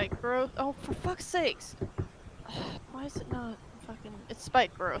 Spike growth. Oh, for fuck's sakes. Why is it not fucking... It's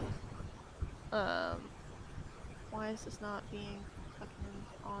spike growth. Why is this not being fucking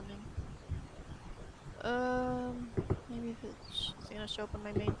awning? Maybe if it's gonna show up on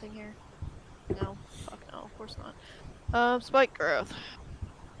my main thing here. No. Fuck no, of course not. Spike growth.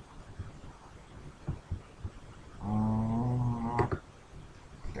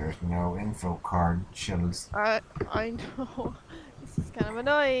 There's no info card. Shows. I know. This is kind of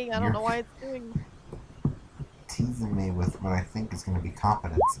annoying. I don't know why it's doing... Teasing me with what I think is going to be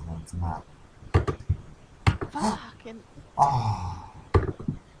competence, and it's not. Fucking... Oh.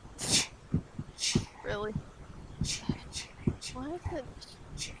 Really? Why is it...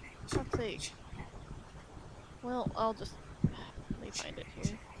 For fuck's sake. Well, I'll just... Let me find it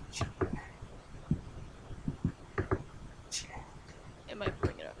here. It might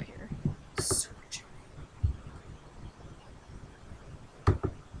bring it up here.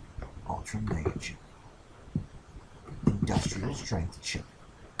 Ultra mega chip. Industrial strength chip.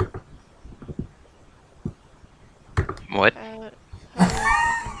 What?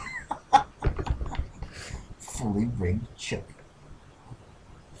 Fully rigged chip.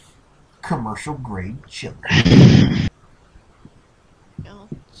 Commercial grade chip. I'll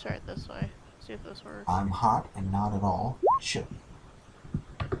try it this way. See if this works. I'm hot and not at all chilly.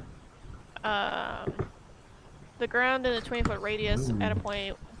 The ground in a 20-foot radius Ooh. at a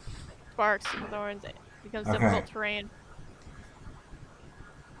point sparks and thorns becomes Okay. difficult terrain.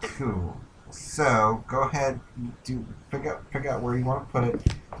 Cool. So go ahead, pick out where you want to put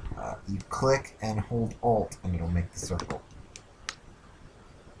it. You click and hold Alt, and it'll make the circle.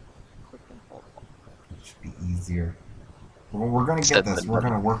 Click and hold. It should be easier. We're gonna get this. We're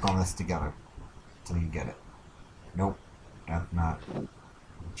gonna work on this together till you get it. Nope, that's not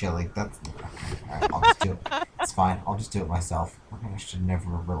jelly. That's okay. All right, I'll just do it. It's fine. I'll just do it myself. I should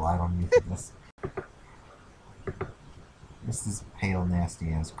never have relied on you for this. This is pale,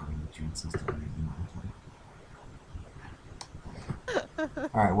 nasty ass green that you insist on using.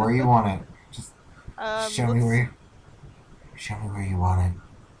 All right, where you want it? Just show me where you want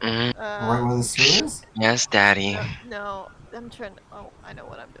it. Right where the sphere is? Yes, Daddy. No, I'm trying to. Oh, I know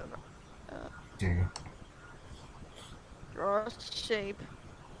what I'm doing. Do you? Draw a shape.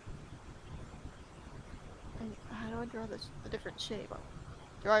 And how do I draw this? A different shape.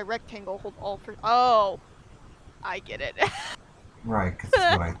 Draw a rectangle. Hold Alt for. Oh, I get it. Right, because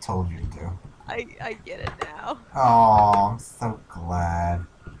that's what I told you to do. I get it now. Oh, I'm so glad.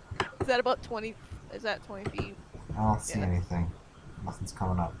 Is that about 20? Is that 20 feet? I don't see anything. Nothing's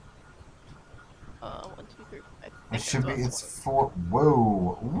coming up. 1, 2, 3. I think It should be. that's It's 4.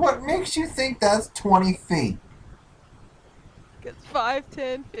 Whoa! What makes you think that's 20 feet? It's 5,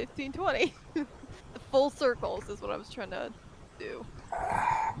 10, 15, 20. The full circles is what I was trying to do.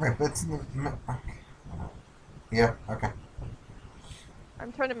 Right, but it's okay. Yeah. Okay.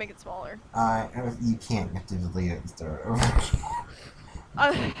 I'm trying to make it smaller. You can't. You have to delete it and start over.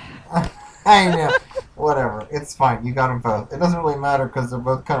 I I know. Whatever. It's fine. You got them both. It doesn't really matter because they're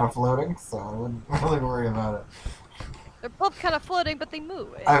both kind of floating, so I wouldn't really worry about it. They're both kind of floating, but they move.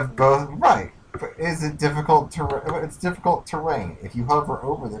 I've both right. But is it difficult terrain? It's difficult terrain. If you hover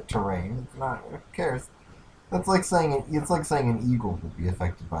over the terrain, it's not. Who cares? That's like saying it's like saying an eagle would be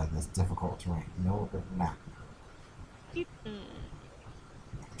affected by this difficult terrain. No, but nah.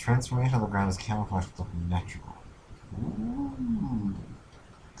 Transformation of the ground is camouflaged with natural. Ooh.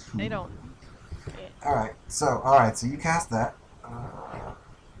 They don't. Alright, so you cast that.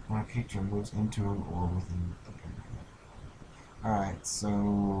 When a creature moves into or within the area. Alright,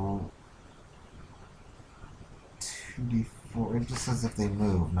 so 2d4. It just says if they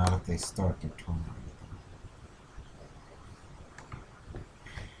move, not if they start their turn.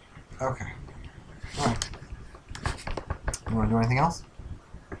 Okay. Alright. You want to do anything else?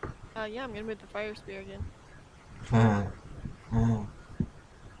 Yeah, I'm gonna move the fire spear again.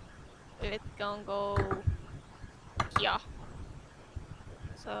 It's gonna go. Yeah.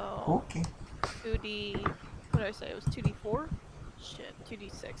 So. Okay. 2d. What did I say? It was 2d4? Shit,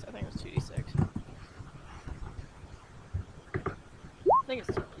 2d6. I think it was 2d6. I think it's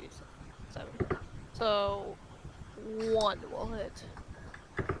 2d7. So. 1 will hit.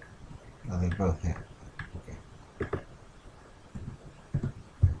 Oh, they both hit. Okay.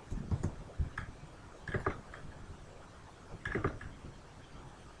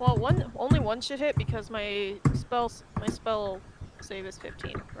 Well, only one should hit because my spell save is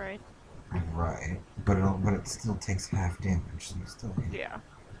 15, right? Right, but it still takes half damage, so you still hit. Yeah.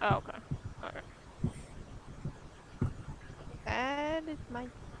 Oh, okay. Alright. That's my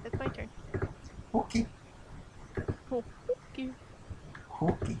turn. Okay. Cool. Thank you.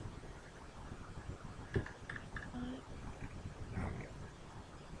 Okay.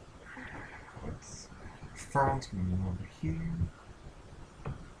 What's front and over here?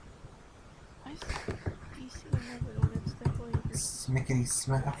 I DC 11 when it's definitely Smickety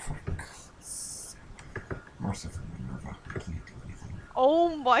smack. Merciful Minerva. I can't do anything.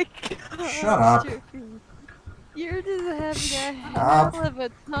 Oh my god. Shut up. You're just having a up. hell of a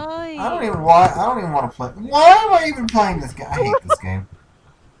time. I don't even want to play. Why am I even playing this game? I hate this game.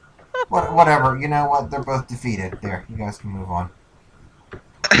 Whatever. You know what? They're both defeated. There. You guys can move on.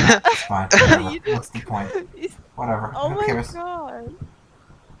 It's fine. Whatever. What's the point? Whatever. Oh Who my cares? god.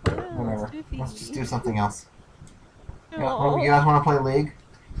 Whatever. Let's just do something else. No. You guys want to play League?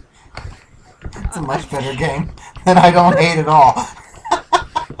 It's a much better game that I don't hate at all.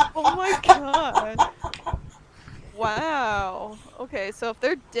 Oh my god. Wow. Okay, so if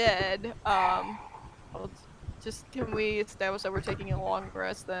they're dead, can we establish that we're taking a long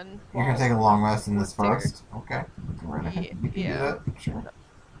rest then? You're gonna take a long rest in this Here. first? Okay. Go right ahead. You can do that. Sure.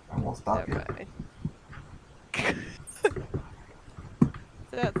 I won't stop you.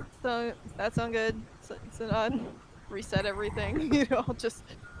 That sound good? So not reset everything, you know, just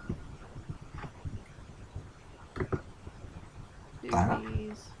do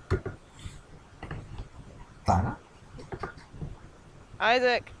these.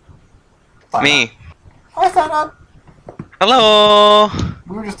 Isaac. Me. Hi, Sana. Hello.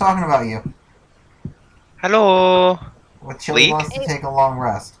 We were just talking about you. Hello. What Chili Leak? wants to take a long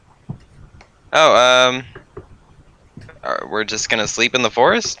rest. Oh, we're just gonna sleep in the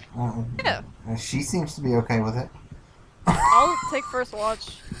forest? Yeah. She seems to be okay with it. I'll take first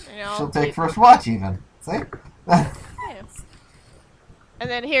watch. You know, She'll take first watch even. See? Yeah. And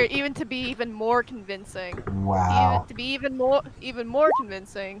then here, even to be even more convincing. Wow. To be even more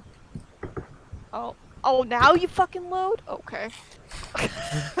convincing. Oh, now you fucking load? Okay.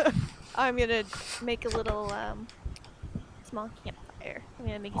 I'm gonna make a little small campfire. I'm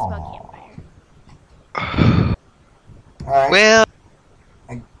gonna make a small Aww. campfire. Alright. Well,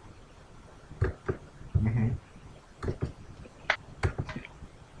 Mm-hmm.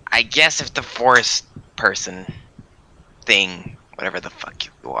 I guess if the forest person thing, whatever the fuck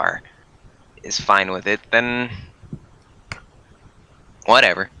you are, is fine with it, then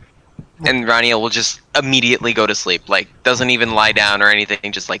whatever. And Rania will just immediately go to sleep. Like, doesn't even lie down or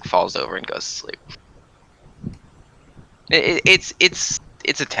anything, just like falls over and goes to sleep. It's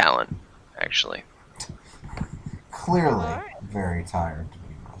a talent, actually. Clearly Alright. very tired to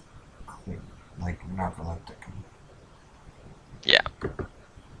be with. Clearly. Like narcoleptic. Yeah.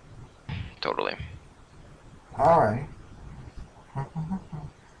 Totally. Alright.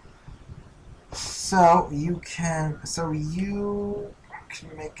 So you can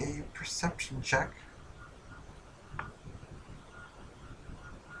make a perception check.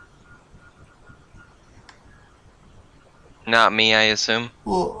 Not me, I assume.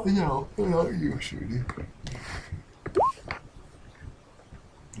 Well, not you, Shooty.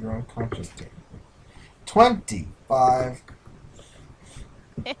 You're unconscious, too. 25.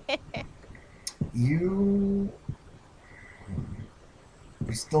 You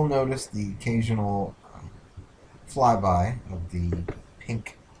still notice the occasional flyby of the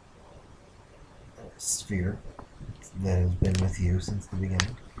pink sphere that has been with you since the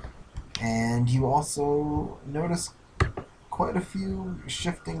beginning. And you also notice quite a few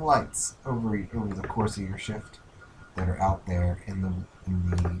shifting lights over the course of your shift that are out there in the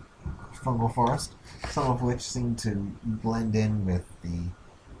fungal forest, some of which seem to blend in with the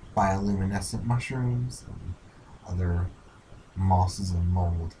bioluminescent mushrooms and other mosses and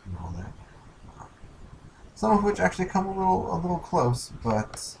mold and all that. Some of which actually come a little close,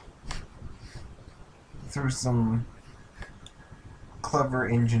 but through some clever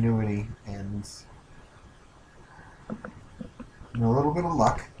ingenuity and a little bit of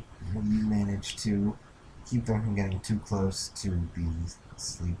luck, you manage to keep them from getting too close to the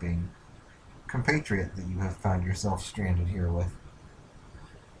sleeping compatriot that you have found yourself stranded here with.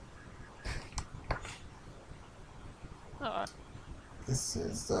 Alright. This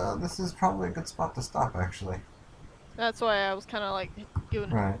is probably a good spot to stop, actually. That's why I was kind of like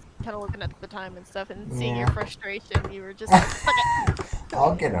Right. kind of looking at the time and stuff, and seeing your Yeah. frustration. You were just like, fuck it.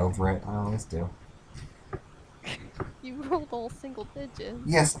 I'll get over it. I always do. You rolled all single digits.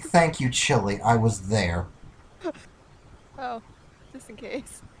 Yes, thank you, Chili. I was there. Oh, just in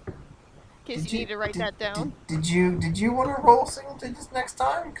case. In case Did you need to write that down. Did you want to roll single digits next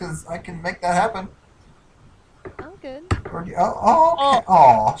time? Because I can make that happen. I'm good. Or okay.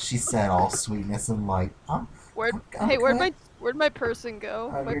 Oh, she said, all sweetness and light. I'm Where'd good. where'd my person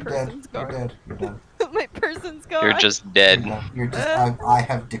go? Oh, My you're person's dead. You're gone. dead. You're done. My person's gone. You're just You're dead. done. You're just. I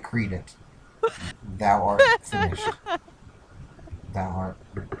have decreed it. Thou art finished. Thou art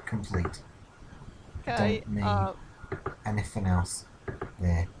complete. Okay. Don't need anything else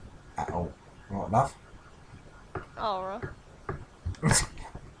there at all. What, love? Alright.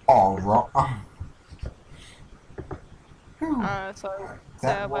 All right. So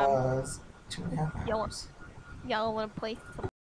That so was 2.5 y'all hours. y'all wanna play some